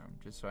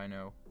 just so I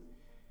know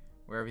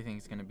where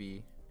everything's going to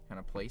be kind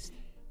of placed.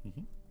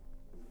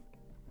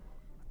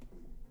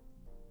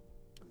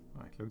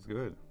 Alright, looks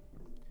good.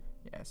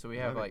 Yeah, so we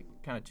have like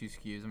kind of 2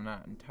 SKUs. I'm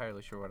not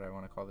entirely sure what I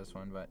want to call this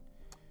one, but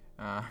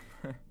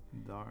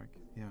dark,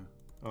 yeah.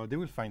 Oh, they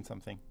will find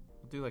something.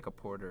 We'll do like a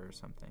porter or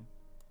something.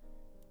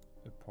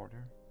 A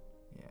porter?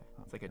 Yeah,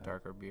 it's like a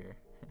darker beer.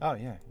 Oh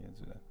yeah,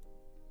 do that.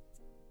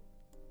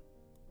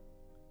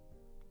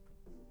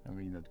 I'm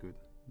really not good.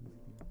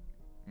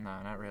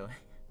 No, not really.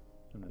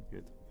 I'm not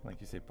good.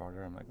 Like you say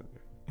porter, I'm like,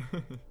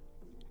 okay.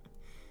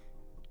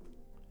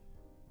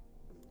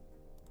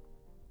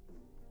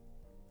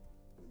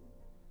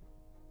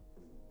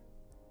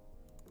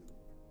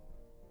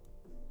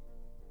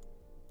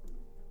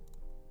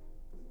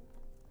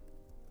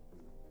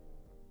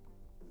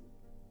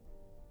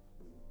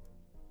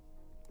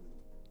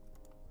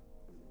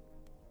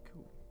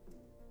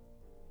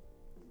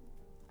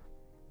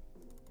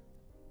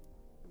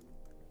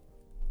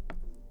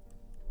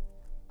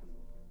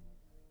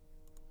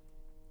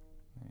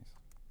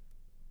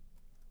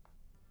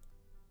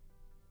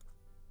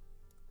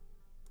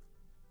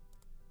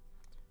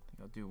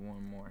 I'll do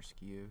one more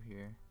SKU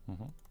here.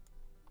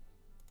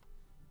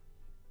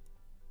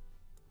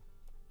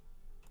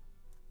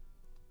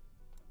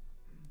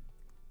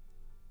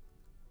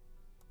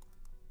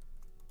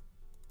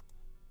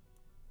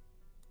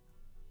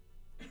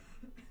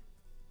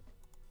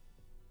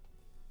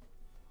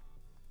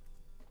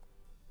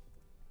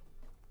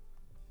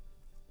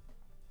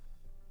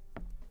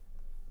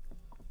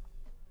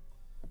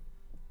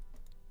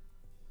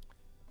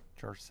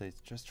 George says,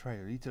 just try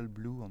a little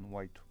blue on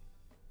white.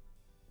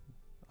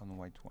 On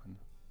white one.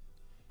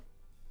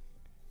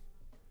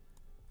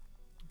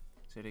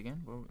 Say it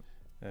again.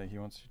 He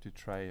wants you to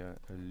try a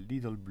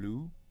little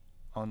blue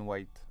on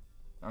white.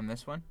 On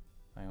this one?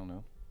 I don't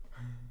know.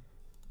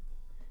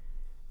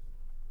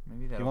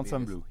 Maybe that. He wants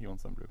some blue. He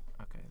wants some blue.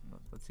 Okay,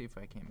 let's see if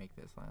I can't make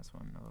this last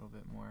one a little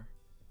bit more.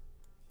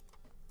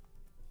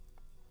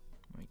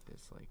 Make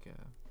this like a.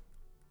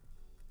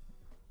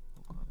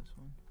 We'll call this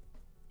one.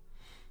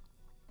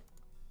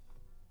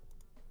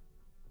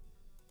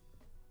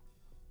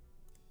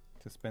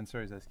 So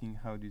Spencer is asking,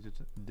 how do you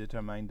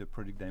determine the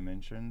product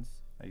dimensions?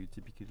 Are you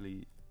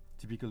typically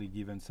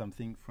given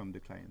something from the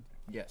client?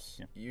 Yes.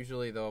 Yeah.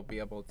 Usually they'll be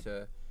able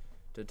to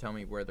tell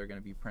me where they're going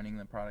to be printing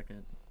the product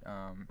at,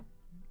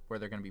 where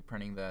they're going to be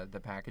printing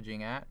the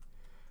packaging at,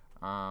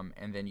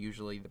 and then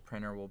usually the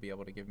printer will be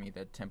able to give me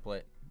the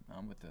template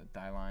with the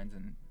die lines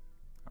and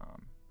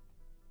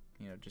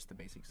just the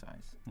basic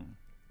size.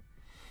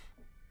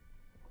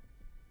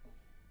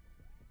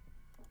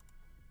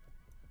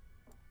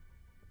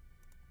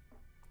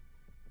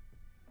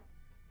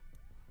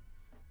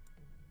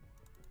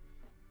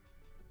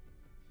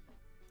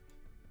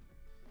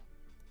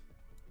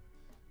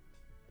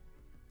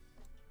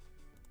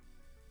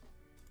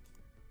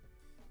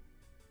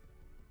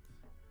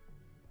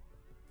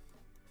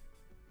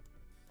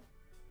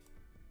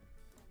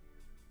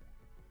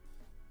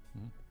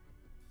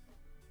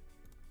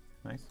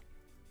 Nice.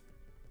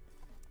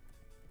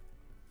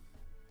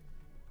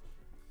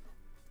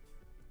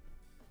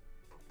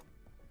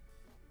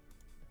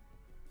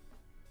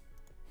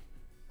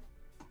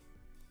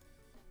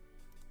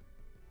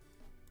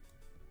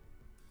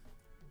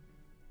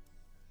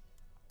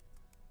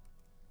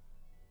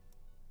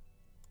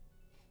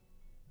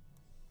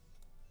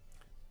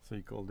 So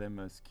you call them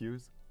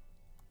SKUs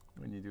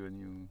when you do a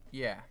new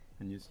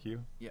SKU?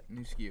 Yeah,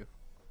 new SKU.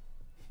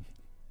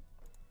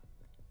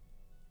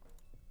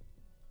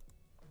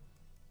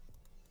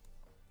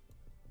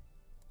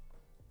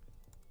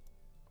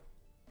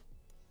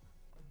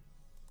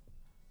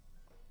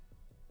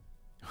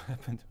 What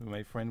happened to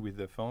my friend with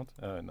the font?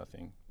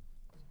 Nothing.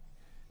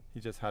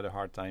 He just had a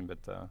hard time,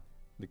 but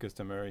the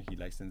customer, he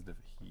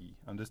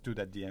understood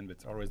at the end, but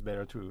it's always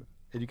better to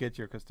educate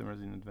your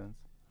customers in advance.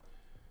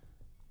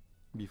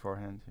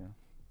 Beforehand, yeah.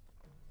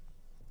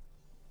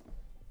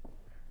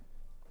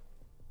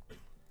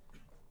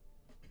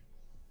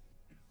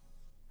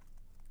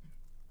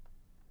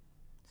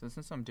 So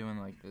since I'm doing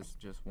like this,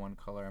 just one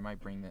color, I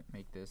might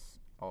make this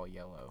all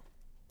yellow.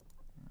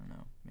 I don't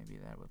know. Maybe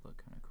that would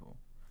look kind of cool.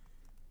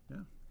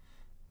 Yeah.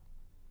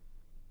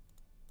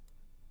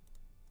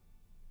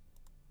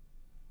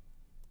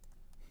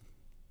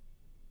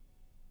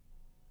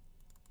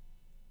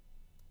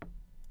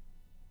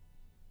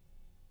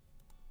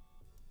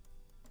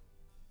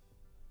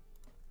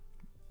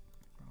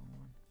 Wrong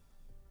one.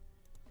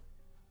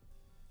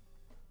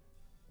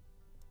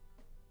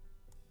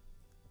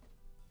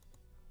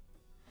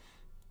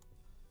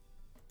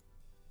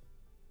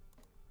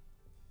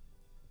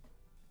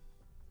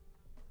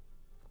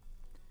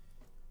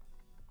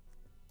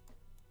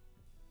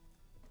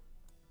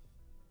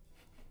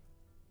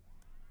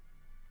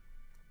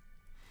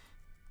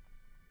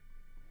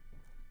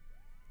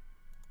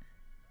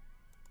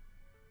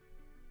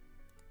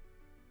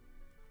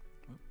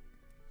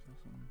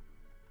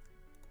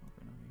 Some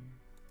open over here.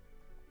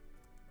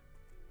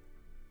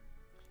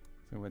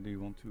 So what do you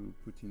want to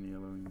put in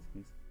yellow in this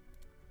case?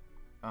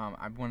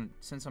 I want,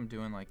 since I'm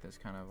doing like this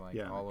kind of like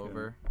all like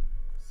over.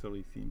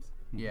 Solid themes.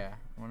 Yeah,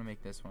 I want to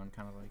make this one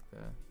kind of like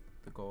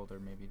the gold, or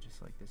maybe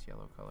just like this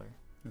yellow color.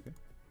 Okay.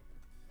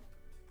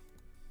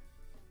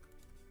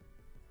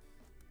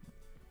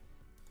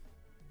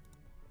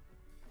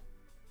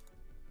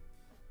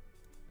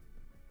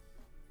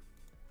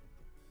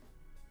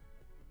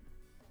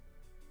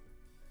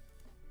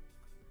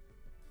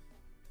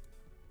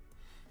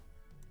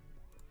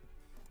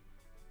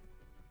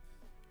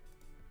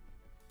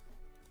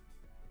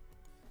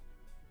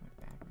 My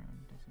background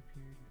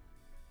disappeared.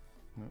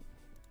 No.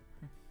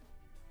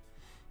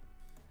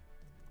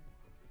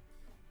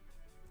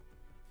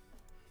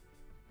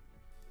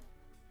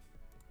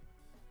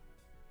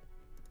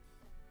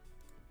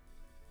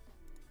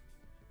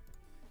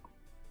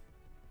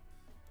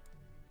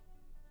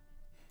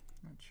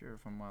 Not sure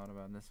if I'm wild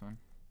about this one.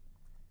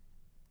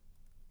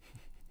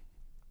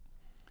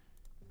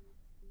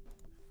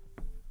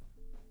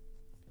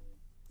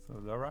 So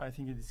Laura, I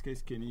think in this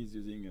case Kenny is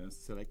using a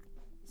select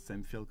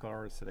same fill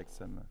color, select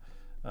some,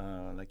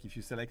 like if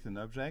you select an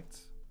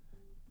object,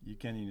 you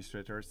can in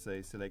Illustrator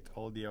say select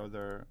all the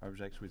other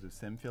objects with the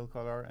same fill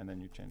color and then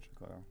you change the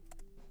color.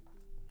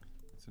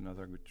 It's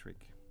another good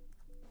trick.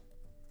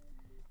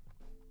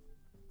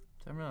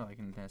 So I'm really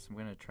liking this. I'm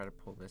going to try to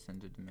pull this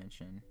into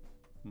Dimension.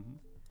 Mm-hmm.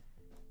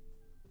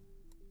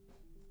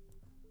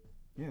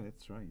 Yeah,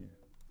 that's right, yeah.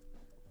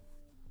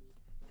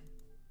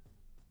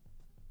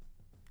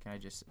 Can I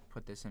just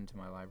put this into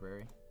my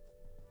library?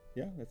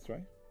 Yeah, that's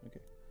right.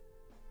 Okay.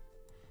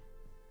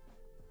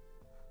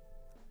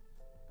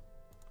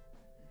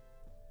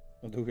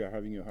 Although we are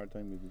having a hard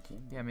time with this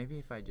one. Yeah, maybe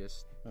if I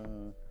just...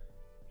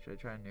 should I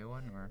try a new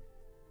one, or...?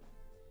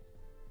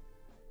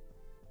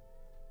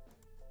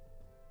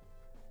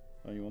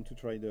 You want to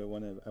try the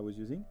one I was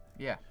using?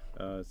 Yeah.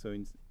 So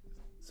in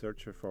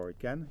search for a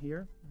can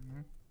here.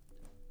 Mm-hmm.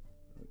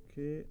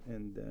 Okay,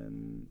 and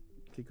then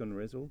click on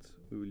results.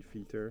 We will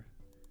filter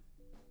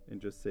and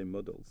just say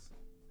models.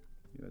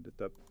 You at the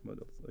top,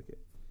 models. Okay.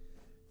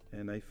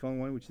 And I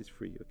found one which is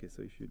free. Okay,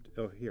 so you should...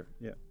 Oh, here.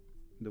 Yeah.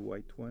 The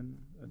white one.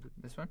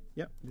 This one?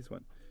 Yeah, this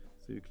one.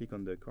 So you click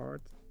on the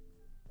card.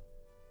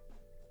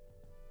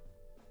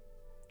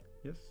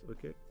 Yes,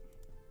 okay.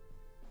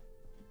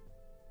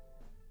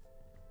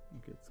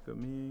 Okay, it's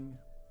coming.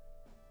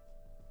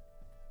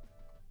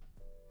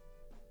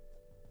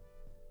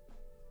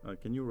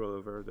 Can you roll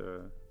over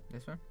the...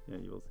 This one? Yeah,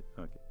 you will see.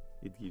 Okay,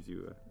 it gives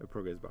you a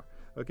progress bar.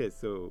 Okay,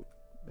 so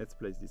let's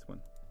place this one.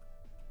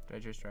 Do I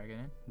just drag it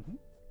in? Mm-hmm.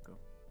 Go.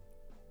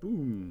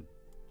 Boom!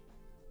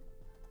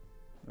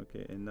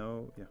 Okay, and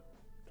now, yeah,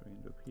 try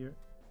and up here.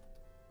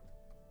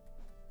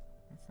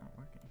 It's not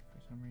working for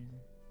some reason.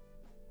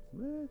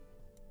 What?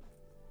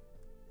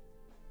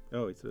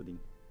 Oh, it's loading.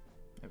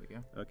 There we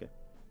go. Okay.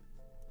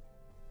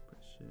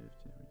 Press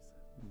shift, yeah,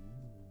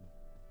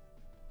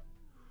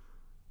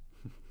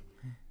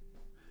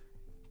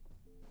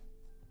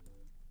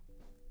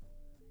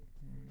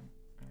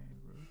 And I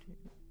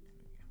rotate it.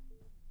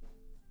 There we go.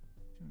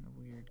 Doing a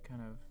weird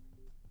kind of...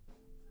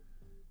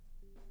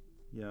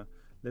 Yeah,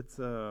 let's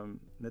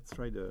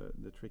try the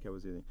trick I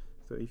was using.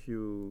 So if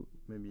you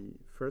maybe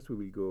first we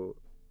will go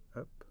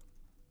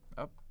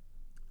up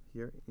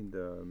here in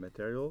the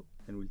material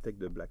and we'll take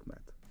the black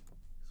mat.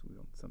 So we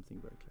want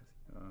something very classy.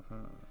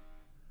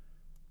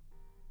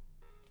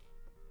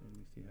 And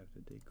we still have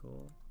the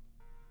decor.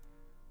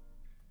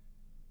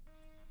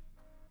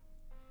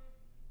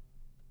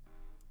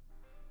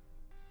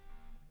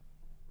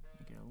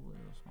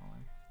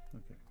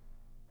 Okay.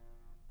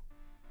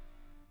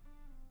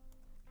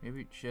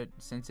 Maybe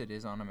since it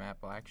is on a matte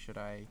black, should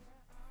I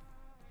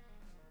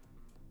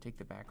take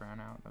the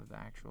background out of the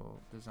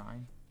actual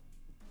design?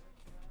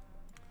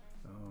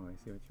 Oh, I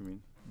see what you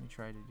mean. Let me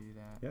try to do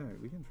that. Yeah,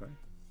 we can try.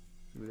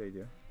 Good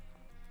idea.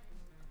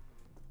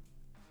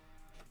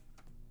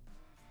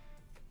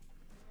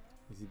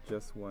 Is it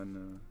just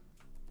one?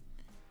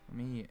 Let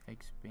me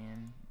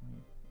expand, let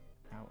me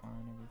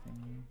outline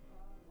everything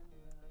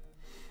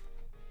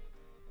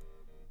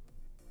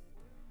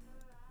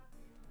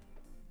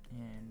here.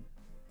 And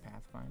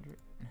Pathfinder it.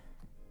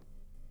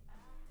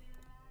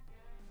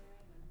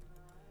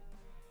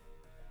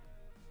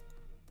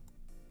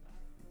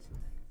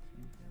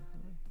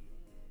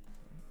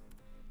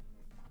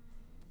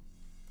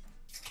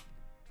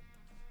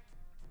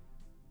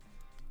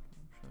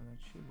 So that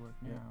should work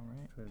now,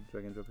 right? Try to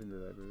drag and drop in the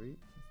library.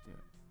 Let's do it.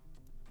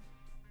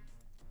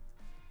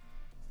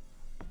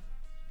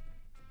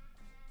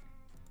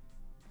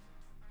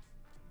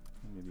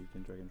 Maybe you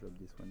can drag and drop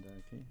this one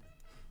directly.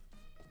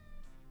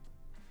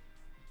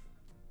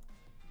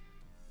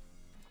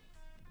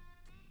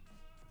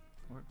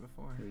 Worked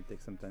before. Maybe it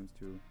takes some time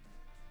to.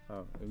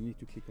 Oh, you need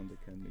to click on the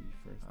can maybe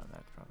first. Oh,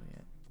 that's probably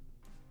it.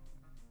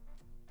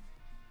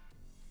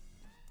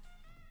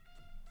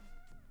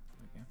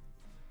 Okay.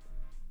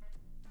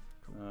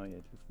 Cool. Oh yeah,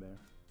 it looks better.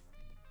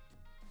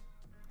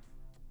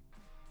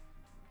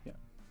 Yeah.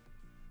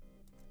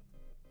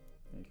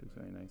 Yeah, it looks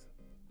very nice.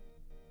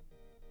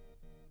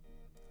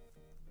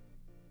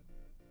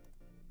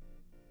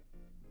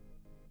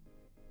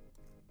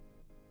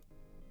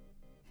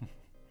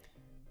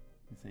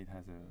 You say it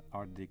has a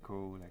Art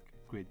Deco, like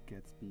Great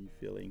Gatsby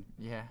feeling.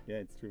 Yeah. Yeah,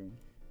 it's true.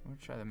 I'm gonna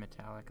try the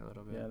metallic a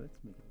little bit. Yeah, let's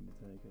make it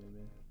metallic a little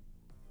bit.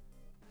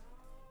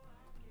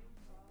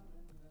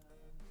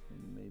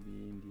 And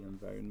maybe in the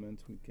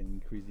environment we can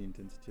increase the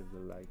intensity of the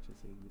light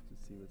just a little bit to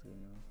see what's going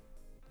on.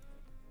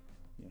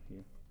 Yeah,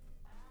 here.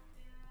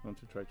 Want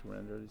to try to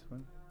render this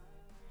one?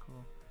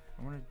 Cool.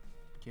 I want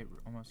to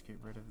almost get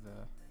rid of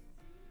the.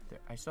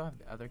 I still have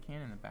the other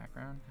can in the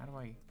background. How do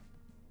I?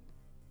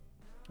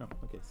 Oh,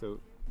 okay. So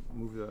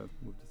move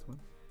this one.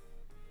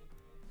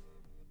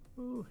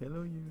 Oh,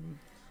 hello you.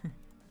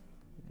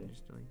 Okay.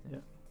 Just delete that.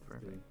 Yeah.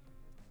 Perfect.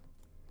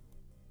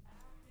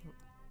 Yeah.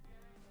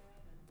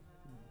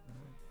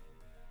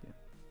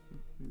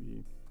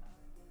 Maybe.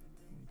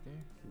 Right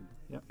there.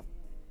 Yeah.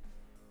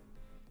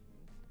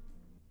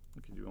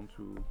 Okay. Do you want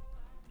to?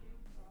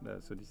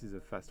 So this is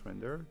a fast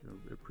render,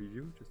 a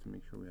preview, just to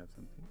make sure we have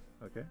something.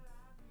 Okay.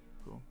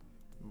 Cool.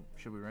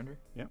 Should we render?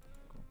 Yeah.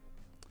 Cool.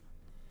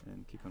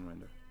 And click on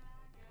render.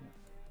 Yeah.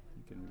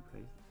 You can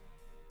replace.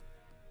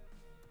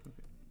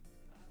 Okay.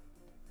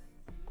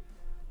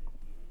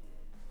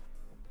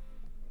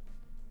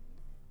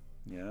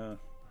 Yeah.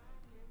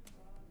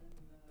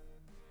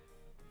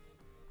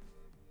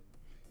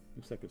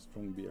 Looks like a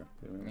strong beer.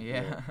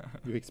 Yeah.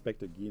 You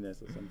expect a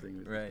Guinness or something.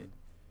 With right.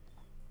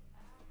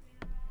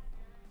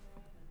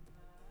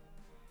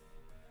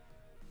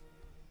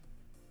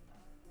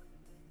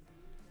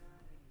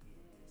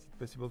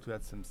 Possible to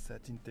add some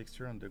satin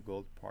texture on the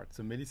gold part.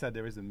 So Melissa,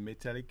 there is a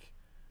metallic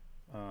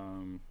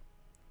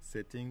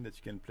setting that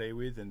you can play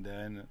with, and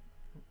then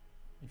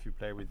if you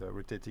play with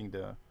rotating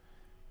the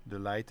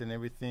light and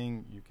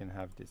everything, you can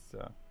have this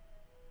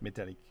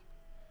metallic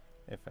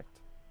effect.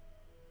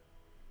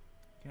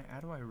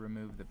 How do I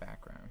remove the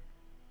background?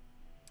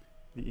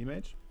 The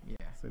image?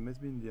 Yeah. So it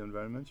must be in the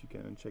environment. You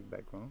can uncheck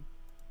background.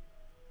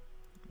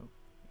 Oh.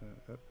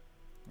 Up.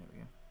 There we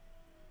go.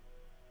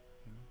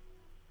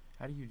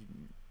 How do you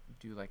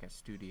do like a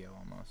studio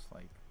almost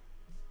like?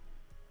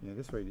 Yeah,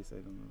 let's try this.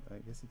 I don't know. I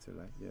guess it's a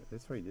light. Yeah,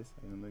 let's try this.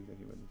 I don't know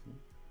exactly what this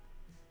is.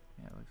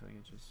 Yeah, it looks like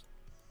it just.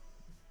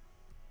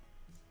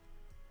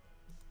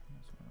 I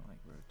just want to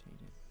like rotate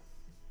it.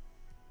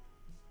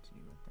 See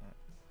what that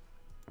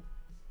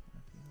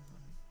feels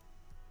like.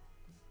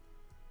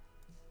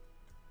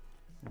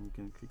 And you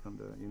can click on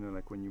the,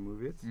 like when you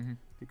move it,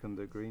 click on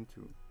the green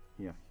to,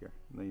 yeah, here.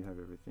 Now you have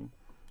everything.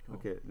 Cool.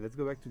 Okay, let's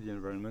go back to the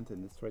environment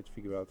and let's try to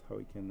figure out how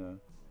we can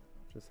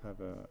just have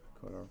a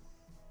color.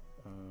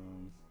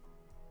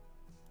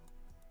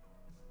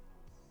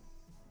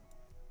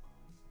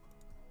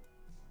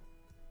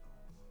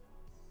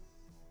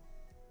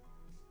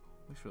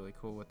 Looks really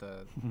cool with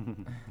the.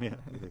 Yeah,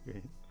 it's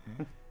great.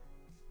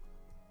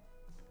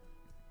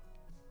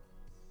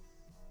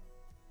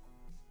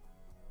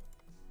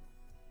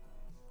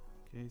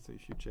 Okay, so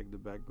if you check the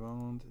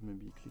background,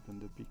 maybe click on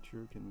the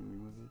picture, can we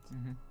remove it?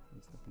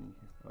 What's happening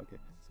here? Okay,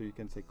 so you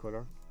can say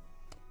color,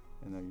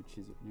 and now you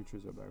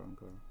choose your background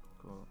color.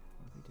 Cool.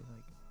 What if we did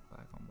like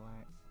black on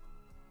black?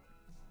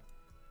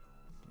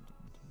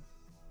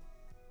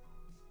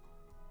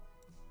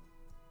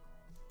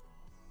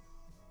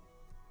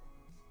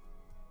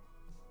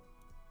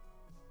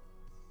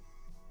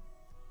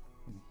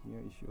 And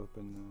here, if you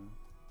open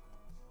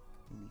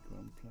maybe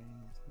ground plane,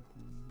 what's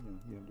happening? Yeah,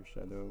 you have the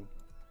shadow.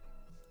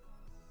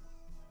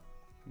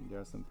 And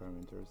there are some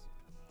parameters.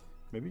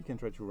 Maybe you can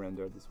try to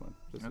render this one,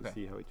 just to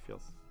see how it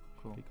feels.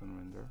 Cool. Click on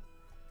render.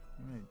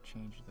 I'm gonna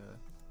change the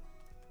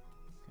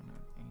kind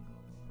of angle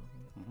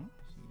a little bit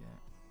to see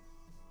that.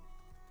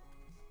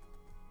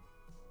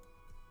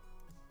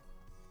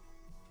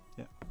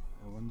 Yeah,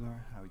 I wonder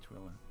how it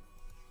will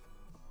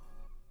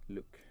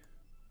look.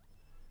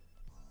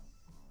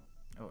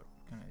 Oh, it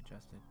kind of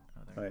adjusted.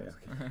 Oh, Oh, there it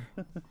yeah,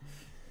 goes. okay.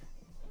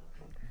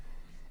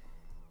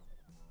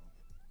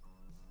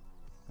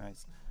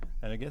 Nice.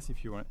 And I guess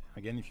if you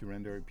if you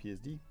render a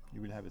PSD,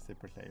 you will have a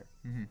separate layer,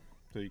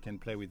 so you can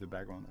play with the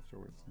background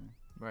afterwards.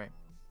 Right.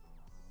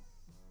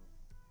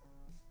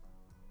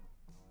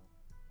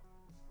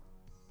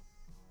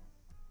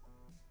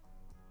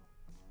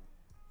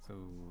 So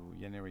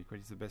Yaneric, what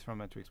is the best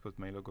format to export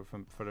my logo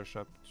from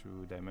Photoshop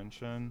to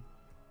Dimension?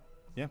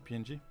 Yeah,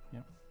 PNG.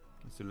 Yeah,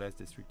 it's the less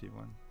restrictive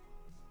one.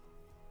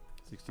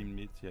 16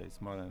 bits. Yeah, it's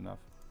more than enough.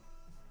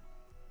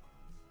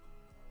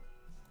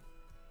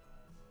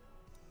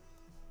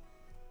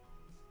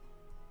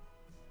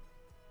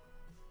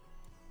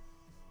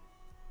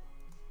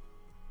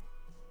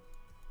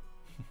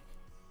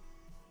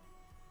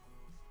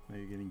 Now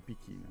you're getting picky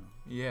now.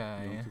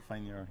 Yeah, You yeah. want to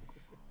find your.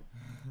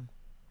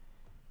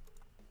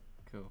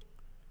 Cool.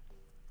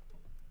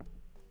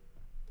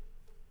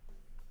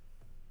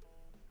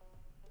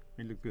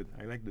 It look good.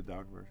 I like the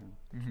dark version.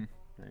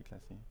 Very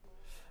classy.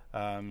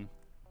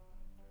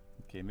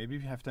 Okay, maybe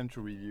we have time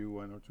to review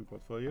 1 or 2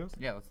 portfolios.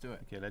 Yeah, let's do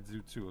it. Okay, let's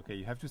do 2. Okay,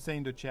 you have to say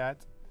in the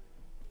chat,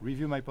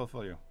 review my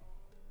portfolio.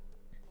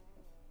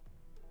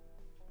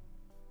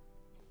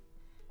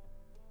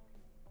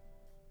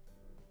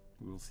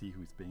 We'll see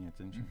who's paying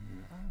attention.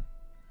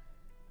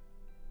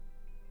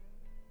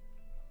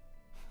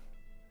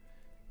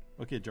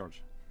 Okay,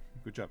 George.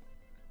 Good job.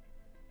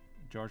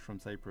 George from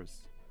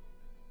Cyprus.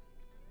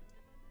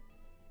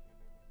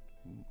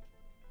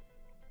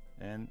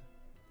 And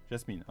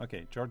Jasmine.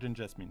 Okay, George and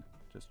Jasmine.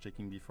 Just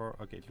checking before.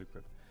 Okay, it looked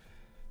good.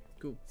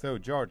 Cool. So,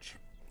 George,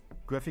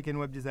 graphic and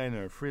web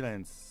designer,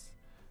 freelance,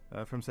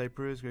 from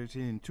Cyprus,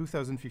 graduated in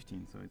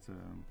 2015. So it's a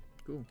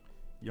Cool.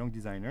 young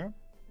designer.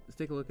 Let's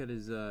take a look at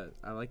his.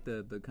 I like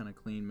the kind of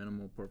clean,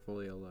 minimal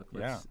portfolio look.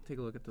 Let's take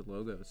a look at the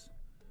logos.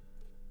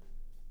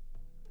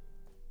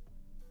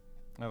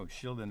 Oh,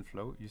 shield and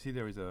flow. You see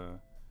there is a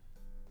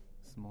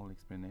small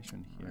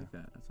explanation I here. like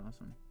that. That's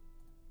awesome.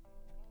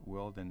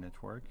 World and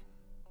network.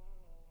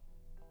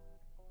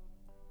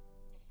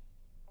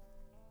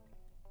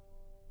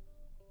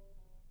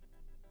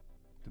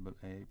 Double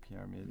A,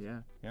 pyramid. Yeah.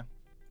 Yeah.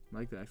 I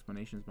like the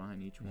explanations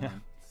behind each Yeah.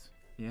 one.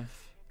 Yeah.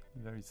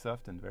 Very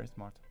soft and very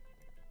smart.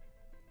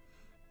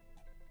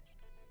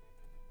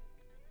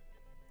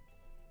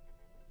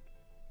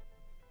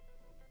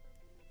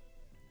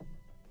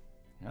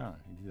 Yeah,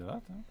 he did a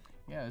lot, huh?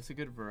 Yeah, it's a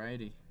good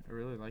variety. I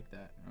really like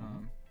that.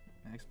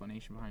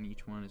 Explanation behind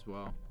each one as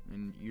well,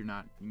 and you're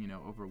not,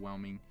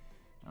 overwhelming,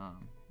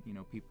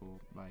 people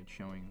by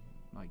showing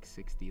like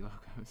 60 logos.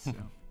 So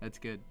that's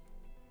good.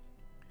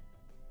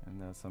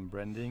 And some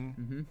branding.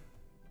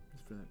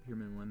 That's for that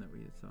pyramid one that we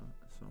had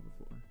saw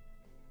before.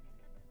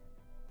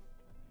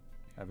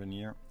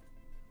 Avenir.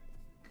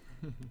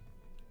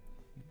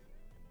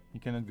 You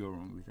cannot go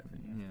wrong with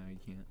Avenir. Yeah, you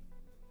can't.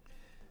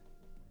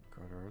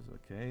 Colors,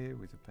 okay,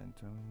 with the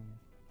Pantone.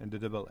 And the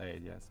double A,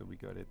 yeah, so we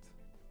got it.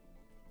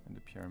 And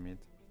the pyramid.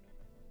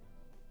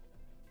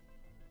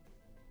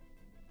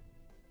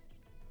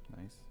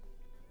 Nice.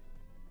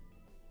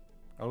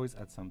 Always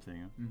add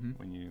something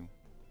when you.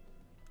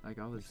 Like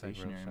all the Looks like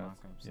stationary rough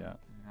shots. mockups. Yeah.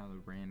 And how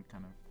the brand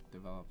kind of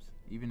develops,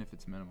 even if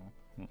it's minimal.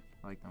 I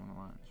like that one a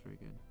lot. It's very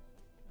good.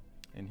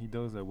 And he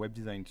does a web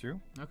design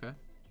too. Okay.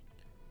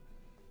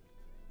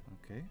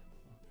 Okay.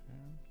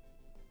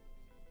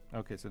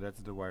 Okay, so that's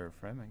the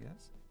wireframe, I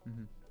guess.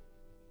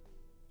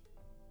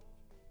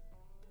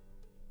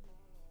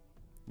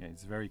 Yeah,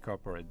 it's very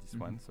corporate, this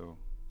one. So,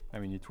 I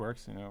mean, it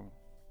works.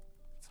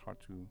 It's hard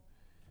to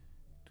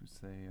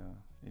say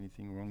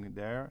anything wrong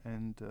there.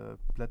 And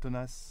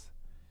Platonas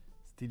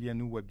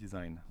Stylianou web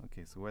design.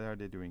 Okay, so what are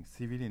they doing?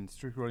 Civil and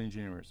structural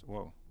engineers.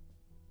 Whoa,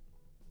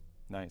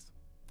 nice.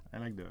 I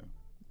like the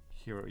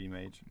hero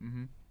image.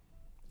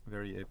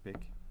 Very epic.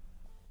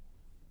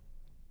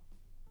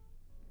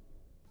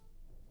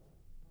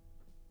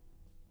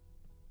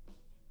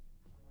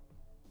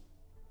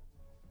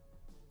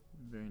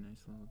 Very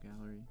nice little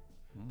gallery.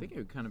 I think it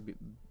would kind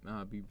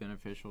of be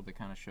beneficial to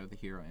kind of show the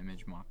hero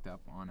image mocked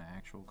up on an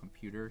actual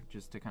computer,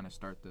 just to kind of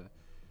start the.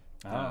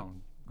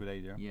 Good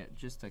idea. Yeah,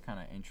 just to kind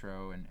of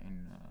intro and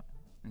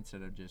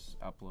instead of just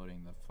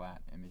uploading the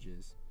flat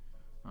images,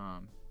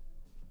 and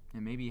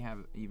maybe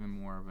have even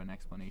more of an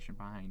explanation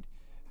behind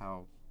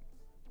how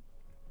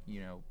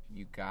you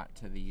got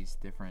to these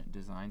different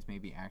designs.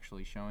 Maybe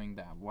actually showing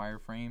that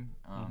wireframe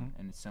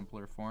in a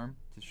simpler form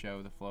to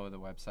show the flow of the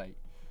website.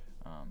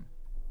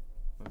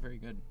 But very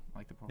good. I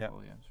like the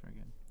portfolio. It's very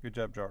good. Good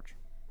job, George.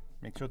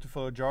 Make sure to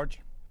follow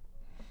George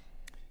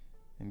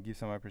and give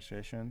some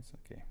appreciations.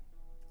 Okay.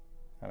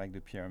 I like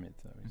the pyramid,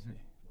 obviously.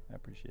 I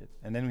appreciate.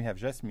 And then we have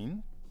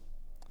Jasmine.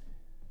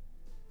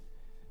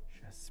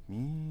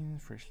 Jasmine,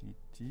 freshly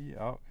tea.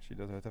 Oh, she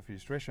does a lot of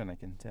illustration, I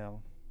can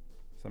tell.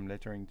 Some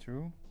lettering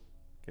too.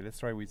 Okay, let's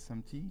try with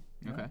some tea.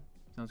 Okay,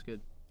 sounds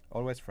good.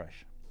 Always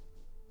fresh.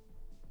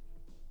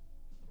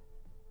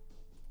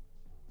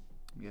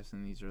 I'm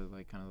guessing these are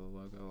like kind of the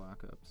logo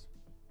lockups.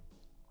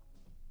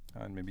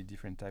 And maybe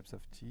different types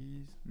of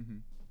teas. Mm-hmm.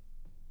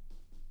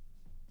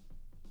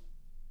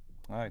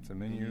 Ah, it's a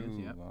menu. Menus,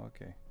 yep.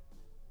 Okay.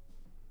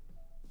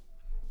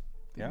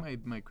 I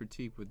think my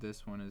critique with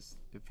this one is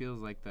it feels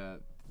like the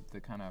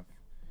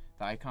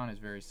icon is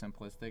very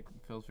simplistic,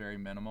 it feels very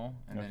minimal,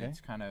 and then it's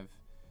kind of,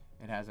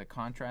 it has a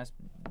contrast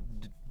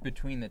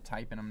between the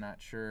type, and I'm not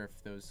sure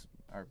if those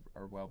are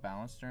well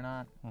balanced or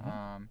not.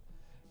 Mm-hmm.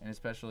 And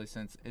especially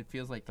since it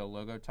feels like the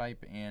logo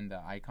type and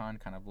the icon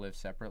kind of live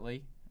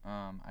separately.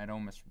 I'd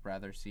almost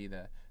rather see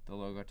the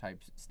logo type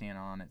stand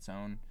on its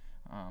own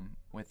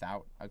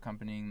without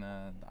accompanying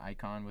the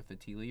icon with the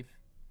tea leaf.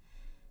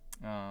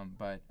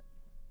 But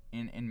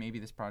and maybe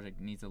this project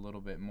needs a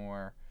little bit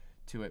more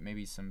to it,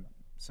 maybe some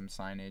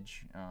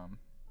signage,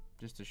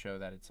 just to show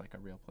that it's like a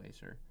real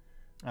place or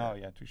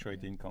to show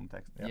it in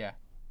context. Yeah.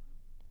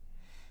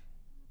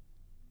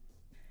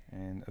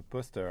 And a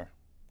poster,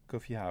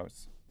 coffee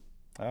house.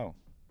 Oh,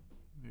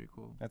 very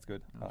cool. That's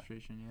good.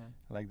 Illustration.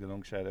 I like the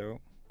long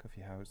shadow,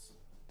 coffee house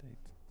date.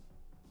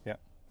 Yeah,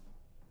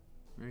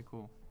 very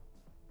cool.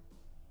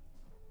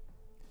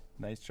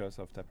 Nice choice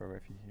of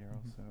typography here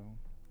also.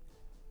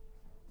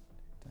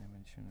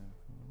 Dimension of,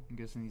 I'm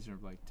guessing these are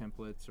like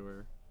templates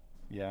or.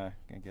 Yeah,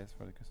 I guess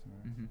for the customer.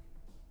 Mm-hmm.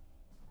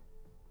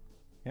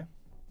 Yeah.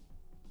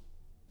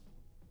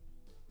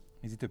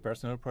 Is it a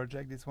personal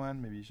project, this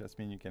one? Maybe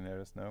Jasmine, you can let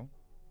us know.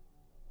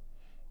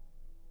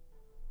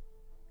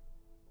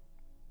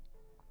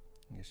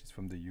 I guess she's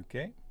from the UK.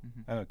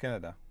 Mm-hmm. Oh no,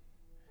 Canada.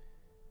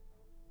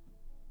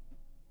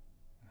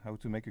 How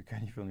to make a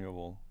California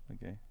wall.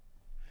 Okay.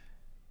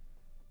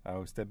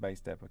 Oh, step by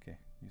step. Okay.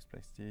 Use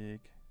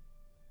plastic.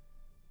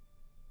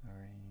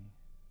 Sorry.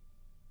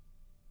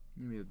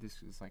 Maybe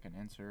this is like an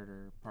insert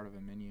or part of a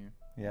menu.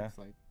 Yeah. It's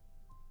like.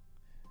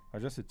 Or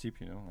just a tip,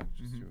 like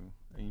just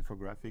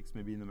infographics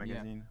maybe in the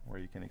magazine where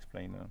you can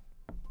explain.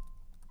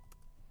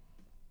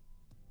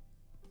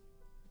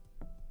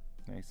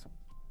 Nice.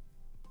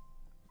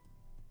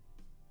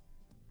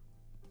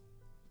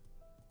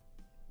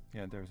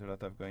 Yeah, there's a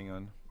lot of going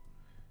on.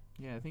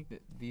 Yeah, I think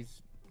that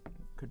these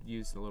could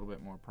use a little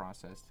bit more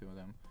process to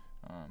them.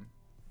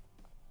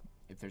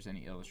 If there's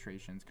any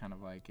illustrations, kind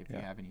of like if you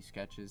have any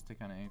sketches to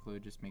kind of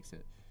include, just makes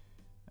it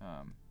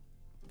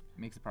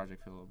makes the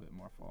project feel a little bit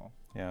more full.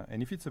 Yeah,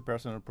 and if it's a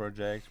personal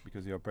project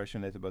because you're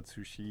passionate about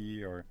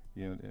sushi, or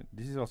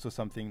this is also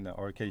something that,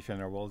 or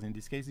California rolls in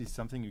this case, is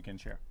something you can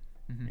share.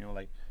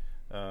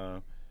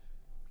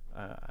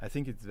 I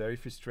think it's very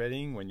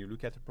frustrating when you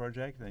look at a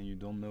project and you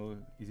don't know,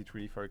 is it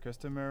really for a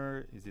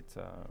customer? Is it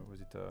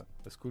was it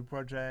a school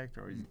project,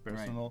 or is it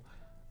personal?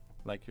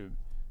 Right.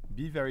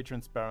 Be very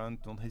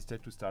transparent. Don't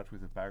hesitate to start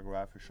with a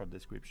paragraph, a short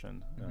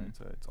description.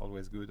 It's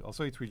always good.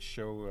 Also, it will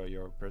show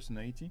your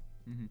personality,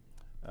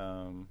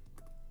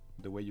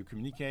 the way you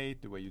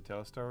communicate, the way you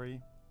tell a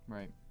story,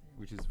 right?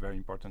 Which is very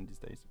important these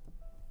days.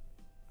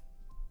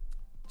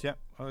 Yeah.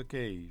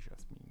 Okay,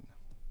 Jasmine.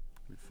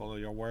 We follow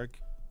your work.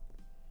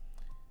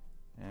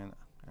 And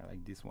I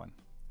like this one.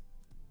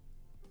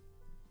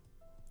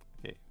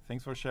 Okay,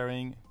 thanks for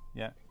sharing.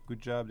 Yeah, good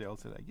job. They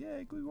also like,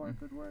 yeah, good work,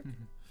 good work.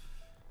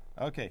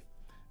 Okay,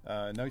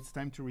 now it's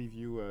time to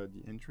review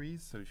the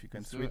entries. So if you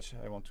can switch,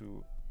 I want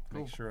to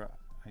make sure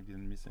I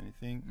didn't miss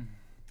anything.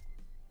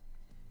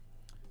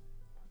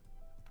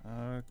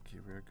 Okay,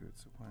 very good.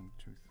 So 1,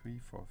 2, 3,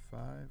 4, 5.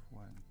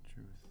 1,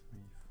 2, 3,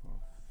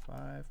 4,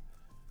 5.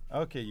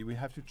 Okay, you will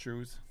have to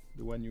choose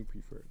the one you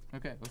preferred.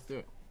 Okay, let's do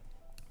it.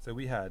 So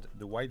we had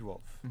the White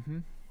Wolf,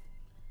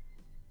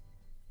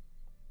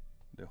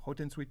 the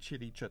Hot and Sweet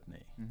Chili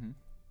Chutney,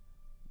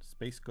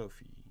 Space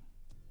Coffee,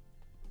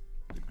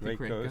 the Grey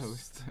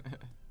Coast,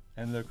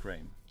 and Le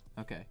Crème.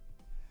 Okay,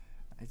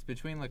 it's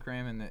between Le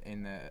Crème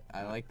and the.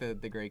 I like the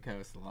Grey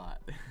Coast a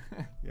lot.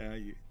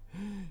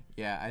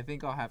 Yeah, I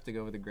think I'll have to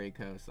go with the Grey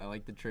Coast. I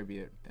like the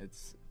tribute.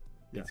 It's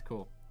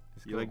cool.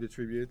 You like the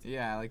tribute?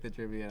 Yeah, I like the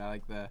tribute. I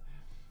like the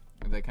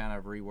kind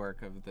of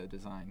rework of the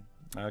design.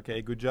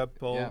 Okay, good job,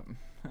 Paul. Yep.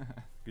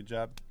 Good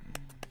job.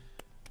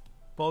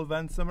 Paul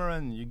Van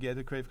Summeren, you get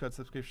a Creative Cloud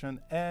subscription,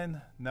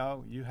 and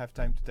now you have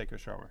time to take a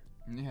shower.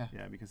 Yeah.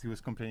 Yeah, because he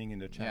was complaining in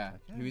the chat.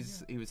 Yeah,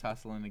 he was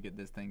hustling to get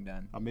this thing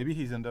done. Or maybe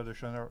he's under the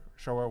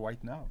shower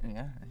right now.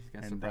 Yeah, he's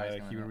got a surprise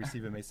and he will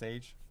receive a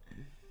message,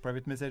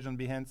 private message on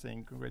Behance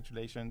saying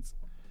congratulations.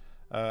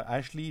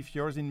 Ashley, if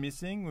yours is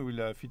missing, we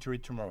will feature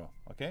it tomorrow.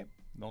 Okay,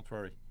 don't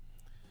worry.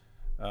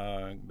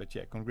 But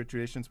yeah,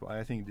 congratulations.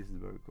 I think this is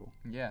very cool.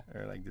 Yeah.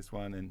 I like this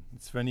one. And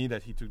it's funny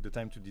that he took the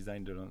time to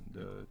design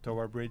the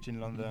Tower Bridge in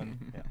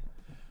London. Yeah.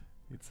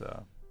 It's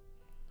a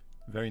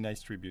very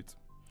nice tribute.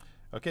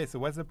 Okay, so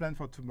what's the plan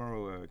for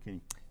tomorrow,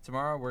 Kenny?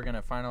 Tomorrow we're going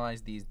to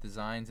finalize these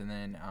designs and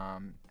then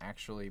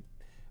actually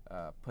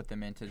put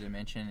them into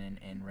Dimension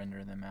and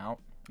render them out.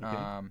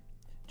 Okay.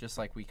 Just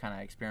like we kind of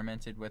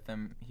experimented with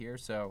them here.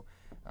 So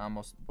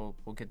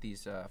we'll get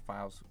these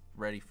files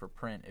ready for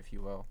print, if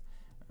you will.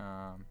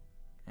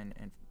 And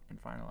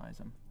and finalize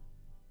them.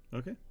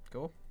 Okay.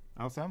 Cool.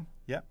 Awesome.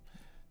 Yeah.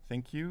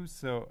 Thank you.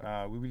 So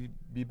we will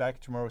be back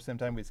tomorrow same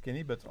time with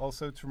Kenny, but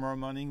also tomorrow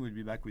morning we'll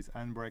be back with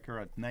Anne Breaker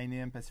at 9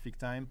 a.m. Pacific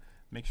time.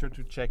 Make sure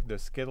to check the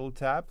schedule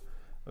tab,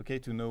 okay,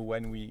 to know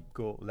when we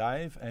go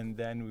live. And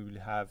then we will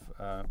have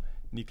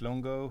Nick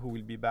Longo who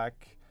will be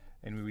back,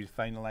 and we will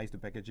finalize the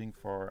packaging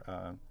for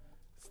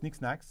Sneak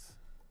Snacks.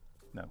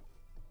 No.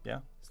 Yeah?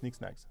 Sneak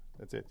Snacks.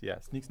 That's it. Yeah,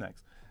 Sneak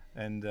Snacks.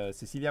 And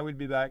Cecilia will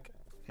be back,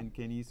 and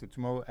Kenny. So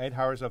tomorrow, 8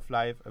 hours of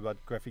live about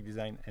graphic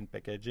design and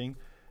packaging.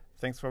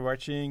 Thanks for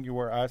watching. You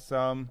were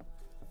awesome.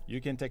 You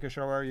can take a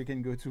shower. You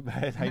can go to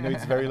bed. I know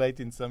it's very late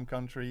in some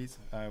countries.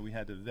 We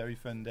had a very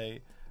fun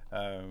day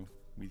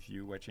with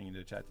you watching in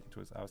the chat. It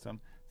was awesome.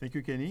 Thank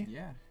you, Kenny.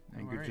 Yeah.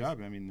 And good job.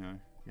 I mean,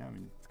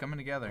 it's coming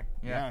together.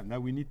 Yeah. Now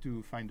we need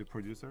to find a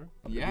producer.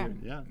 Yeah.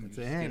 And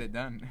say, just hey, get it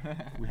done.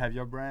 we have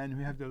your brand.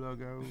 We have the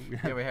logo. We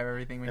have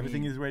everything we need.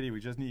 Everything is ready. We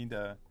just need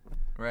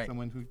right.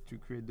 someone to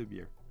create the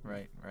beer.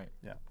 Right.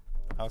 Yeah.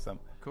 Awesome.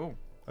 Cool.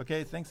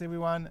 Okay. Thanks,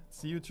 everyone.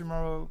 See you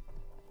tomorrow.